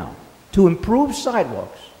money now to improve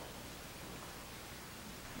sidewalks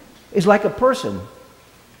is like a person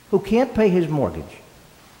who can't pay his mortgage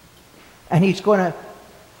and he's going to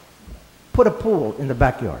put a pool in the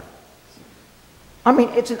backyard. I mean,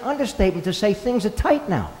 it's an understatement to say things are tight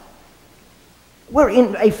now. We're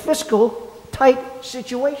in a fiscal tight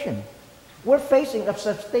situation. We're facing a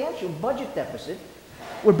substantial budget deficit.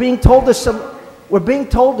 We're being told the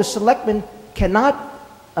selectmen cannot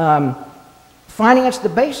finance the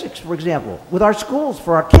basics, for example, with our schools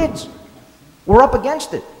for our kids. We're up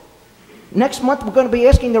against it. Next month, we're going to be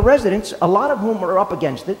asking the residents, a lot of whom are up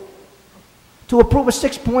against it, to approve a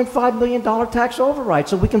 $6.5 million tax override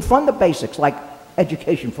so we can fund the basics like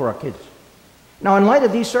education for our kids. Now, in light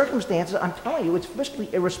of these circumstances, I'm telling you, it's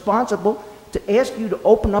fiscally irresponsible to ask you to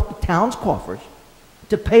open up the town's coffers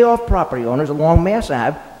to pay off property owners along Mass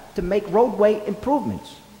Ave to make roadway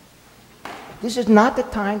improvements. This is not the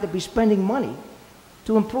time to be spending money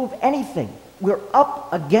to improve anything. We're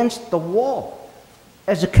up against the wall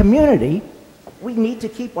as a community We need to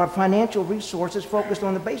keep our financial resources focused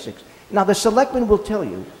on the basics. Now, the selectmen will tell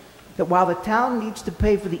you that while the town needs to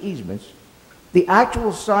pay for the easements, the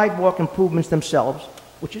actual sidewalk improvements themselves,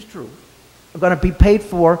 which is true, are going to be paid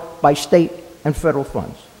for by state and federal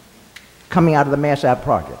funds coming out of the Mass Ave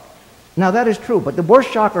project. Now, that is true, but the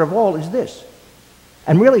worst shocker of all is this,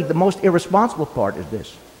 and really the most irresponsible part is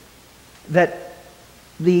this, that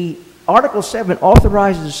the Article 7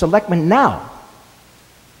 authorizes the selectmen now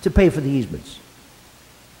to pay for the easements,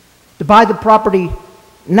 to buy the property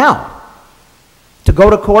now, to go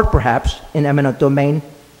to court perhaps in eminent domain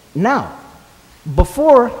now,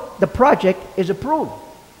 before the project is approved.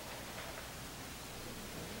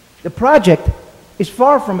 The project is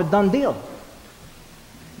far from a done deal.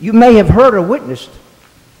 You may have heard or witnessed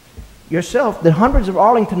yourself that hundreds of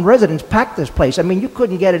Arlington residents packed this place. I mean, you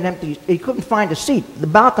couldn't get an empty, you couldn't find a seat. The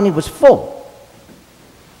balcony was full.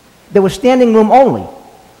 There was standing room only.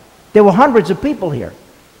 There were hundreds of people here,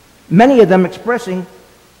 many of them expressing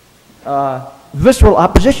visceral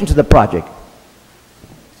opposition to the project.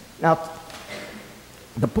 Now,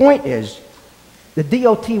 the point is, the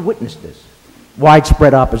DOT witnessed this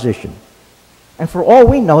widespread opposition. And for all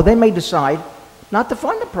we know, they may decide not to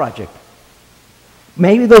fund the project.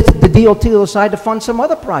 Maybe the DOT will decide to fund some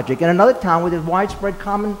other project in another town where there's widespread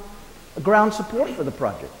common ground support for the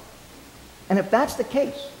project. And if that's the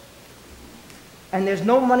case, and there's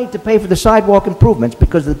no money to pay for the sidewalk improvements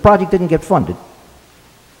because the project didn't get funded,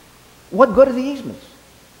 what good are the easements?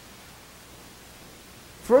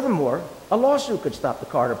 Furthermore, a lawsuit could stop the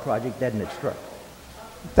Carter project dead in its tracks.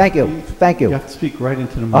 Thank you. Thank you. You have to speak right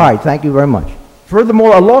into the mic. All right, thank you very much.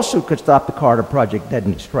 Furthermore, a lawsuit could stop the Carter project dead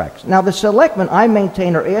in its tracks. Now, the selectmen, I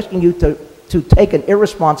maintain, are asking you to take an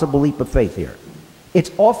irresponsible leap of faith here.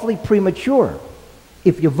 It's awfully premature.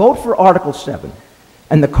 If you vote for Article 7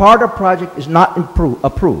 and the Carter project is not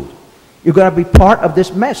approved, you're going to be part of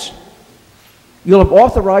this mess. You'll have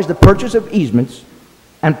authorized the purchase of easements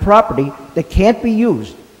and property that can't be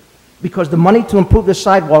used because the money to improve the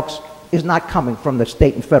sidewalks is not coming from the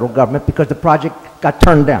state and federal government because the project got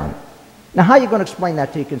turned down. Now, how are you going to explain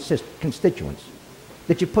that to your constituents?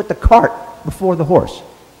 That you put the cart before the horse?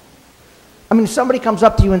 I mean, somebody comes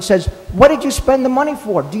up to you and says, what did you spend the money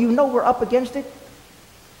for? Do you know we're up against it?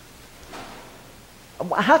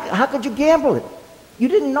 How could you gamble it? You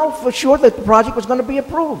didn't know for sure that the project was going to be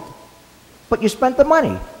approved, but you spent the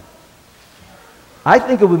money. I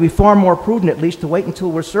think it would be far more prudent, at least, to wait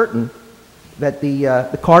until we're certain that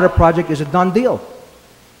the Carter project is a done deal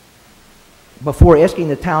before asking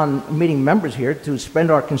the town meeting members here to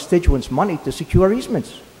spend our constituents' money to secure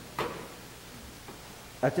easements.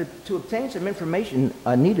 To obtain some information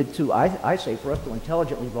needed to, I say, for us to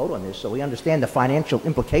intelligently vote on this so we understand the financial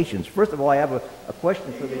implications. First of all, I have a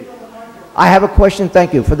question for the... I have a question,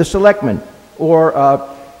 thank you, for the selectmen or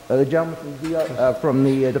the gentleman from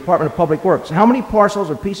the Department of Public Works. How many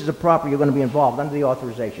parcels or pieces of property are going to be involved under the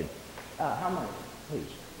authorization? How many, please?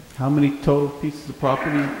 How many total pieces of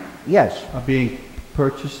property? Yes. Are being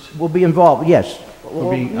purchased? Will be involved, yes.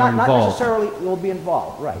 Well, not involved. necessarily will be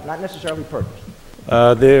involved, right. Not necessarily purchased.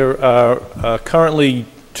 There are currently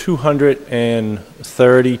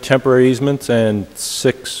 230 temporary easements and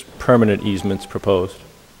 6 permanent easements proposed.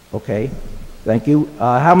 Okay, thank you.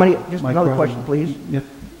 How many, just Mike another Rademacher. question, please. Yep.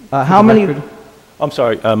 How many? I'm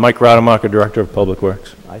sorry, Mike Rademacher, Director of Public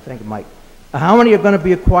Works. I thank you, Mike. How many are going to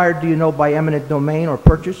be acquired, do you know, by eminent domain or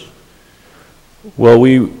purchase? Well,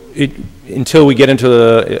 until we get into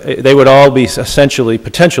the, they would all be essentially,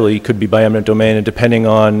 potentially, could be by eminent domain, and depending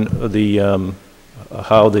on the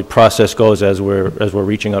how the process goes as we're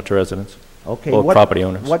reaching out to residents or property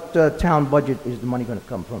owners. What town budget is the money going to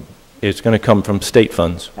come from? It's going to come from state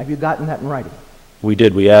funds. Have you gotten that in writing? We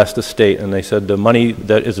did. We asked the state, and they said the money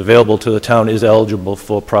that is available to the town is eligible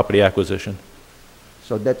for property acquisition.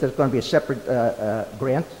 So that there's going to be a separate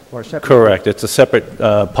grant or a separate? Correct. It's a separate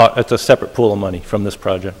it's a separate pool of money from this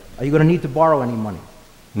project. Are you going to need to borrow any money?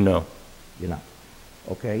 No. You're not.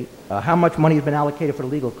 Okay. How much money has been allocated for the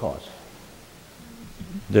legal costs?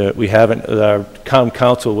 We haven't. Our town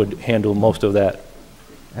council would handle most of that.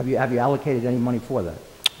 Have you allocated any money for that?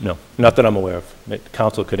 No, not that I'm aware of. The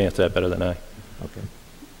council could answer that better than I. Okay.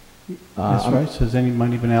 Ms. Rice, has any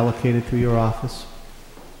money been allocated through your office?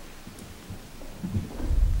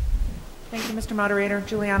 Thank you, Mr. Moderator.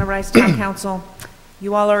 Juliana Rice, Town Council.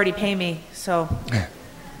 You all already pay me, so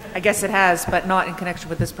I guess it has, but not in connection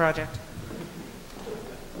with this project.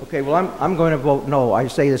 Okay, well, I'm going to vote no. I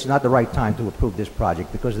say this is not the right time to approve this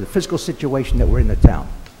project because of the fiscal situation that we're in the town.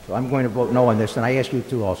 So I'm going to vote no on this, and I ask you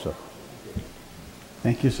to also.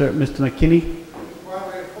 Thank you, sir. Mr. McKinney?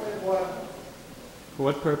 For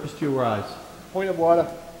what purpose do you rise? Point of order.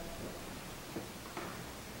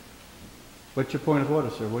 What's your point of order,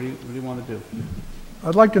 sir? What do you want to do?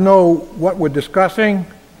 I'd like to know what we're discussing.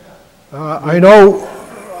 I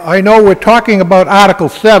know we're talking about Article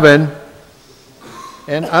 7,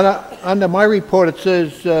 and under my report it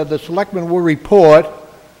says the selectmen will report.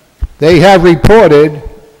 They have reported,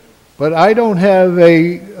 but I don't have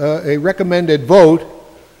a recommended vote,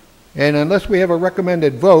 and unless we have a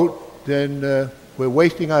recommended vote, then we're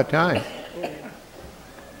wasting our time.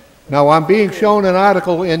 Now, I'm being shown an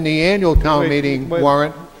article in the annual town meeting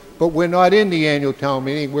warrant, but we're not in the annual town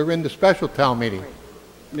meeting, we're in the special town meeting.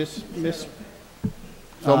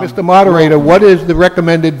 So, Mr. Moderator, what is the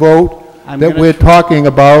recommended vote that we're talking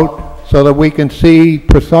about so that we can see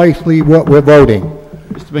precisely what we're voting?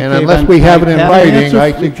 And unless we have it in writing,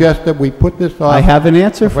 I suggest that we put this off. I have an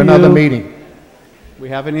answer for another meeting. We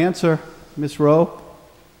have an answer. Ms. Rowe,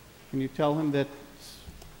 can you tell him that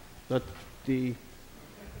the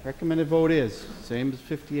recommended vote is same as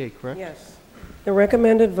 58, correct? Yes. The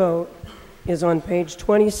recommended vote is on page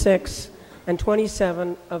 26 and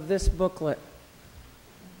 27 of this booklet.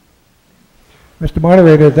 Mr.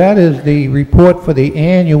 Moderator, that is the report for the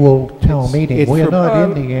annual town meeting. We're not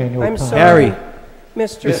in the annual I'm town. sorry, Harry,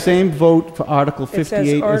 Mr. the same vote for Article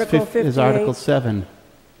 58 Article is Article 7.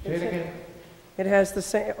 Say it again. It has the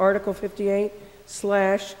same, Article 58 /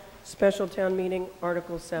 special town meeting,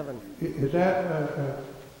 Article 7. Is that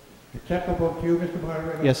acceptable to you, Mr.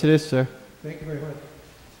 Moderator? Yes, it is, sir. Thank you very much.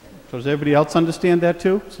 So does everybody else understand that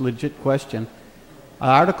too? It's a legit question.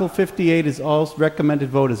 Article 58 is also recommended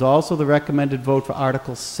vote is also the recommended vote for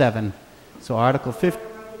Article 7. So Article 50.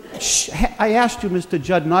 Shh, I asked you, Mr.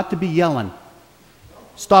 Judd, not to be yelling.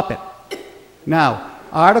 Stop it. Now,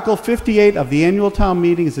 Article 58 of the annual town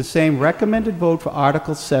meeting is the same recommended vote for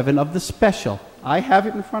Article 7 of the special. I have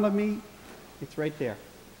it in front of me. It's right there.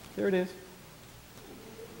 There it is.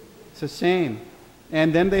 It's the same.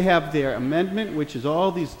 And then they have their amendment, which is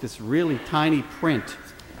all this really tiny print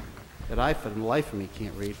that I, for the life of me,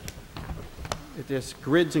 can't read. There's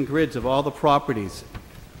grids and grids of all the properties.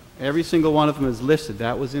 Every single one of them is listed.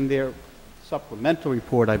 That was in their supplemental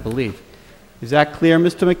report, I believe. Is that clear,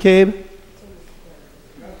 Mr. McCabe?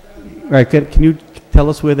 All right, can you tell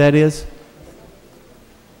us where that is?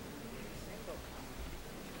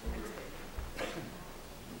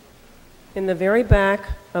 In the very back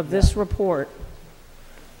of this report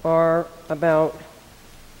are about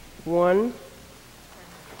 1,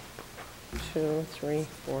 2, 3,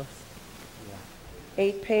 4,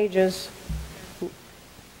 8 pages,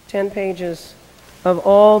 10 pages of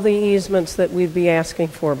all the easements that we'd be asking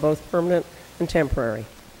for, both permanent and temporary.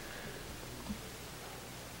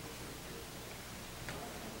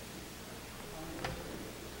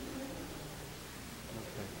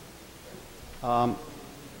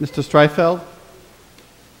 Mr. Streifeld?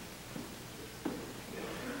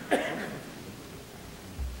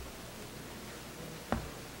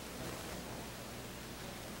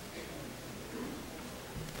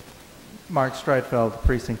 Mark Streitfeld,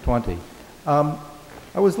 Precinct 20. I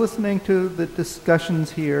was listening to the discussions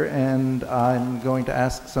here, and I'm going to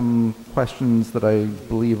ask some questions that I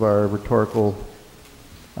believe are rhetorical,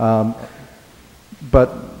 but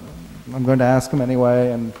I'm going to ask them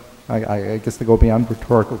anyway, and I guess they go beyond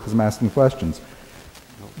rhetorical because I'm asking questions.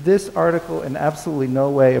 This article in absolutely no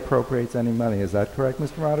way appropriates any money. Is that correct,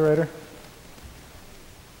 Mr. Moderator?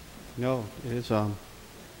 No, it is,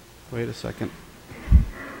 wait a second.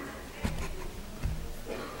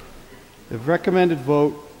 The recommended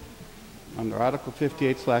vote under Article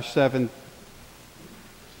 58/7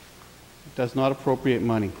 does not appropriate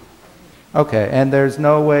money. Okay, and there's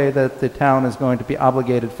no way that the town is going to be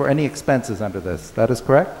obligated for any expenses under this. That is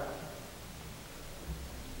correct?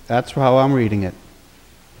 That's how I'm reading it.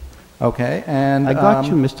 Okay, and I got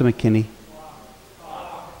you, Mr. McKinney.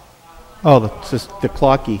 Oh, the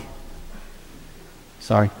clocky.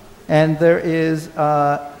 Sorry. And there is,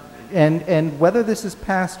 and whether this is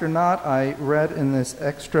passed or not, I read in this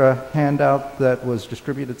extra handout that was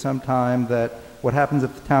distributed sometime that what happens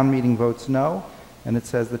if the town meeting votes no, and it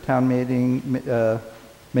says the town meeting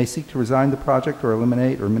may seek to resign the project or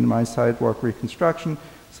eliminate or minimize sidewalk reconstruction.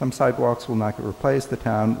 Some sidewalks will not get replaced. The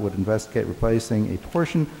town would investigate replacing a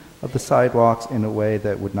portion of the sidewalks in a way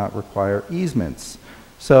that would not require easements.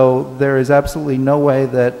 So there is absolutely no way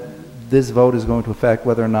that this vote is going to affect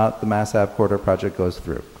whether or not the Mass Ave corridor project goes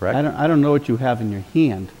through, correct? I don't know what you have in your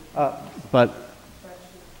hand, but,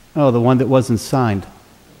 oh, the one that wasn't signed.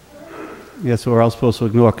 Yes, we're all supposed to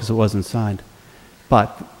ignore because it wasn't signed.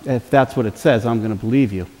 But if that's what it says, I'm going to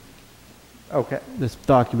believe you. Okay. This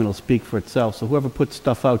document will speak for itself, so whoever puts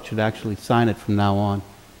stuff out should actually sign it from now on.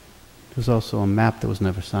 There's also a map that was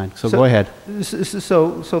never signed. So go ahead.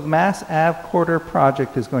 So the Mass Ave Corridor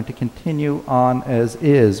project is going to continue on as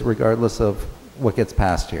is, regardless of what gets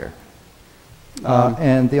passed here.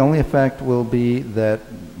 And the only effect will be that,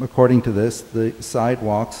 according to this, the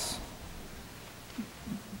sidewalks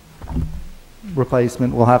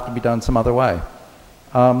replacement will have to be done some other way.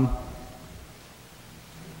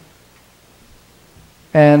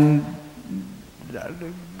 And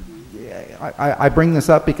I bring this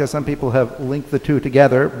up because some people have linked the two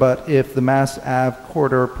together, but if the Mass Ave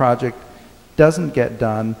Corridor project doesn't get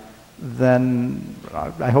done, then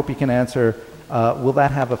I hope you can answer, will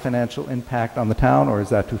that have a financial impact on the town, or is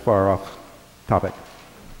that too far off topic?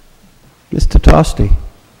 Mr. Tosti.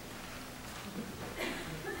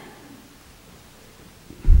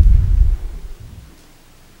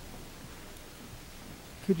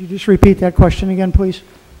 Could you just repeat that question again, please?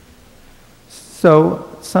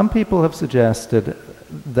 So some people have suggested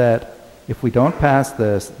that if we don't pass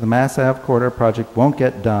this, the Mass Ave Corridor project won't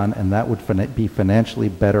get done, and that would be financially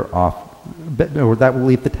better off, or that will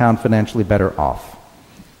leave the town financially better off.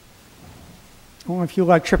 Well, if you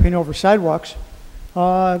like tripping over sidewalks,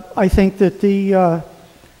 I think that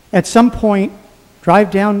at some point,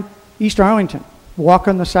 drive down East Arlington, walk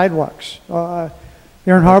on the sidewalks. They're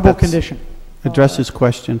in horrible condition. Address his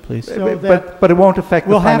question, please. So but it won't affect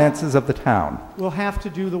the finances of the town. We'll have to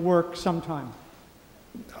do the work sometime.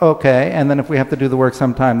 Okay, and then if we have to do the work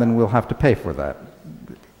sometime, then we'll have to pay for that.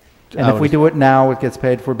 And if we do it now, it gets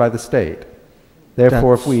paid for by the state.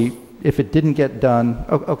 Therefore, if it didn't get done,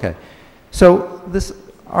 okay. So this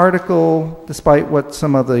article, despite what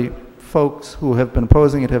some of the folks who have been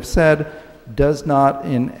opposing it have said, does not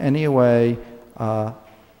in any way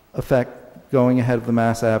affect going ahead of the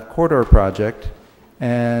Mass Ave Corridor project,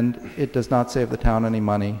 and it does not save the town any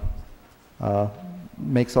money.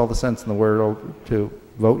 Makes all the sense in the world to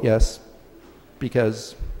vote yes,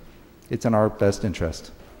 because it's in our best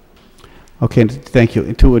interest. Okay, thank you.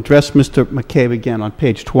 And to address Mr. McCabe again, on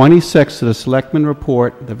page 26 of the Selectmen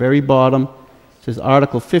Report, at the very bottom, it says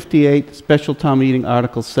Article 58, Special Town Meeting,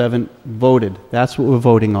 Article 7, voted. That's what we're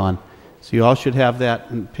voting on. So you all should have that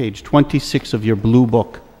on page 26 of your blue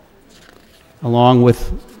book, along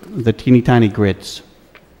with the teeny tiny grids.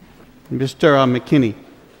 Mr. McKinney.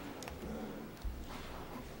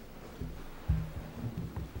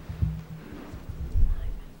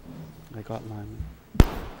 I got mine.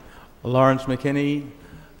 Lawrence McKinney,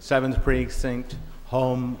 7th Precinct,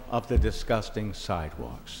 home of the disgusting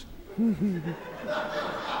sidewalks.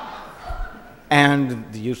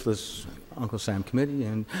 And the useless Uncle Sam committee.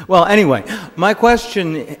 And well, anyway, my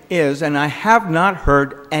question is, and I have not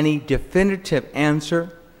heard any definitive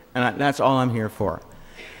answer, and that's all I'm here for.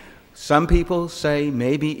 Some people say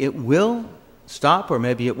maybe it will stop or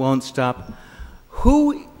maybe it won't stop.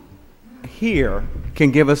 Who here can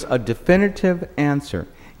give us a definitive answer?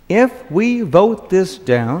 If we vote this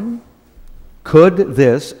down, could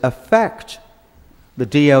this affect the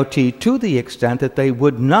DOT to the extent that they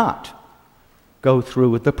would not go through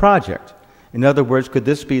with the project? In other words, could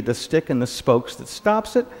this be the stick in the spokes that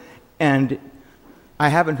stops it? And I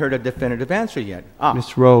haven't heard a definitive answer yet.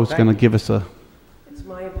 Ms. Rowe is going to give us a... It's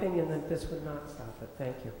my opinion that this would not stop it.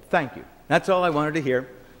 Thank you. Thank you. That's all I wanted to hear.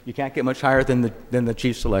 You can't get much higher than the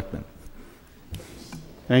Chief Selectman.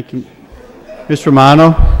 Thank you. Ms.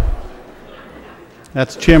 Romano?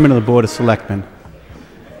 That's Chairman of the Board of Selectmen.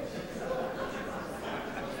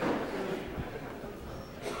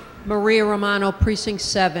 Maria Romano, Precinct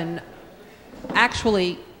 7.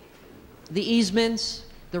 Actually, the easements,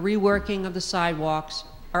 the reworking of the sidewalks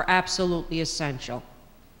are absolutely essential.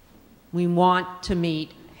 We want to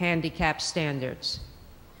meet handicap standards.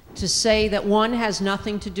 To say that one has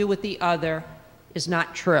nothing to do with the other is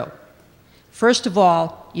not true. First of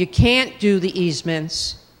all, you can't do the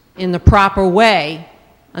easements in the proper way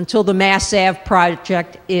until the Mass Ave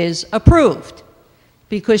project is approved,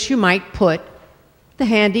 because you might put the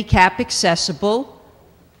handicap accessible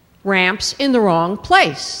ramps in the wrong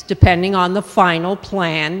place, depending on the final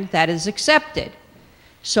plan that is accepted.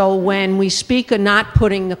 So when we speak of not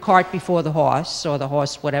putting the cart before the horse, or the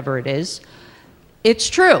horse, whatever it is, it's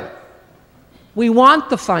true. We want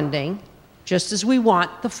the funding, just as we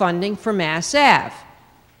want the funding for Mass Ave.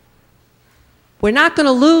 We're not going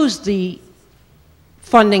to lose the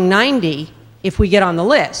funding 90 if we get on the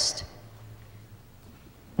list.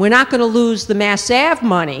 We're not going to lose the Mass Ave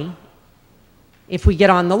money if we get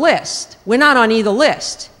on the list. We're not on either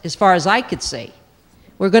list, as far as I could see.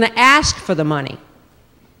 We're going to ask for the money.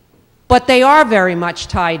 But they are very much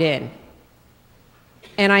tied in.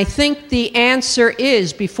 And I think the answer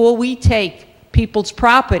is, before we take people's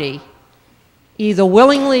property, either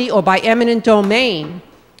willingly or by eminent domain,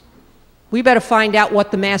 we better find out what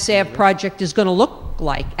the Mass Ave project is going to look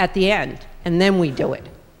like at the end, and then we do it.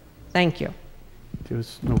 Thank you. There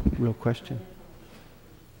was no real question.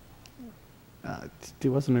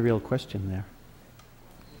 There wasn't a real question there.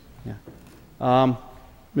 Yeah.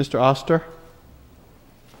 Mr. Oster?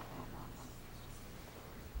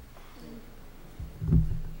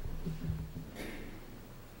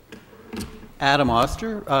 Adam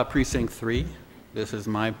Oster, Precinct 3. This is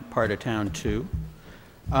my part of town, too.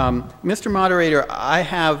 Mr. Moderator, I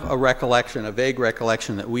have a recollection, a vague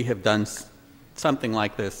recollection, that we have done something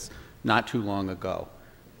like this not too long ago.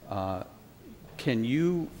 Can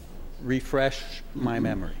you refresh my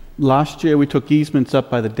memory? Last year, we took easements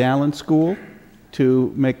up by the Dallin School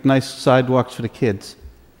to make nice sidewalks for the kids.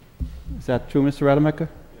 Is that true, Mr. Rademacher?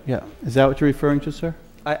 Yeah. Is that what you're referring to, sir?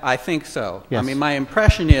 I think so. Yes. I mean, my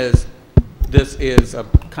impression is this is a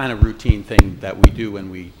kind of routine thing that we do when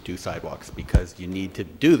we do sidewalks, because you need to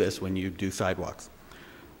do this when you do sidewalks.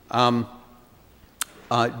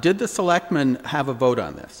 Did the selectmen have a vote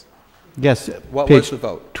on this? Yes. What was the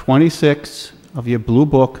vote? 26 of your blue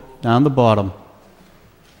book, down the bottom.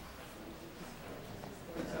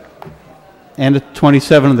 And at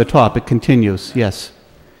 27 at the top, it continues, yes.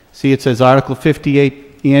 See, it says Article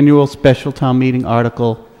 58, Annual Special Town Meeting,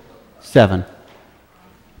 Article 7.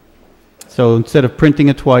 So instead of printing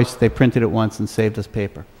it twice, they printed it once and saved us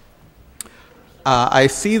paper. I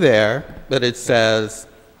see there that it says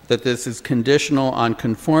that this is conditional on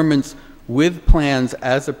conformance with plans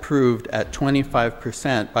as approved at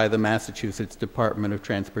 25% by the Massachusetts Department of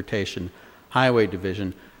Transportation Highway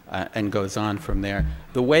Division, and goes on from there.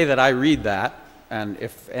 The way that I read that, and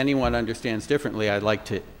if anyone understands differently, I'd like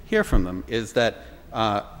to hear from them, is that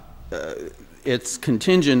it's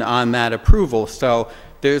contingent on that approval, so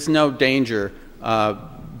there's no danger,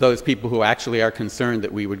 those people who actually are concerned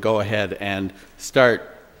that we would go ahead and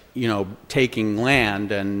start, taking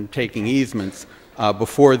land and taking easements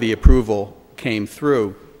before the approval came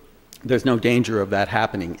through. There's no danger of that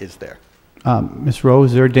happening, is there? Ms. Rowe,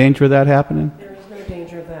 is there a danger of that happening? There is no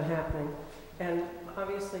danger of that happening. And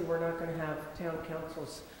obviously, we're not going to have town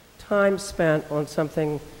council's time spent on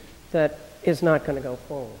something that is not going to go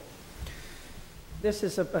forward. This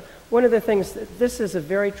is one of the things, this is a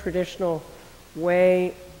very traditional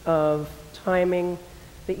way of timing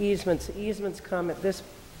the easements. The easements come at this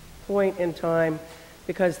point in time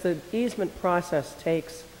because the easement process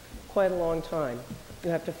takes quite a long time. You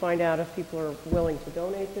have to find out if people are willing to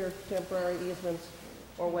donate their temporary easements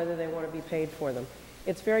or whether they want to be paid for them.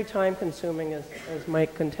 It's very time consuming, as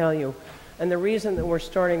Mike can tell you. And the reason that we're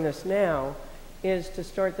starting this now is to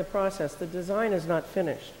start the process. The design is not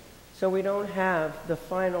finished. So we don't have the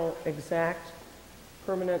final exact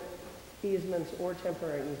permanent easements or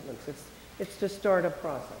temporary easements. It's to start a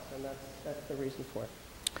process, and that's the reason for it.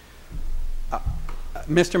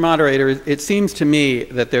 Mr. Moderator, it seems to me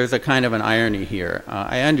that there's a kind of an irony here.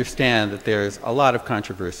 I understand that there's a lot of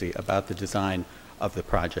controversy about the design of the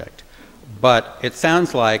project, but it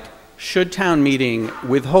sounds like should town meeting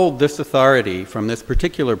withhold this authority from this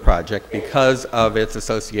particular project because of its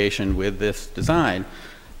association with this design,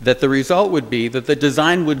 that the result would be that the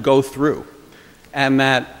design would go through and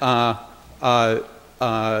that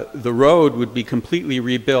the road would be completely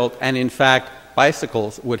rebuilt, and in fact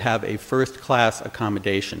bicycles would have a first-class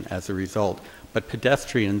accommodation as a result, but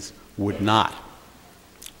pedestrians would not.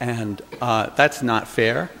 And that's not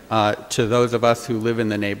fair to those of us who live in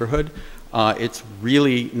the neighborhood. It's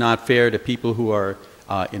really not fair to people who are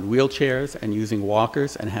in wheelchairs and using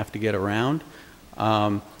walkers and have to get around.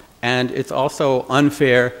 And it's also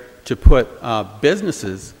unfair to put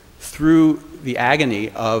businesses through the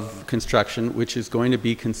agony of construction, which is going to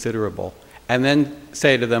be considerable, and then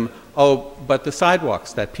say to them, oh, but the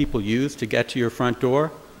sidewalks that people use to get to your front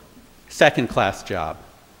door, second-class job.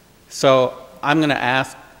 So I'm going to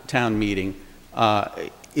ask town meeting,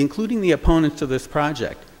 including the opponents of this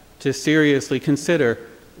project, to seriously consider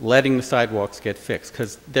letting the sidewalks get fixed,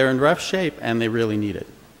 because they're in rough shape and they really need it.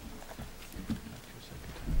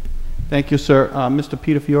 Thank you, sir. Mr.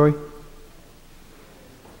 Peter Fiore?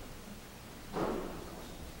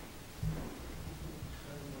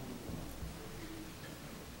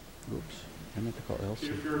 Oops. I meant to call Elsie.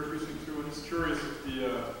 Peter Fiore, Precinct 2. I'm just curious if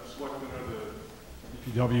the selectmen or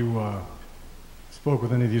the DPW spoke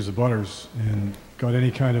with any of these abutters and got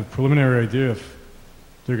any kind of preliminary idea if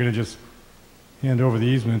they're going to just hand over the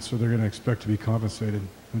easements or they're going to expect to be compensated.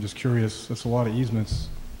 I'm just curious. That's a lot of easements.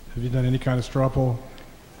 Have you done any kind of straw poll?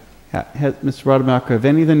 Mr. Rademacher, have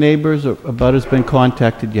any of the neighbors or abutters been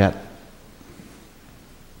contacted yet?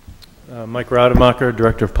 Mike Rademacher,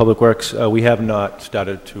 Director of Public Works. We have not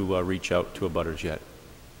started to reach out to abutters yet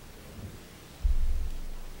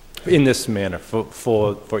in this manner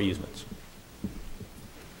for easements.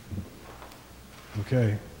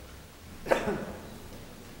 Okay.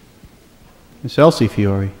 Ms. Elsie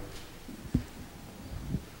Fiore.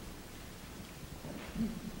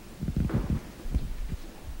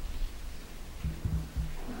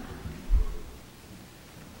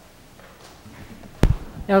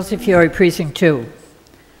 Elsie Fiore, Precinct 2.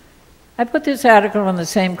 I put this article in the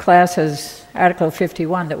same class as Article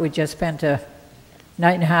 51 that we just spent a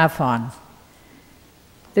night and a half on.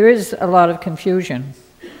 There is a lot of confusion.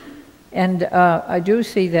 And I do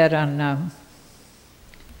see that on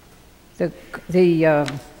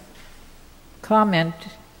the comment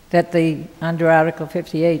that under Article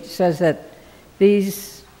 58 says that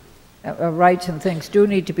these rights and things do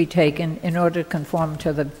need to be taken in order to conform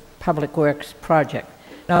to the Public Works project.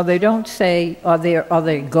 Now, they don't say, are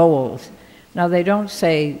there goals? Now, they don't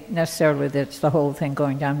say necessarily that it's the whole thing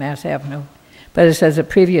going down Mass Avenue. But as a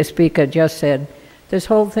previous speaker just said, this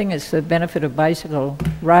whole thing is the benefit of bicycle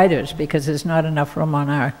riders because there's not enough room on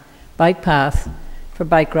our bike path for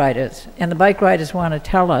bike riders. And the bike riders want to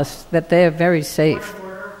tell us that they're very safe.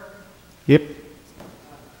 Yep.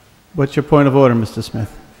 What's your point of order, Mr.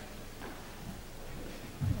 Smith?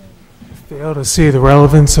 Fail to see the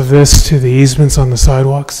relevance of this to the easements on the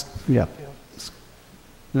sidewalks? Yeah.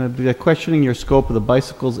 They're questioning your scope of the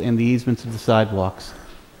bicycles and the easements of the sidewalks.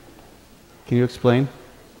 Can you explain?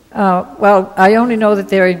 Well, I only know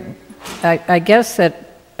that I guess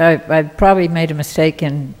that I probably made a mistake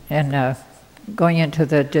in going into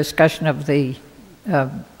the discussion of the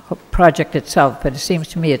project itself, but it seems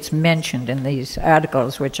to me it's mentioned in these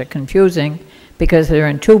articles, which are confusing because they're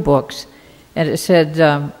in two books, and it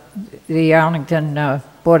said the Arlington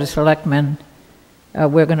Board of Selectmen,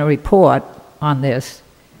 we're going to report on this.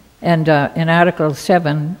 And in Article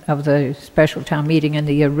 7 of the special town meeting, in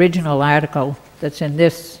the original article that's in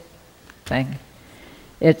this thing,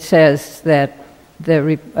 it says that the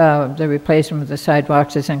replacement of the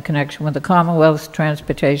sidewalks is in connection with the Commonwealth's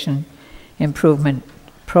Transportation Improvement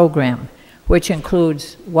Program, which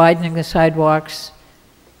includes widening the sidewalks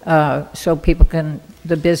so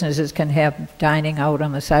the businesses can have dining out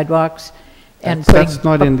on the sidewalks. And that's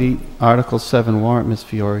not in the Article 7 warrant, Ms.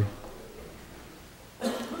 Fiore.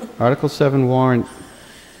 Article 7 warrant,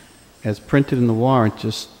 as printed in the warrant,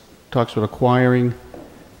 just talks about acquiring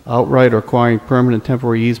outright or acquiring permanent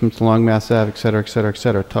temporary easements along Mass Ave, et cetera, et cetera, et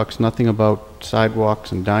cetera. It talks nothing about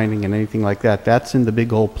sidewalks and dining and anything like that. That's in the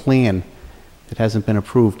big old plan that hasn't been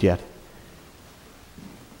approved yet.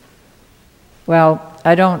 Well,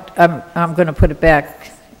 I'm going to put it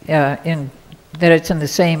back in that it's in the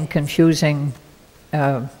same confusing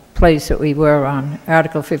place that we were on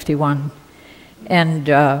Article 51. And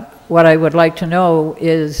what I would like to know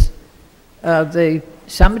is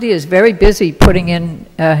somebody is very busy putting in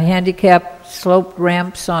handicap sloped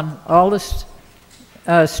ramps on all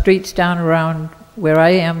the streets down around where I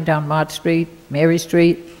am, down Mott Street, Mary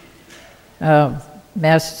Street,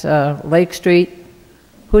 Mass Lake Street.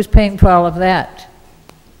 Who's paying for all of that?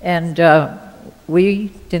 And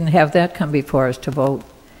we didn't have that come before us to vote.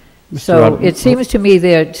 So it seems to me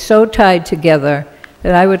they're so tied together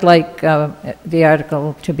that I would like the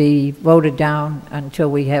article to be voted down until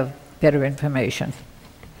we have better information.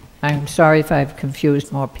 I'm sorry if I've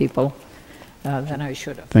confused more people than I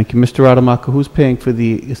should have. Thank you. Mr. Rademacher, who's paying for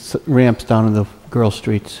the ramps down in the girl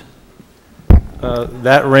streets?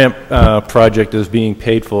 That ramp project is being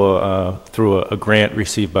paid for through a grant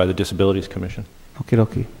received by the Disabilities Commission. Okay,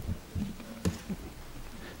 okay.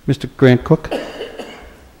 Mr. Grant Cook?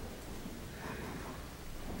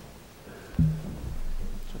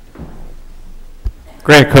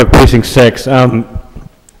 Grant Cook, Precinct 6.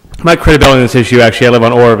 My credibility in this issue, actually, I live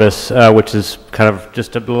on Orvis, which is kind of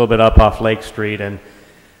just a little bit up off Lake Street, and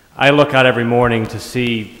I look out every morning to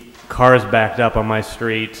see cars backed up on my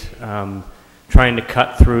street, trying to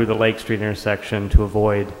cut through the Lake Street intersection to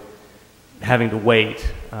avoid having to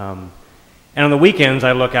wait. And on the weekends,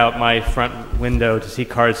 I look out my front window to see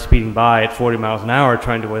cars speeding by at 40 miles an hour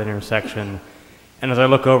trying to avoid an intersection. And as I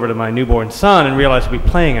look over to my newborn son and realize he'll be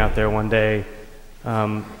playing out there one day,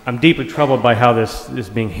 I'm deeply troubled by how this is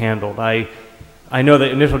being handled. I know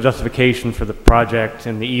the initial justification for the project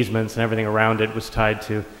and the easements and everything around it was tied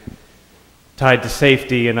to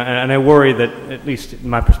safety, and I worry that, at least in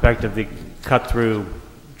my perspective, the cut-through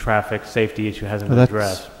traffic safety issue hasn't been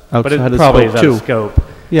addressed. But it probably is out of scope.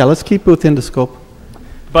 Yeah, let's keep it within the scope.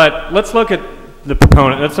 But let's look at the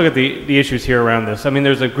proponent. Let's look at the issues here around this. I mean,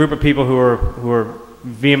 there's a group of people who are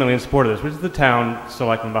vehemently in support of this, which is the town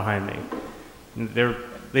selectmen behind me.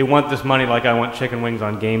 They want this money like I want chicken wings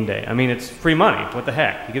on game day. I mean, it's free money. What the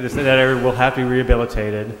heck? You get this, that area will have to be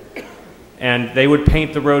rehabilitated. And they would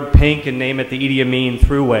paint the road pink and name it the Idi Amin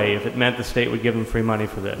Thruway if it meant the state would give them free money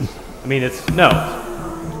for this. I mean, it's, no.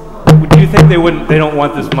 Do you think they wouldn't, they don't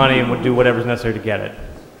want this money and would do whatever's necessary to get it?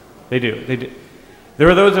 They do. They do. There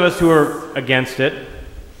are those of us who are against it,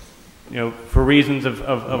 you know, for reasons of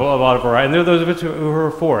a lot of variety, and there are those of us who are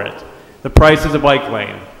for it. The price is a bike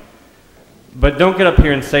lane. But don't get up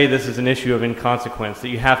here and say this is an issue of inconsequence, that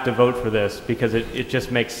you have to vote for this because it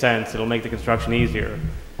just makes sense. It'll make the construction easier.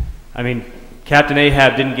 I mean, Captain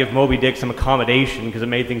Ahab didn't give Moby Dick some accommodation because it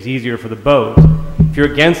made things easier for the boat. If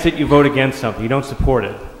you're against it, you vote against something. You don't support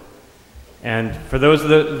it. And for those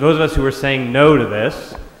of us who are saying no to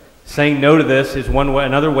this, saying no to this is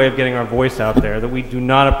another way of getting our voice out there, that we do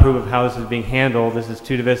not approve of how this is being handled. This is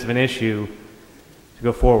too divisive an issue to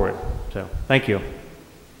go forward. So, thank you.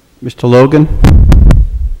 Mr. Logan.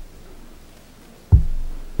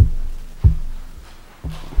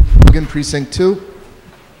 Logan, Precinct 2.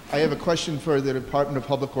 I have a question for the Department of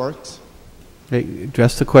Public Works. Hey,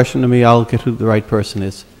 address the question to me. I'll get who the right person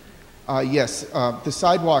is. Yes, the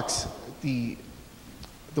sidewalks, the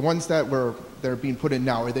ones that are being put in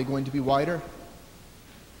now, are they going to be wider?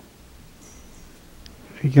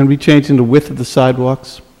 Are you going to be changing the width of the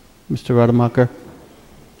sidewalks, Mr. Rademacher?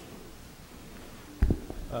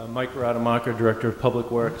 Mike Rademacher, Director of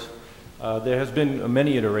Public Works. There has been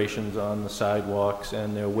many iterations on the sidewalks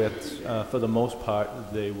and their widths. For the most part,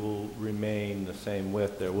 they will remain the same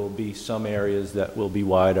width. There will be some areas that will be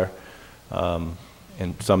wider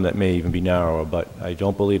and some that may even be narrower, but I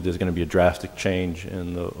don't believe there's going to be a drastic change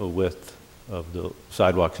in the width of the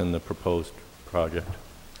sidewalks in the proposed project.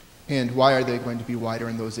 And why are they going to be wider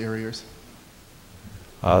in those areas?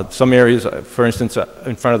 Some areas, for instance,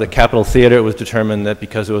 in front of the Capitol Theater, it was determined that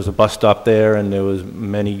because there was a bus stop there and there was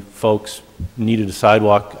many folks needed a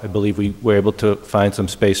sidewalk, I believe we were able to find some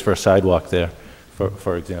space for a sidewalk there,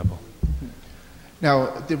 for example.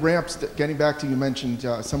 Now, the ramps, getting back to you mentioned,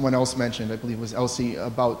 someone else mentioned, I believe it was Elsie,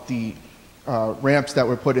 about the ramps that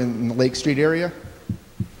were put in the Lake Street area.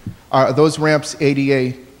 Are those ramps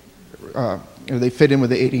ADA, do they fit in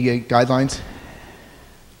with the ADA guidelines?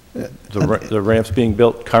 The ramps being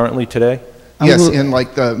built currently today? Yes, in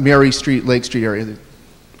like the Mary Street, Lake Street area.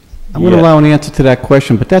 I'm going to allow an answer to that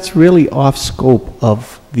question, but that's really off scope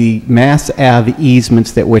of the Mass Ave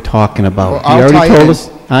easements that we're talking about. Well, you already told us,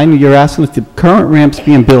 you're asking if the current ramps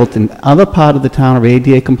being built in other part of the town are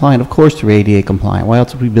ADA compliant. Of course they're ADA compliant. Why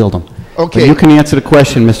else would we build them? Okay. But you can answer the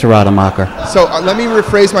question, Mr. Rademacher. So let me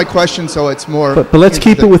rephrase my question so it's more... But let's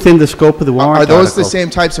keep it within the scope of the warrant Are those article. the same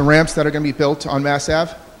types of ramps that are going to be built on Mass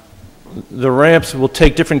Ave? The ramps will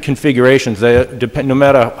take different configurations. They depend, no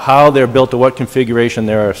matter how they're built or what configuration,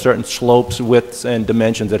 there are certain slopes, widths, and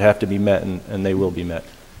dimensions that have to be met, and they will be met.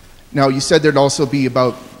 Now, you said there'd also be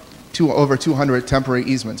about over 200 temporary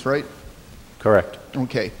easements, right? Correct.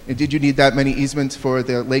 Okay. And did you need that many easements for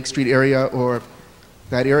the Lake Street area or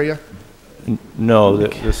that area? No,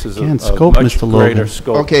 this is Again, a scope, much Mr. greater Logan.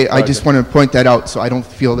 scope. Okay, I project. just want to point that out so I don't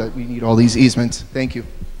feel that we need all these easements. Thank you.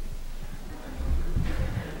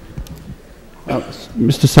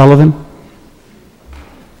 Mr. Sullivan?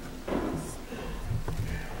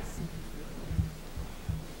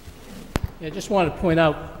 I just wanted to point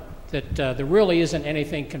out that there really isn't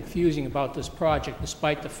anything confusing about this project,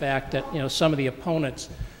 despite the fact that, some of the opponents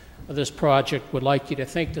of this project would like you to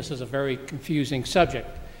think this is a very confusing subject.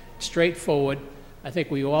 Straightforward. I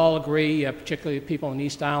think we all agree, particularly people in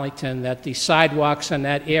East Arlington, that the sidewalks in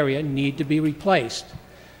that area need to be replaced.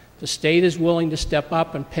 The state is willing to step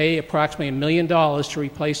up and pay approximately $1 million to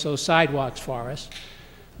replace those sidewalks for us.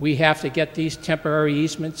 We have to get these temporary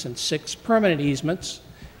easements and 6 permanent easements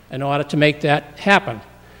in order to make that happen.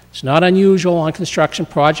 It's not unusual on construction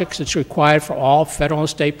projects. It's required for all federal and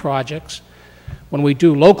state projects. When we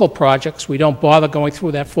do local projects, we don't bother going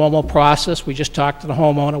through that formal process. We just talk to the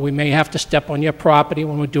homeowner. We may have to step on your property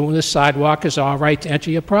when we're doing the sidewalk. It's our right to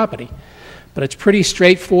enter your property. But it's a pretty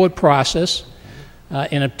straightforward process.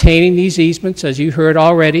 In obtaining these easements, as you heard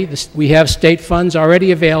already, we have state funds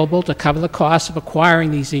already available to cover the cost of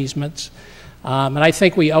acquiring these easements. And I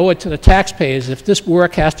think we owe it to the taxpayers. If this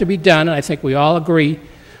work has to be done, and I think we all agree,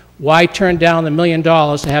 why turn down the $1 million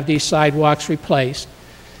to have these sidewalks replaced?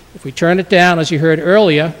 If we turn it down, as you heard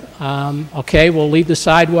earlier, okay, we'll leave the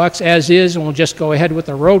sidewalks as is and we'll just go ahead with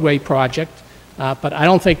the roadway project. But I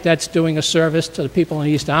don't think that's doing a service to the people in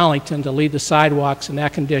East Arlington to leave the sidewalks in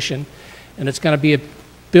that condition. And it's going to be a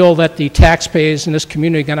bill that the taxpayers in this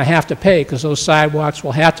community are going to have to pay because those sidewalks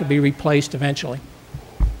will have to be replaced eventually.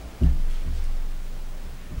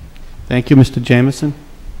 Thank you, Mr. Jameson.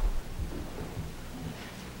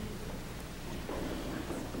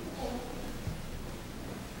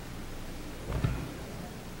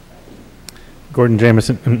 Gordon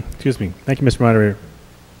Jameson, excuse me. Thank you, Mr. Moderator.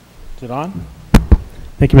 Is it on?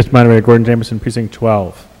 Thank you, Mr. Moderator. Gordon Jameson, Precinct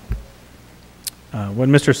 12. What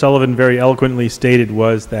Mr. Sullivan very eloquently stated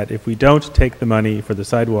was that if we don't take the money for the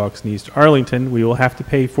sidewalks in East Arlington, we will have to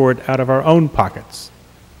pay for it out of our own pockets.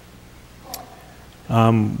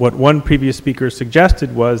 What one previous speaker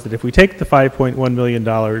suggested was that if we take the $5.1 million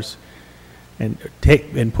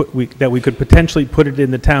that we could potentially put it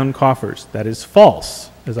in the town coffers. That is false,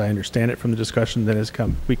 as I understand it from the discussion that has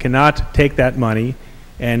come. We cannot take that money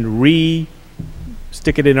and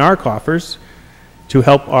stick it in our coffers to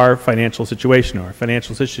help our financial situation. Our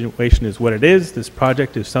financial situation is what it is. This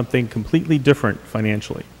project is something completely different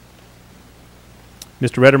financially.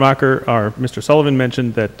 Mr. Redemacher, or Mr. Sullivan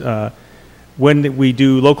mentioned that when we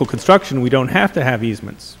do local construction, we don't have to have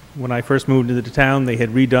easements. When I first moved into the town, they had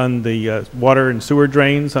redone the water and sewer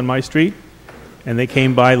drains on my street, and they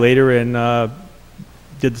came by later and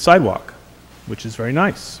did the sidewalk, which is very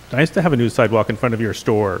nice. Nice to have a new sidewalk in front of your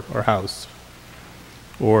store or house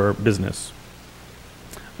or business.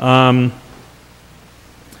 Someone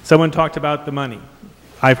talked about the money.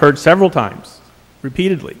 I've heard several times,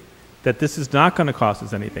 repeatedly, that this is not going to cost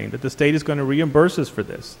us anything, that the state is going to reimburse us for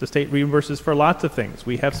this. The state reimburses for lots of things.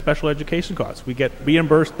 We have special education costs. We get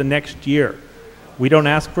reimbursed the next year. We don't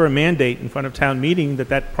ask for a mandate in front of town meeting that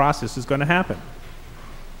that process is going to happen.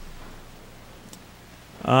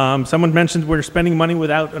 Someone mentioned we're spending money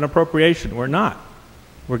without an appropriation. We're not.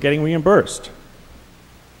 We're getting reimbursed.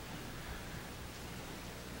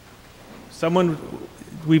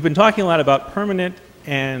 We've been talking a lot about permanent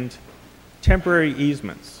and temporary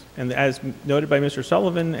easements. And as noted by Mr.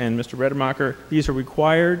 Sullivan and Mr. Redemacher, these are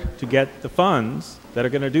required to get the funds that are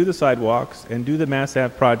going to do the sidewalks and do the Mass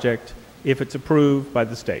Ave project if it's approved by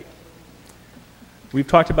the state. We've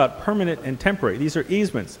talked about permanent and temporary. These are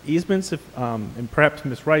easements. Easements, and perhaps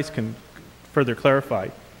Ms. Rice can further clarify,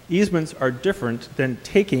 easements are different than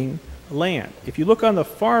taking land. If you look on the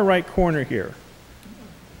far right corner here,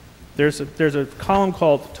 there's a column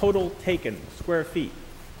called total taken, square feet.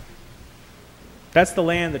 That's the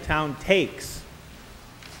land the town takes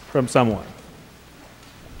from someone.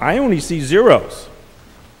 I only see zeros.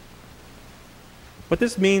 What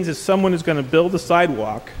this means is someone is going to build a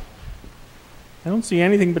sidewalk. I don't see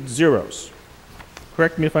anything but zeros.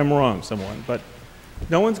 Correct me if I'm wrong, someone, but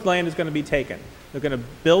no one's land is going to be taken. They're going to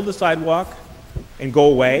build the sidewalk and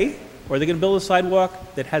go away, or they're going to build a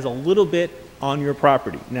sidewalk that has a little bit on your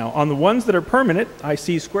property. Now, on the ones that are permanent, I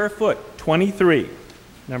see square foot, 23,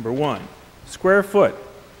 number one. Square foot,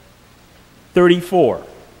 34.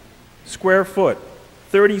 Square foot,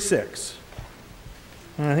 36.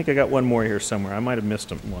 I think I got one more here somewhere. I might have missed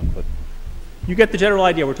one, but you get the general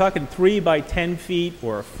idea. We're talking 3 by 10 feet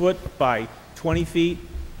or a foot by 20 feet.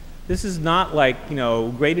 This is not like, you know,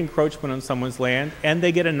 great encroachment on someone's land, and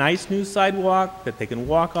they get a nice new sidewalk that they can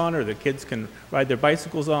walk on or their kids can ride their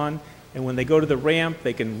bicycles on, and when they go to the ramp,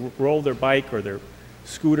 they can roll their bike or their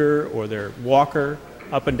scooter or their walker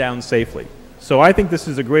up and down safely. So I think this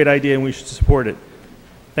is a great idea and we should support it.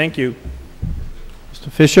 Thank you.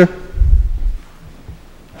 Mr. Fisher?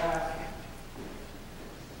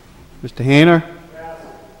 Mr. Hayner?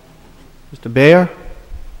 Mr. Bayer?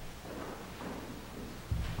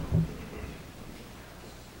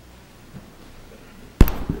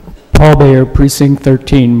 Paul Bayer, Precinct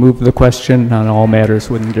 13, move the question on all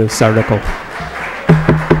matters within this article.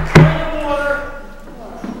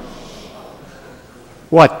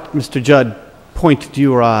 What, Mr. Judd? Point to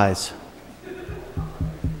your eyes.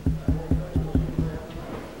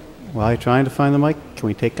 While you're trying to find the mic, can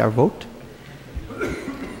we take our vote?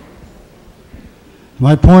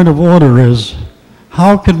 My point of order is,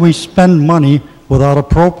 how can we spend money without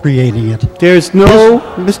appropriating it? There's no,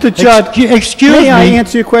 Mr. Judd, excuse me. May I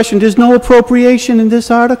answer your question? There's no appropriation in this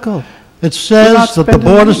article. It says that the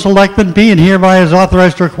Board of Selectmen be and hereby is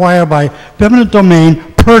authorized to acquire by eminent domain,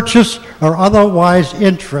 purchase, or otherwise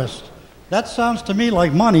interest. That sounds to me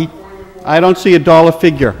like money. I don't see a dollar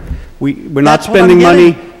figure. We're not spending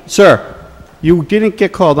money. Sir, you didn't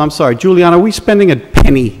get called. I'm sorry. Juliana, are we spending a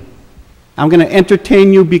penny? I'm going to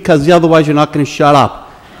entertain you because otherwise you're not going to shut up.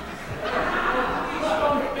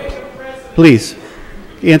 Please,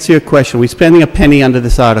 answer your question. We're spending a penny under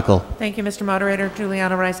this article. Thank you, Mr. Moderator.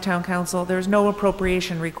 Juliana Rice, Town Council. There's no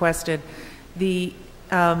appropriation requested. The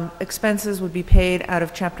expenses would be paid out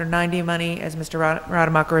of Chapter 90 money, as Mr.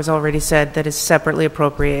 Rademacher has already said, that is separately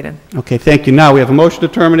appropriated. Okay, thank you. Now we have a motion to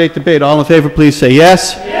terminate debate. All in favor, please say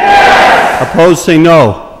yes. Yes. Opposed, say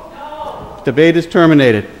no. No. Debate is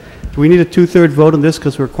terminated. Do we need a two-thirds vote on this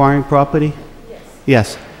because we're acquiring property? Yes.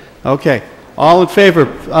 Yes. Okay. All in favor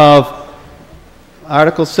of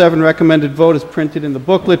Article 7 recommended vote is printed in the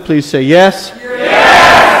booklet. Please say yes.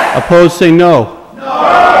 Yes. Opposed, say no.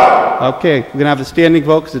 No. Okay. We're going to have the standing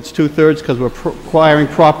vote because it's two-thirds because we're acquiring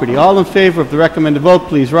property. All in favor of the recommended vote,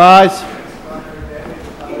 please rise.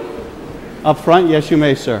 Up front, yes, you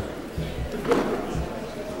may, sir.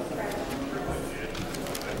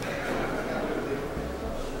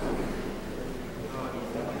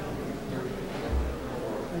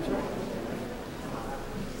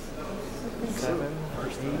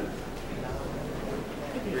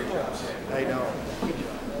 I know.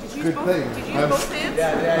 Good thing. Did you use both hands?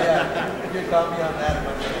 Yeah. You got me on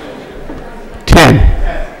that.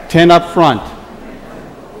 10. 10 up front.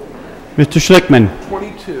 Mr. Schlickman.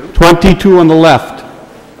 22. 22 on the left.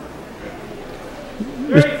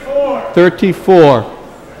 34. 34.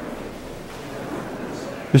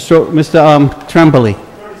 Mr. Tremblay.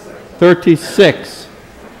 36.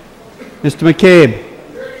 Mr. McCabe.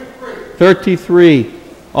 33.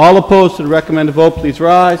 All opposed to the recommended vote, please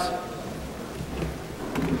rise.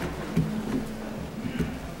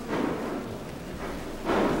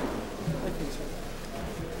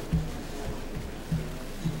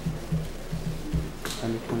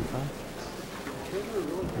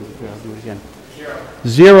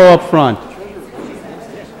 Zero up front.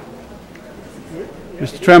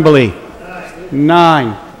 Mr. Tremblay.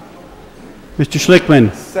 9. Mr.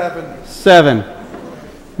 Schlickman. 7.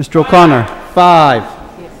 Mr. O'Connor. 5.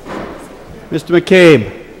 Mr.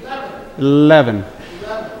 McCabe. 11.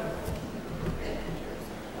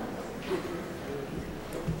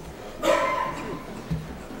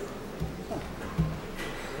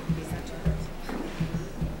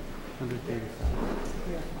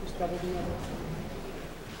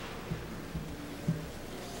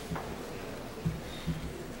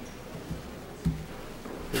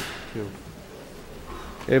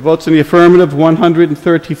 Okay, votes in the affirmative,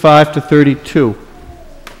 135 to 32.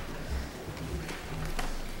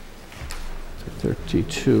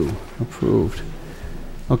 32 approved.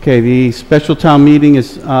 Okay, the special town meeting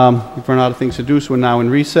is, we've run out of things to do, so we're now in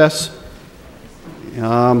recess.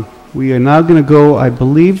 We are now going to go, I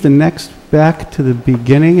believe, the next back to the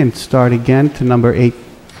beginning and start again to number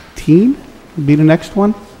 18 would be the next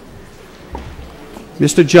one.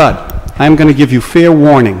 Mr. Judd, I'm going to give you fair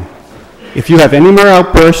warning. If you have any more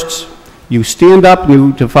outbursts, you stand up and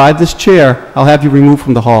you divide this chair, I'll have you removed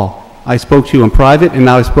from the hall. I spoke to you in private, and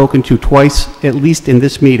now I've spoken to you twice, at least in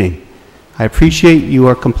this meeting. I appreciate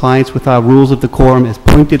your compliance with our rules of decorum as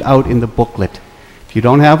pointed out in the booklet. If you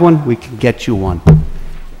don't have one, we can get you one.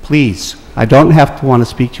 Please, I don't have to want to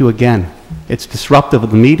speak to you again. It's disruptive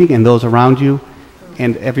of the meeting and those around you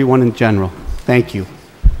and everyone in general. Thank you.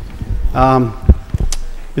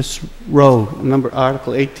 Ms. Rowe,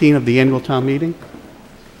 Article 18 of the annual town meeting.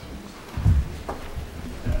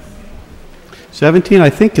 17, I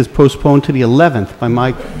think, is postponed to the 11th by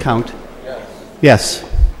my count. Yes.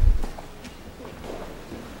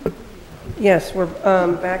 Yes, we're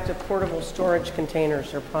back to portable storage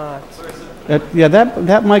containers or pods. Yeah,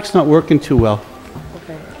 that mic's not working too well.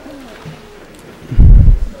 Okay.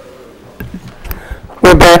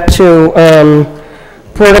 We're back to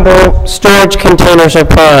portable storage containers or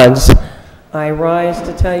pods. I rise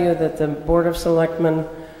to tell you that the Board of Selectmen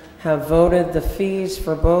have voted the fees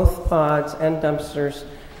for both pods and dumpsters,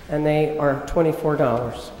 and they are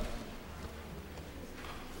 $24.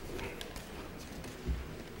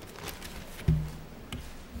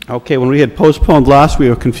 Okay, when we had postponed last, we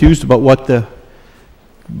were confused about what the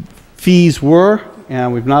fees were,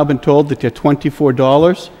 and we've now been told that they're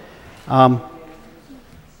 $24.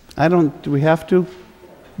 Do we have to?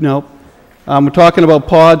 No. We're talking about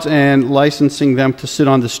pods and licensing them to sit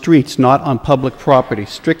on the streets, not on public property,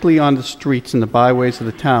 strictly on the streets and the byways of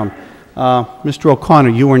the town. Mr. O'Connor,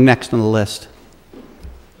 you were next on the list.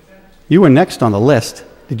 You were next on the list.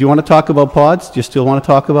 Did you want to talk about pods? Do you still want to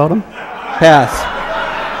talk about them? Pass.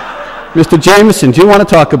 Mr. Jameson, do you want to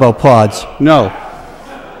talk about pods? No.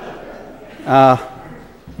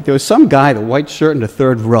 There was some guy in a white shirt in the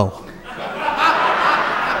third row.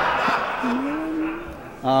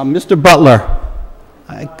 Mr. Butler.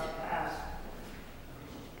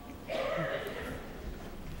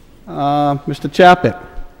 Mr. Chappett. Do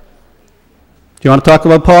you want to talk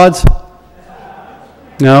about pods?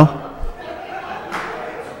 No?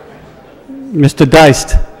 Mr.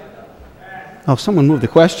 Deist. Oh, someone moved the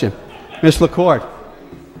question. Ms. LaCourte. Do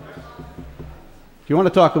you want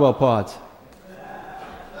to talk about pods?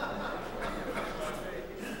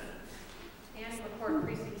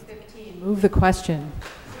 Move the question.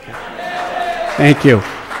 Thank you.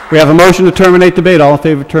 We have a motion to terminate debate. All in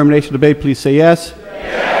favor of termination of debate, please say yes.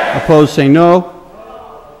 Yes. Opposed, say no.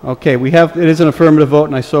 Okay, it is an affirmative vote,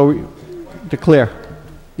 and I so declare.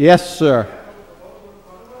 Yes, sir.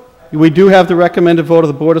 We do have the recommended vote of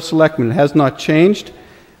the Board of Selectmen. It has not changed.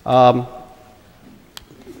 Yeah,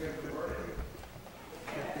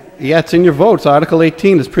 it's in your votes. Article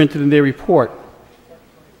 18 is printed in their report.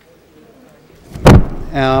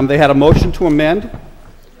 They had a motion to amend,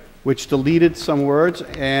 which deleted some words,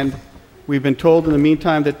 and we've been told in the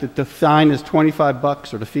meantime that the fine is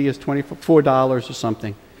 $25 or the fee is $24 or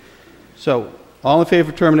something. So, all in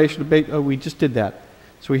favor of termination of debate? Oh, we just did that.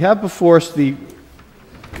 So we have before us we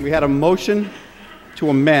had a motion to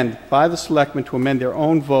amend by the selectmen to amend their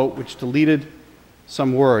own vote, which deleted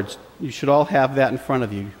some words. You should all have that in front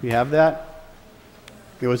of you. You have that?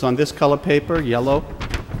 It was on this color paper, yellow.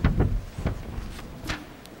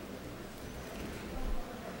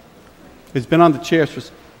 It's been on the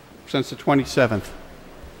chairs since the 27th.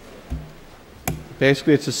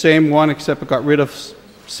 Basically, it's the same one, except it got rid of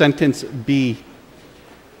sentence B.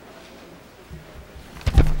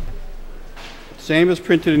 Same as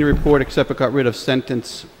printed in your report, except it got rid of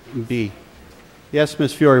sentence B. Yes,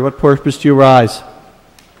 Ms. Fiore, what purpose do you rise?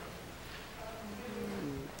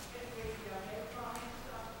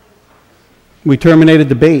 We terminated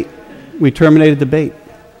debate. We terminated debate.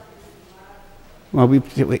 Well,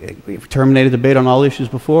 we've terminated debate on all issues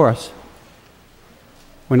before us.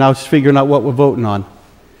 We're now just figuring out what we're voting on.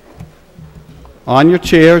 On your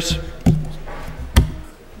chairs,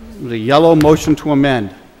 the yellow motion to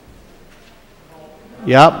amend.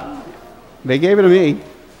 Yep. They gave it to me.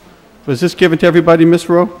 Was this given to everybody, Ms.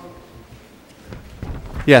 Rowe?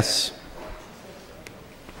 Yes.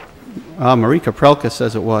 Marika Prelka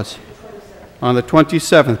says it was. On the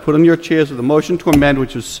 27th, put on your chairs with a motion to amend,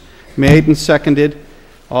 which was made and seconded.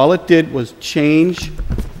 All it did was change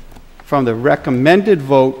from the recommended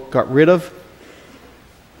vote, got rid of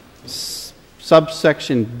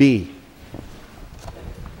subsection B.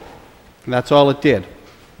 And that's all it did.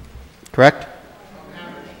 Correct?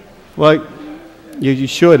 Well, you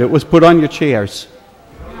should. It was put on your chairs.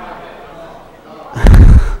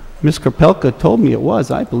 Ms. Karpelka told me it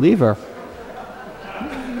was. I believe her.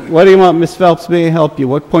 What do you want, Ms. Phelps? May I help you?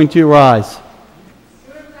 What point do you rise?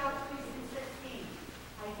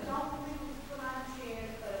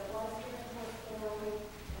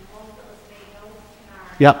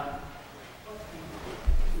 Yep.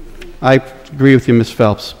 I agree with you, Ms.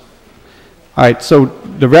 Phelps. All right, so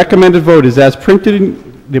the recommended vote is as printed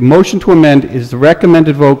in the motion to amend is the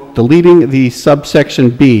recommended vote deleting the subsection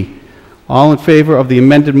B. All in favor of the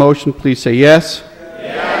amended motion, please say yes.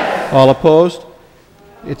 Yes. All opposed?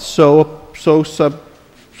 It's so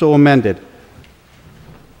amended.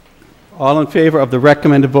 All in favor of the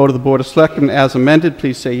recommended vote of the Board of Selectmen as amended,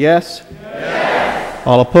 please say yes. Yes.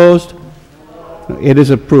 All opposed? It is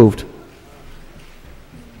approved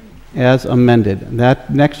as amended. That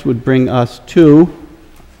next would bring us to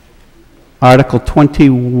Article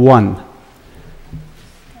 21.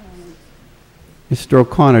 Mr.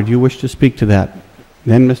 O'Connor, do you wish to speak to that?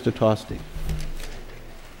 Then Mr. Tosti.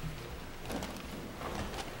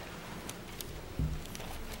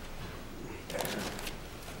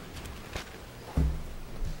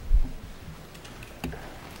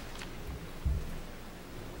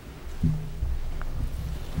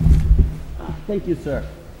 Thank you, sir.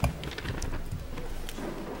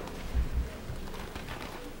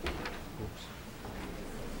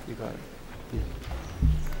 You got it. Yeah.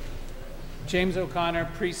 James O'Connor,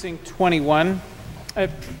 Precinct 21.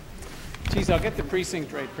 Geez, I'll get the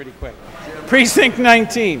precinct right pretty quick. Precinct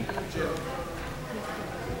 19.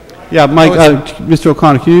 Yeah, Mike, Mr.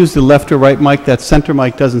 O'Connor, can you use the left or right mic? That center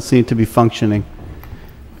mic doesn't seem to be functioning.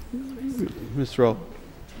 Ms. Rowe.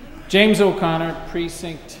 James O'Connor,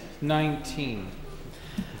 Precinct 19.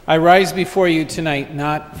 I rise before you tonight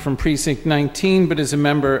not from Precinct 19, but as a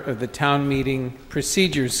member of the Town Meeting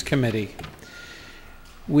Procedures Committee.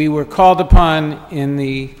 We were called upon in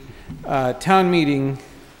the town meeting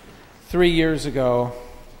 3 years ago,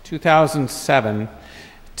 2007,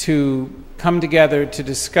 to come together to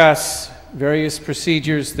discuss various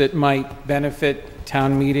procedures that might benefit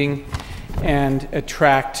town meeting and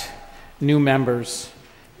attract new members,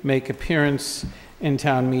 make appearance in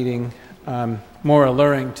town meeting more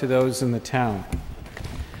alluring to those in the town.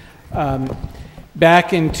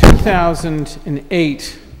 Back in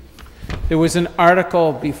 2008, there was an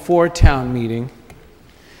article before town meeting.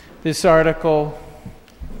 This article,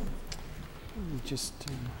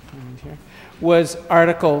 was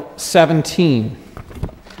Article 17.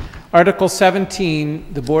 Article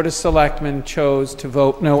 17, the Board of Selectmen chose to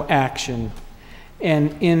vote no action,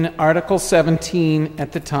 And in Article 17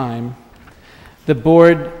 at the time, the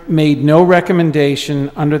board made no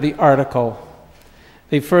recommendation under the article.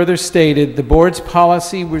 They further stated the board's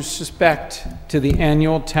policy with respect to the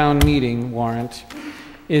annual town meeting warrant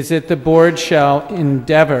is that the board shall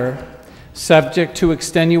endeavor, subject to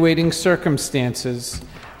extenuating circumstances,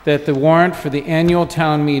 that the warrant for the annual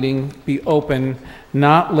town meeting be open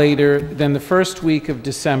not later than the first week of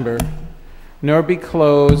December, nor be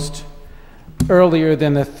closed earlier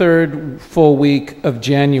than the third full week of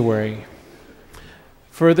January.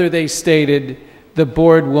 Further, they stated, the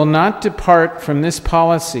board will not depart from this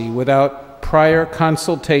policy without prior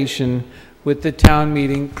consultation with the Town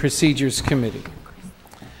Meeting Procedures Committee.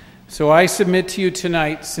 So I submit to you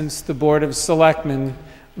tonight, since the Board of Selectmen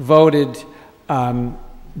voted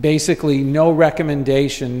basically no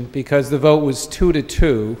recommendation because the vote was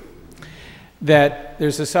 2-2, that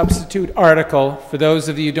there's a substitute article. For those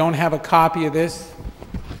of you who don't have a copy of this,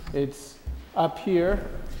 it's up here,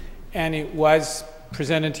 and it was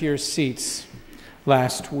presented to your seats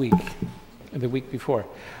last week, the week before.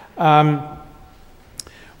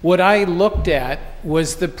 What I looked at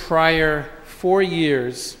was the prior 4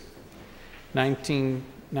 years,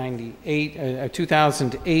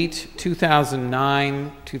 2008,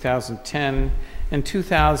 2009, 2010, and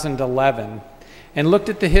 2011, and looked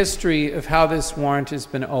at the history of how this warrant has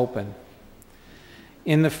been open.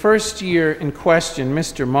 In the first year in question,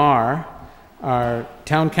 Mr. Marr, our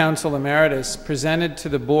town council emeritus, presented to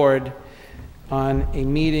the board on a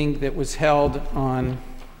meeting that was held on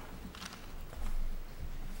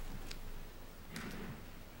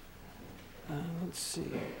let's see,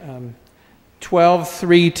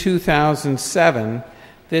 12/3/2007,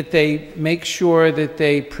 that they make sure that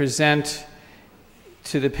they present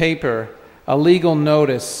to the paper a legal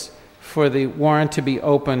notice for the warrant to be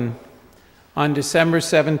open on December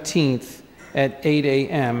 17th at 8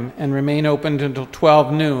 a.m. and remain open until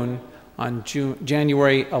 12 noon on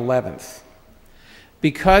January 11th.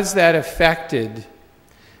 Because that affected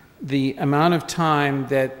the amount of time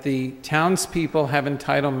that the townspeople have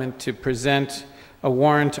entitlement to present a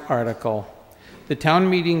warrant article, the Town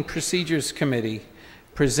Meeting Procedures Committee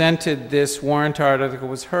presented this warrant article,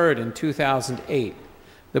 was heard in 2008.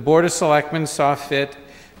 The Board of Selectmen saw fit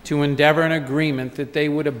to endeavor an agreement that they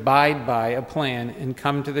would abide by a plan and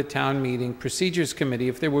come to the Town Meeting Procedures Committee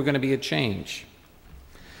if there were going to be a change.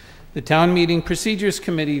 The Town Meeting Procedures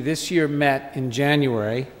Committee this year met in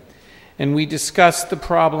January, and we discussed the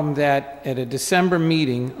problem that at a December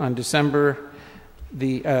meeting on on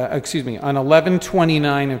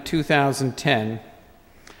 11/29 of 2010,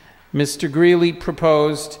 Mr. Greeley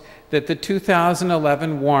proposed that the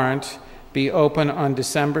 2011 warrant be open on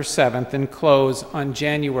December 7th and close on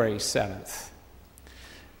January 7th.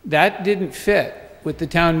 That didn't fit with the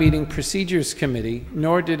Town Meeting Procedures Committee,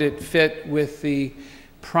 nor did it fit with the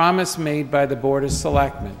promise made by the Board of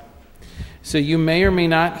Selectmen. So you may or may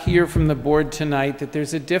not hear from the board tonight that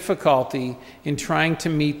there's a difficulty in trying to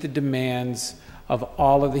meet the demands of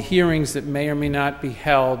all of the hearings that may or may not be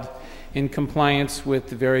held in compliance with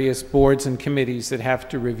the various boards and committees that have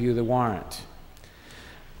to review the warrant.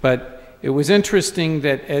 But it was interesting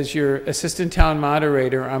that as your assistant town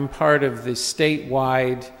moderator, I'm part of the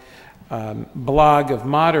statewide blog of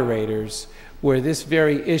moderators where this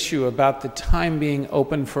very issue about the time being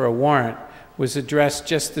open for a warrant was addressed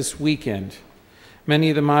just this weekend.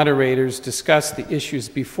 Many of the moderators discussed the issues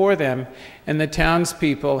before them, and the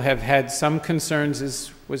townspeople have had some concerns,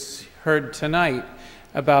 as was heard tonight,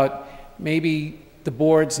 about maybe the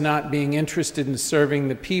boards not being interested in serving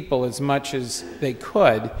the people as much as they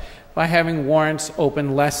could by having warrants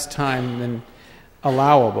open less time than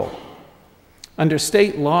allowable. Under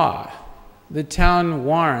state law, the town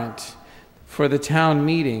warrant for the town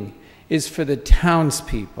meeting is for the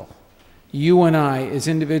townspeople, you and I as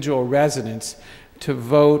individual residents, to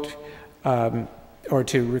vote or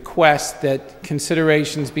to request that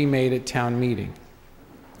considerations be made at town meeting.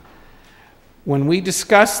 When we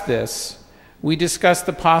discussed this, we discussed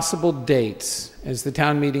the possible dates as the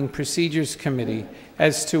Town Meeting Procedures Committee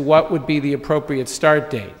as to what would be the appropriate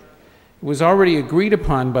start date. It was already agreed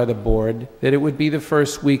upon by the board that it would be the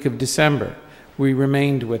first week of December. We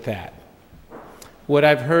remained with that. What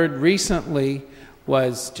I've heard recently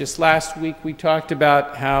was just last week we talked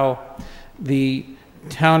about how the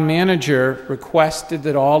town manager requested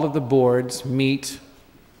that all of the boards meet,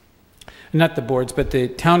 not the boards, but the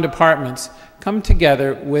town departments come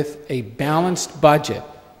together with a balanced budget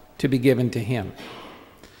to be given to him.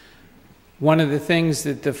 One of the things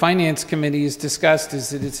that the Finance Committee has discussed is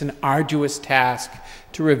that it's an arduous task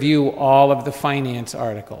to review all of the finance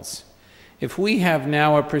articles. If we have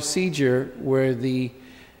now a procedure where the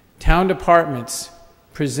town departments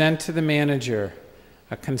present to the manager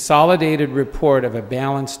a consolidated report of a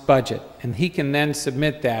balanced budget, and he can then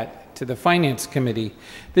submit that to the Finance Committee,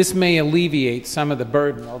 this may alleviate some of the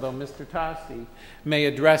burden, although Mr. Tosti may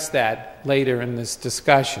address that later in this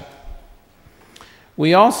discussion.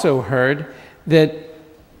 We also heard that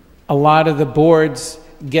a lot of the boards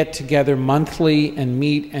get together monthly and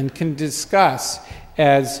meet and can discuss,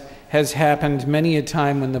 as has happened many a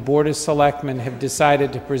time when the Board of Selectmen have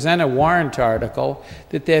decided to present a warrant article,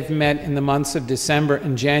 that they've met in the months of December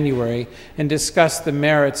and January and discussed the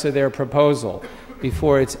merits of their proposal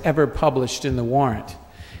before it's ever published in the warrant.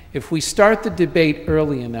 If we start the debate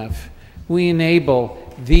early enough, we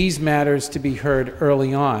enable these matters to be heard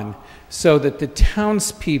early on, so that the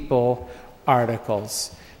townspeople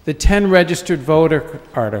articles, the 10 registered voter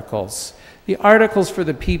articles, the articles for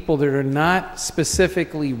the people that are not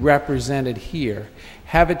specifically represented here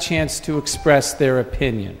have a chance to express their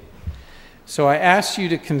opinion. So I ask you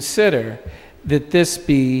to consider that this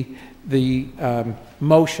be the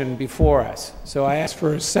motion before us. So I ask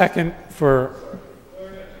for a second for...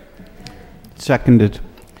 Seconded.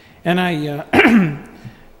 And I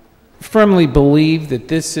firmly believe that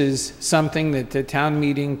this is something that the Town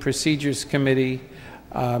Meeting Procedures Committee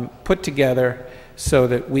put together so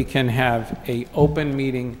that we can have an open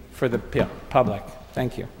meeting for the public.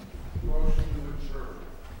 Thank you.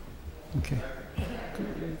 Okay.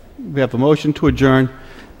 We have a motion to adjourn.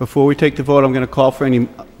 Before we take the vote, I'm going to call for any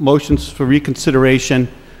motions for reconsideration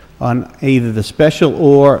on either the special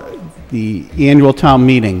or the annual town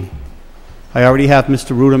meeting. I already have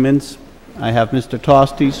Mr. Rudemans. I have Mr.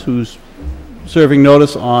 Tostes, who's serving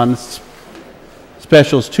notice on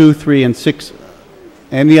specials 2, 3, and 6.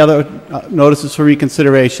 Any other notices for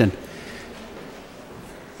reconsideration?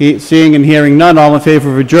 Seeing and hearing none, all in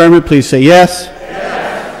favor of adjournment, please say yes.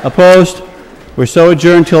 Yes. Opposed? We're so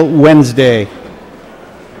adjourned till Wednesday.